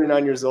 he's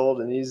 49 years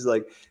old, and he's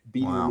like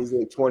beating Wow. these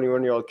like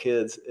 21-year-old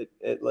kids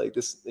at like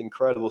this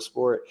incredible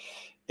sport.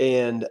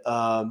 And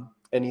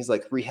he's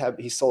like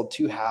he sold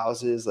 2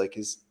 houses, like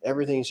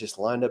everything's just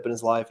lined up in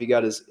his life. He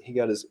got his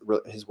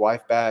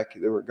wife back.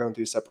 They were going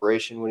through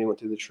separation when he went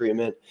through the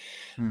treatment.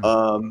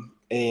 Hmm.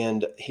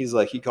 And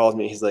he calls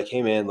me, he's like,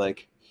 hey man,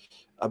 like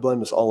I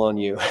blame this all on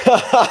you.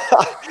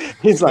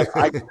 he's like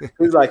i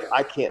he's like,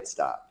 I can't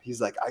stop.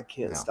 He's like, I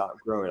can't Yeah. stop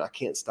growing. I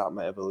can't stop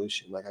my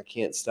evolution. Like I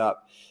can't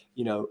stop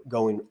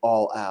going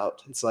all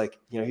out. It's like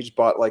he just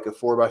bought like a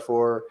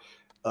 4x4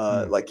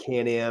 Hmm. like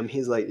Can-Am.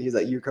 He's like,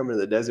 you're coming to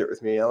the desert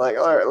with me. I'm like,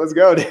 all right, let's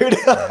go, dude.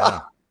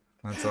 Yeah.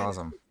 That's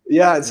awesome.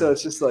 Yeah. And so Yeah.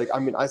 it's just like, I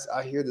mean,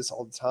 I hear this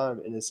all the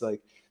time, and it's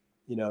like,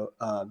 you know,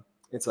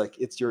 it's like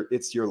it's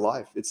your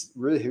life. It's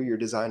really who you're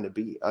designed to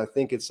be. I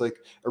think it's like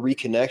a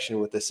reconnection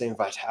with the same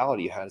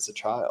vitality you had as a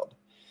child,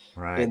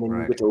 Right. and then you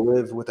Right. get to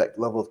live with that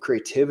level of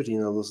creativity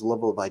and those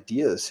level of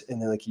ideas,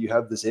 and then like you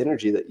have this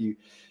energy that you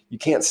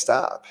can't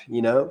stop.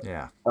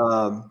 Yeah.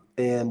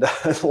 And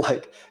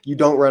like you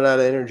don't run out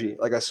of energy.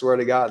 Like I swear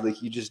to God,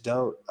 like you just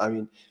don't. I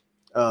mean,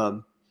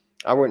 um,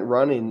 I went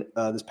running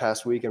this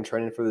past week. I'm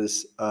training for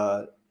this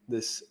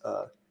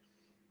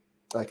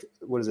like,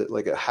 what is it,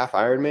 like a half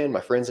Ironman.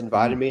 My friends Hmm.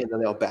 invited me, and then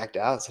they all backed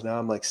out. So now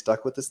I'm like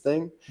stuck with this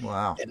thing.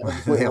 Wow. And I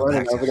just went They'll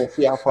running. back I to. was going to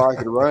see how far I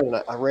could run.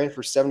 And I ran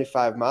for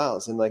 75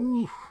 miles. And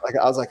Ooh. like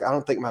I was like, I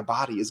don't think my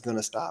body is going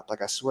to stop.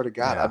 Like, I swear to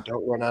God, I Yeah.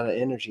 don't run out of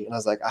energy. And I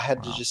was like, I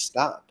had to Wow. just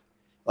stop.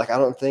 Like, I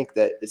don't think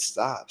that it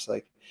stops.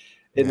 Like,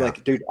 and Yeah.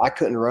 like, dude, I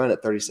couldn't run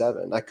at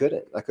 37. I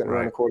couldn't run a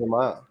Right. quarter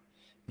mile,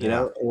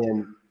 Yeah.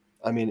 And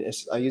I mean,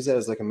 I use that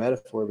as like a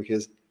metaphor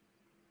because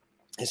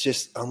it's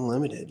just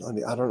unlimited. I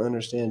mean, I don't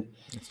understand.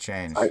 It's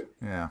change. I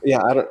Yeah.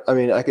 Yeah, I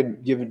mean, I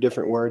could give it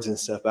different words and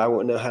stuff, but I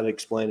wouldn't know how to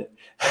explain it.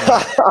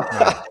 Right.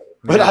 Right.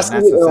 But I Yeah. And see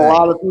that's it the in a thing.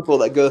 lot of people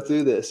that go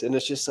through this, and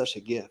it's just such a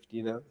gift,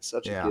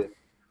 such a Yeah. gift.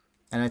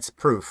 And it's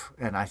proof.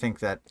 And I think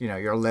that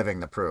you're living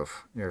the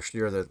proof.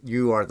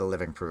 You are the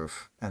living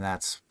proof, and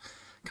that's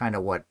kind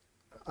of what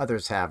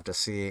others have to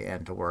see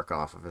and to work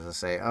off of, is to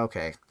say,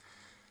 okay,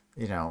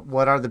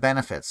 what are the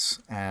benefits?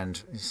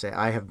 And you say,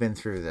 I have been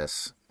through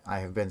this. I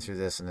have been through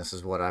this, and this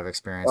is what I've Oh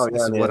experienced.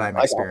 This yeah, is what man. I'm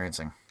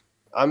experiencing.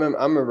 I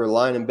remember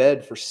lying in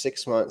bed for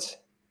 6 months.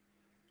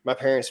 My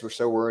parents were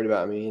so worried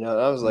about me.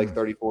 I was like Mm,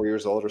 34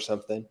 years old or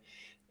something,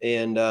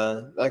 and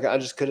like I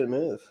just couldn't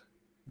move.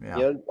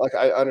 yeah. Like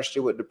I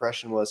understood what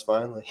depression was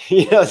finally.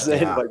 You know what I'm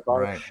saying? Yeah. Like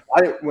finally, Right.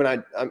 I didn't when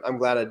I'm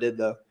glad I did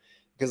though,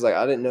 because like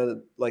I didn't know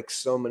that like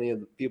so many of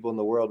the people in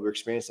the world were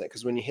experiencing that.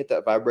 Because when you hit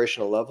that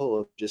vibrational level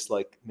of just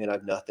like, man, I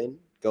have nothing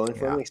going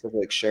for Yeah. me except for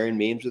like sharing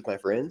memes with my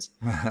friends.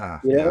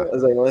 Yeah. It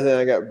was like the only thing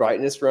I got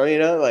brightness from.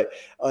 Like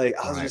I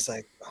was Right. just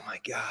like, oh my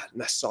God,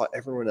 and I saw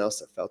everyone else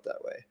that felt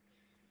that way,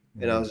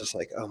 and I Mm, was just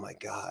like, oh my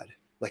God,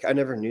 like I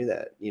never knew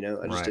that.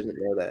 I just right. didn't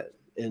know that,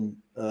 and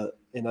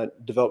I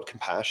developed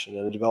compassion,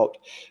 and I developed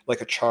like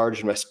a charge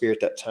in my spirit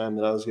that time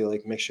that I was gonna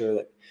like make sure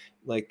that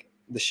like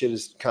the shit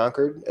is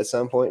conquered at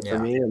some point for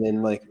Yeah. me, and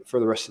then like for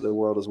the rest of the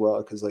world as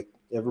well, because like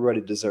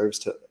everybody deserves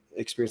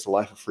experience a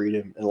life of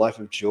freedom and a life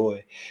of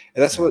joy.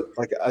 And that's Yeah. what,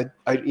 like,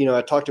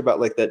 I talked about,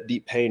 like, that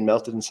deep pain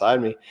melted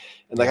inside me.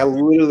 And like, I Yeah.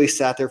 literally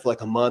sat there for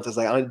like a month. I was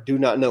like, I do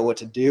not know what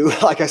to do.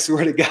 Like, I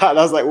swear to God,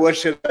 I was like, what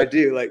should I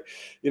do? Like,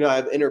 I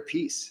have inner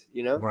peace,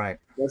 Right.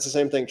 That's the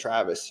same thing.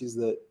 Travis, he's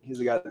the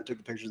guy that took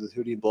the pictures with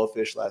Hootie and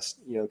Blowfish last,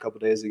 a couple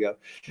of days ago.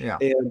 Yeah.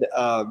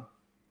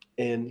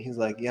 And he's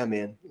like, yeah,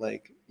 man,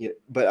 like,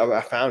 but I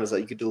found is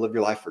like, you get to live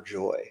your life for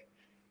joy.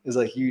 It's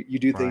like you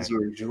do things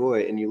you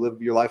enjoy, and you live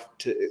your life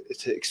to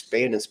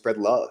expand and spread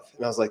love.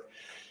 And I was like,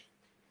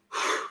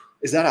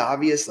 is that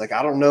obvious? Like,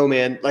 I don't know,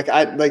 man. Like,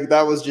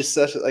 that was just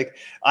such a, like,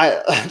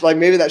 like,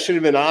 maybe that should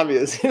have been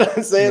obvious. You know what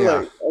I'm saying? Yeah.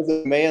 Like, as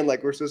a man,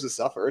 like, we're supposed to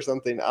suffer or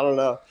something. I don't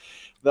know.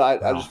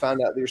 But I just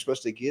found out that you're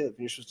supposed to give, and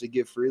you're supposed to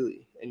give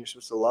freely, and you're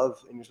supposed to love,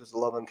 and you're supposed to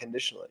love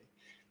unconditionally.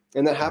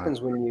 And that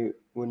happens when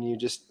you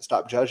just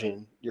stop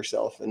judging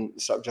yourself and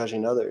stop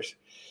judging others.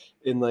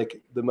 And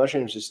like, the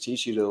mushrooms just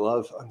teach you to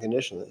love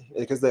unconditionally,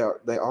 because they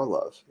are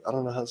love. I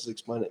don't know how to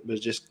explain it,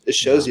 but it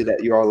shows you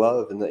that you are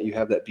love and that you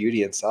have that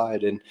beauty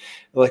inside. And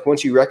like,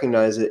 once you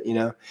recognize it,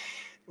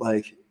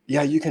 like,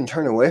 yeah, you can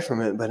turn away from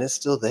it, but it's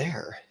still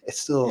there. It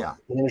still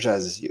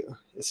energizes you.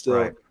 It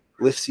still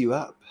lifts you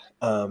up.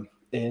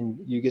 And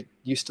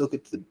you still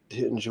get to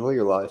enjoy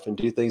your life and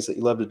do things that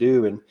you love to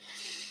do. And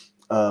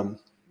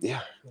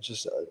it's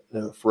just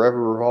a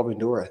forever revolving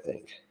door, I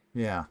think.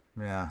 Yeah.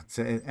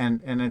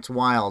 And it's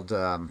wild.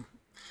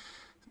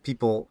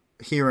 People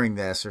hearing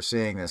this or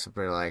seeing this will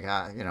be like,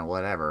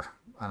 whatever,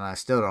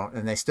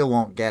 and they still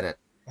won't get it.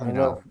 I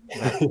know.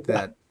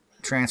 that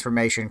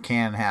transformation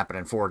can happen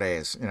in 4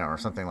 days, or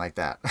something like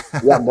that.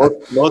 Yeah,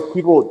 most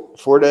people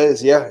 4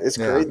 days. Yeah, it's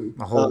crazy.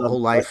 A whole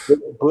life. Like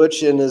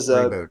Butch and his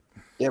reboot.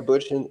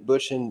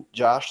 Butch and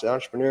Josh, the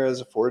entrepreneur,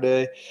 is a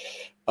 4-day,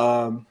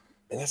 and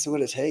that's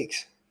what it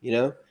takes,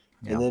 And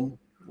then,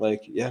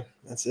 like,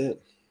 that's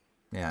it.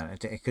 Yeah,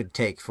 it could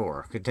take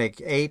 4, could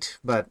take 8,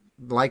 but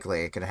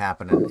likely it could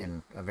happen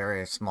in a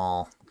very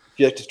small.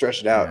 You have to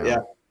stretch it out.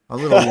 Yeah.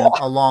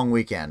 A long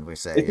weekend, we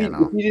say. If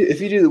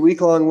you do the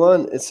week-long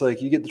one, it's like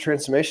you get the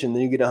transformation,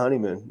 then you get a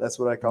honeymoon. That's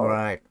what I call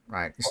it.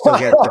 Right. You still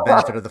get the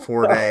benefit of the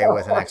 4-day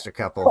with an extra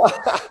couple.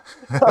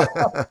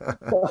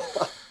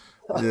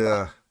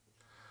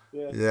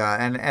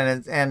 And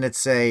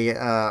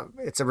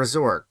it's a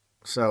resort,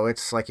 so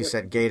it's like you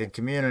said, gated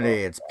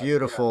community. It's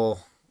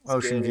beautiful.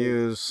 Ocean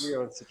views.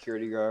 Your own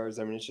security guards.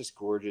 I mean, it's just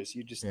gorgeous.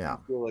 You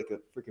feel like a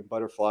freaking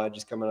butterfly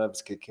just coming out of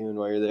its cocoon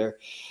while you're there.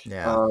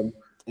 Yeah.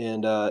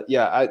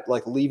 I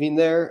like leaving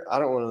there. I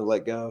don't want to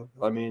let go.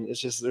 I mean, it's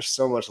just, there's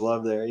so much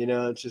love there.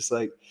 It's just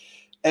like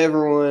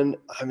everyone.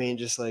 I mean,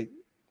 just like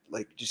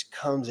just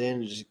comes in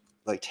and just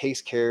like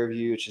takes care of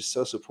you. It's just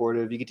so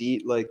supportive. You get to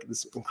eat like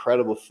this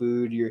incredible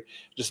food. You're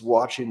just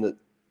watching the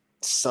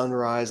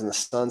sunrise and the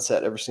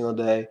sunset every single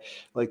day.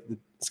 Like,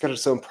 it's got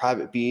its own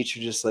private beach.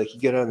 You're just like, you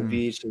get on the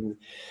beach and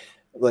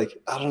like,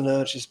 I don't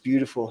know, it's just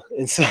beautiful.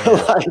 And so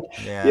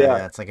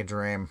it's like a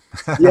dream.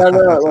 Yeah,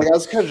 no, like, I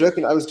was kind of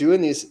joking. I was doing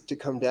these to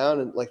come down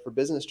and like for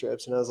business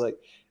trips, and I was like,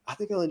 I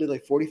think I only did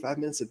like 45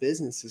 minutes of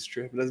business this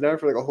trip, and I was down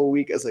for like a whole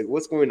week. I was like,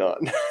 what's going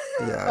on?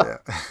 Yeah.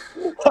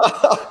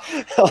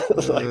 I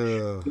was like,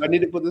 do I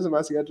need to put this in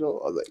my schedule?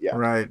 I was like, yeah.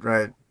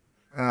 Right.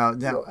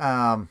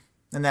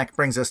 And that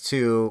brings us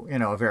to,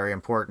 a very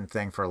important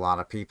thing for a lot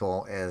of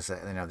people is,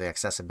 the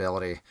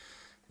accessibility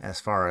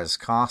as far as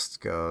cost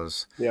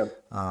goes. Yeah.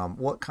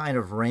 What kind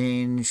of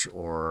range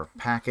or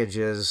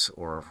packages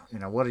or,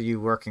 what are you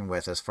working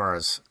with as far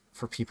as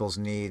for people's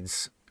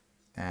needs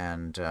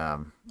and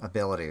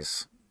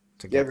abilities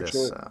to get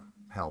this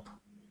help?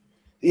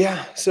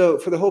 Yeah. So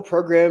for the whole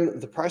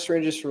program, the price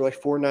ranges from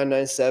like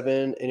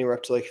 $4,997 anywhere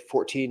up to like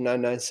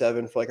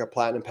 $14,997 for like a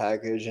platinum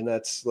package. And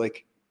that's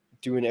like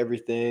doing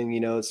everything,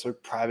 it's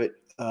like private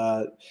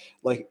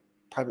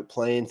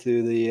plane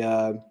through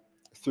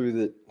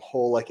the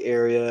whole like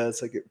area.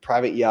 It's like a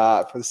private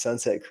yacht for the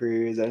sunset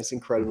cruise, and it's an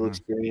incredible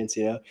experience,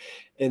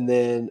 And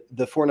then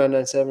the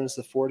 $4,997 is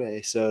the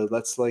 4-day. So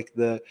that's like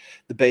the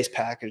base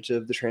package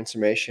of the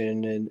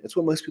transformation. And it's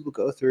what most people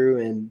go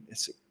through. And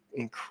it's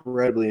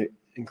incredibly,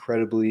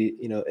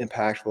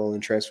 impactful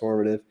and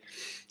transformative.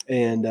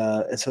 And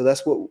so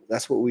that's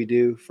what we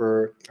do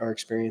for our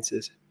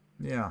experiences.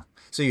 Yeah.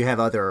 So you have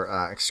other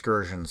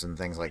excursions and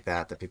things like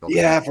that people.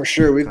 Yeah, for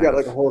sure. We've got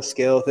like a whole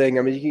scale thing.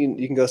 I mean,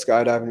 you can go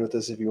skydiving with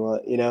us if you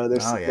want.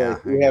 There's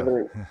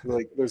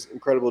there's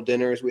incredible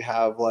dinners. We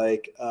have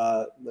like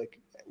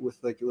with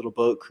like a little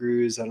boat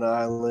cruise on an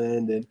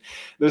island, and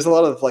there's a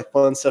lot of like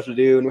fun stuff to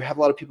do. And we have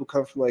a lot of people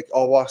come from like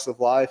all walks of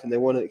life, and they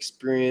want to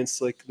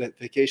experience like that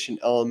vacation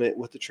element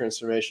with the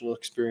transformational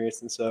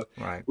experience. And so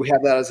we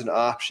have that as an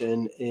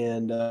option.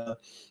 And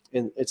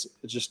it's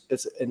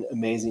an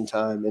amazing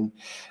time. And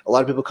a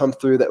lot of people come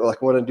through that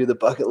like want to do the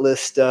bucket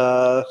list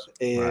stuff.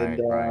 And,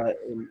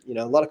 and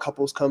a lot of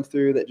couples come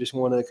through that just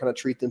want to kind of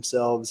treat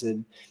themselves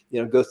and,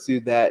 go through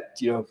that,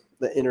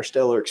 the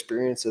interstellar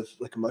experience of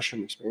like a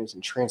mushroom experience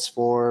and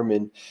transform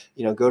and,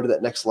 go to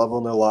that next level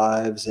in their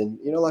lives. And,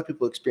 a lot of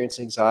people experience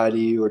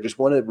anxiety or just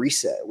want to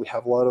reset. We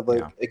have a lot of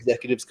Yeah. like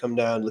executives come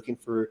down looking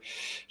for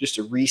just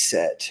a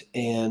reset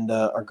and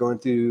are going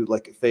through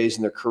like a phase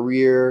in their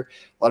career.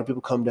 A lot of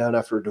people come down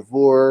after a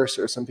divorce,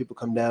 or some people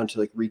come down to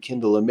like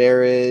rekindle a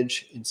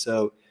marriage. And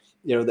so,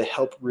 they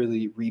help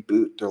really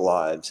reboot their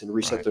lives and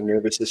reset Right. their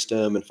nervous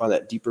system and find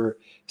that deeper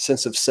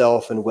sense of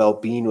self and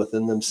well-being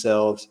within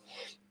themselves.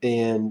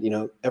 And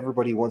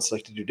everybody wants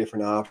like to do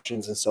different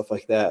options and stuff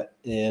like that.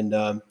 And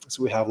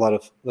so we have a lot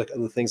of like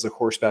other things like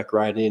horseback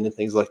riding and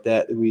things like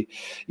that we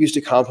use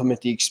to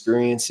complement the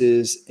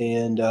experiences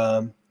and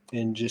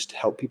just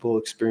help people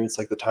experience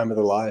like the time of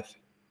their life.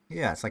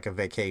 Yeah, it's like a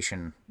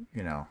vacation,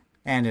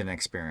 and an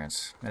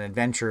experience, an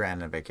adventure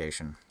and a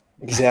vacation.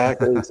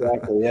 Exactly,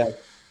 yeah.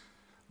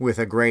 With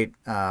a great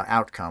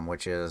outcome,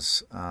 which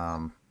is,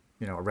 a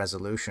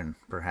resolution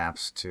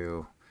perhaps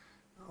to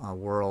a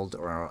world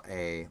or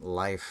a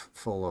life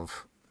full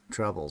of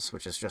troubles,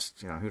 which is just,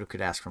 who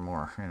could ask for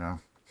more?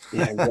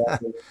 Yeah,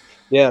 exactly.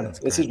 Yeah, That's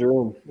it's a great.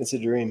 dream. It's a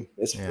dream.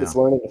 Yeah. It's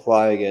learning to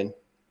fly again.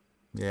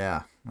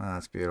 Yeah. Oh,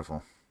 that's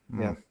beautiful.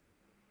 Yeah. Mm.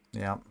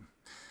 Yeah.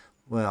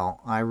 Well,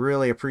 I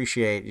really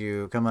appreciate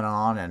you coming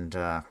on and,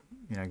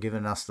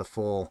 giving us the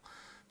full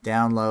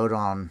download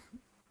on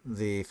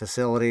the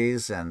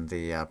facilities and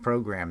the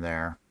program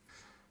there.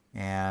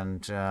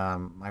 And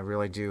I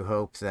really do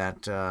hope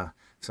that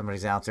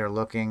somebody's out there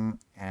looking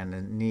and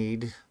in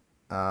need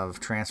of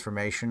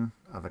transformation,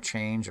 of a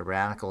change, a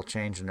radical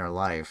change in their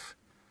life,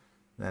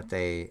 that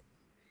they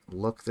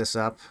look this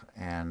up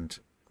and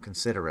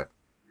consider it.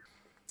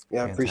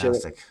 Yeah, I appreciate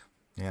it. Fantastic.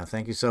 Yeah,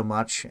 thank you so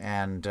much.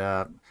 And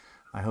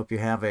I hope you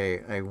have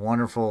a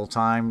wonderful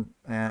time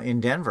in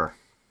Denver.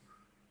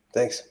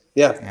 Thanks.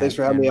 Yeah, thanks And,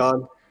 for having me and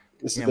on.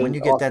 This has yeah, when been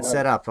you get that awesome.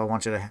 set up, I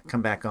want you to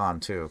come back on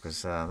too,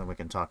 because then we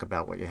can talk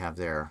about what you have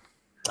there.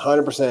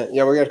 100%.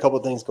 Yeah, we got a couple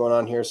of things going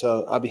on here,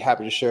 so I'll be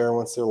happy to share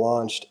once they're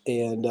launched,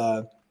 and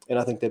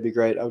I think that'd be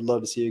great. I would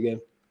love to see you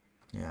again.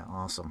 Yeah,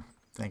 awesome.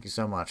 Thank you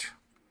so much.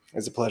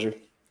 It's a pleasure.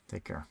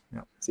 Take care.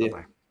 Yep. See Bye you.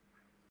 bye.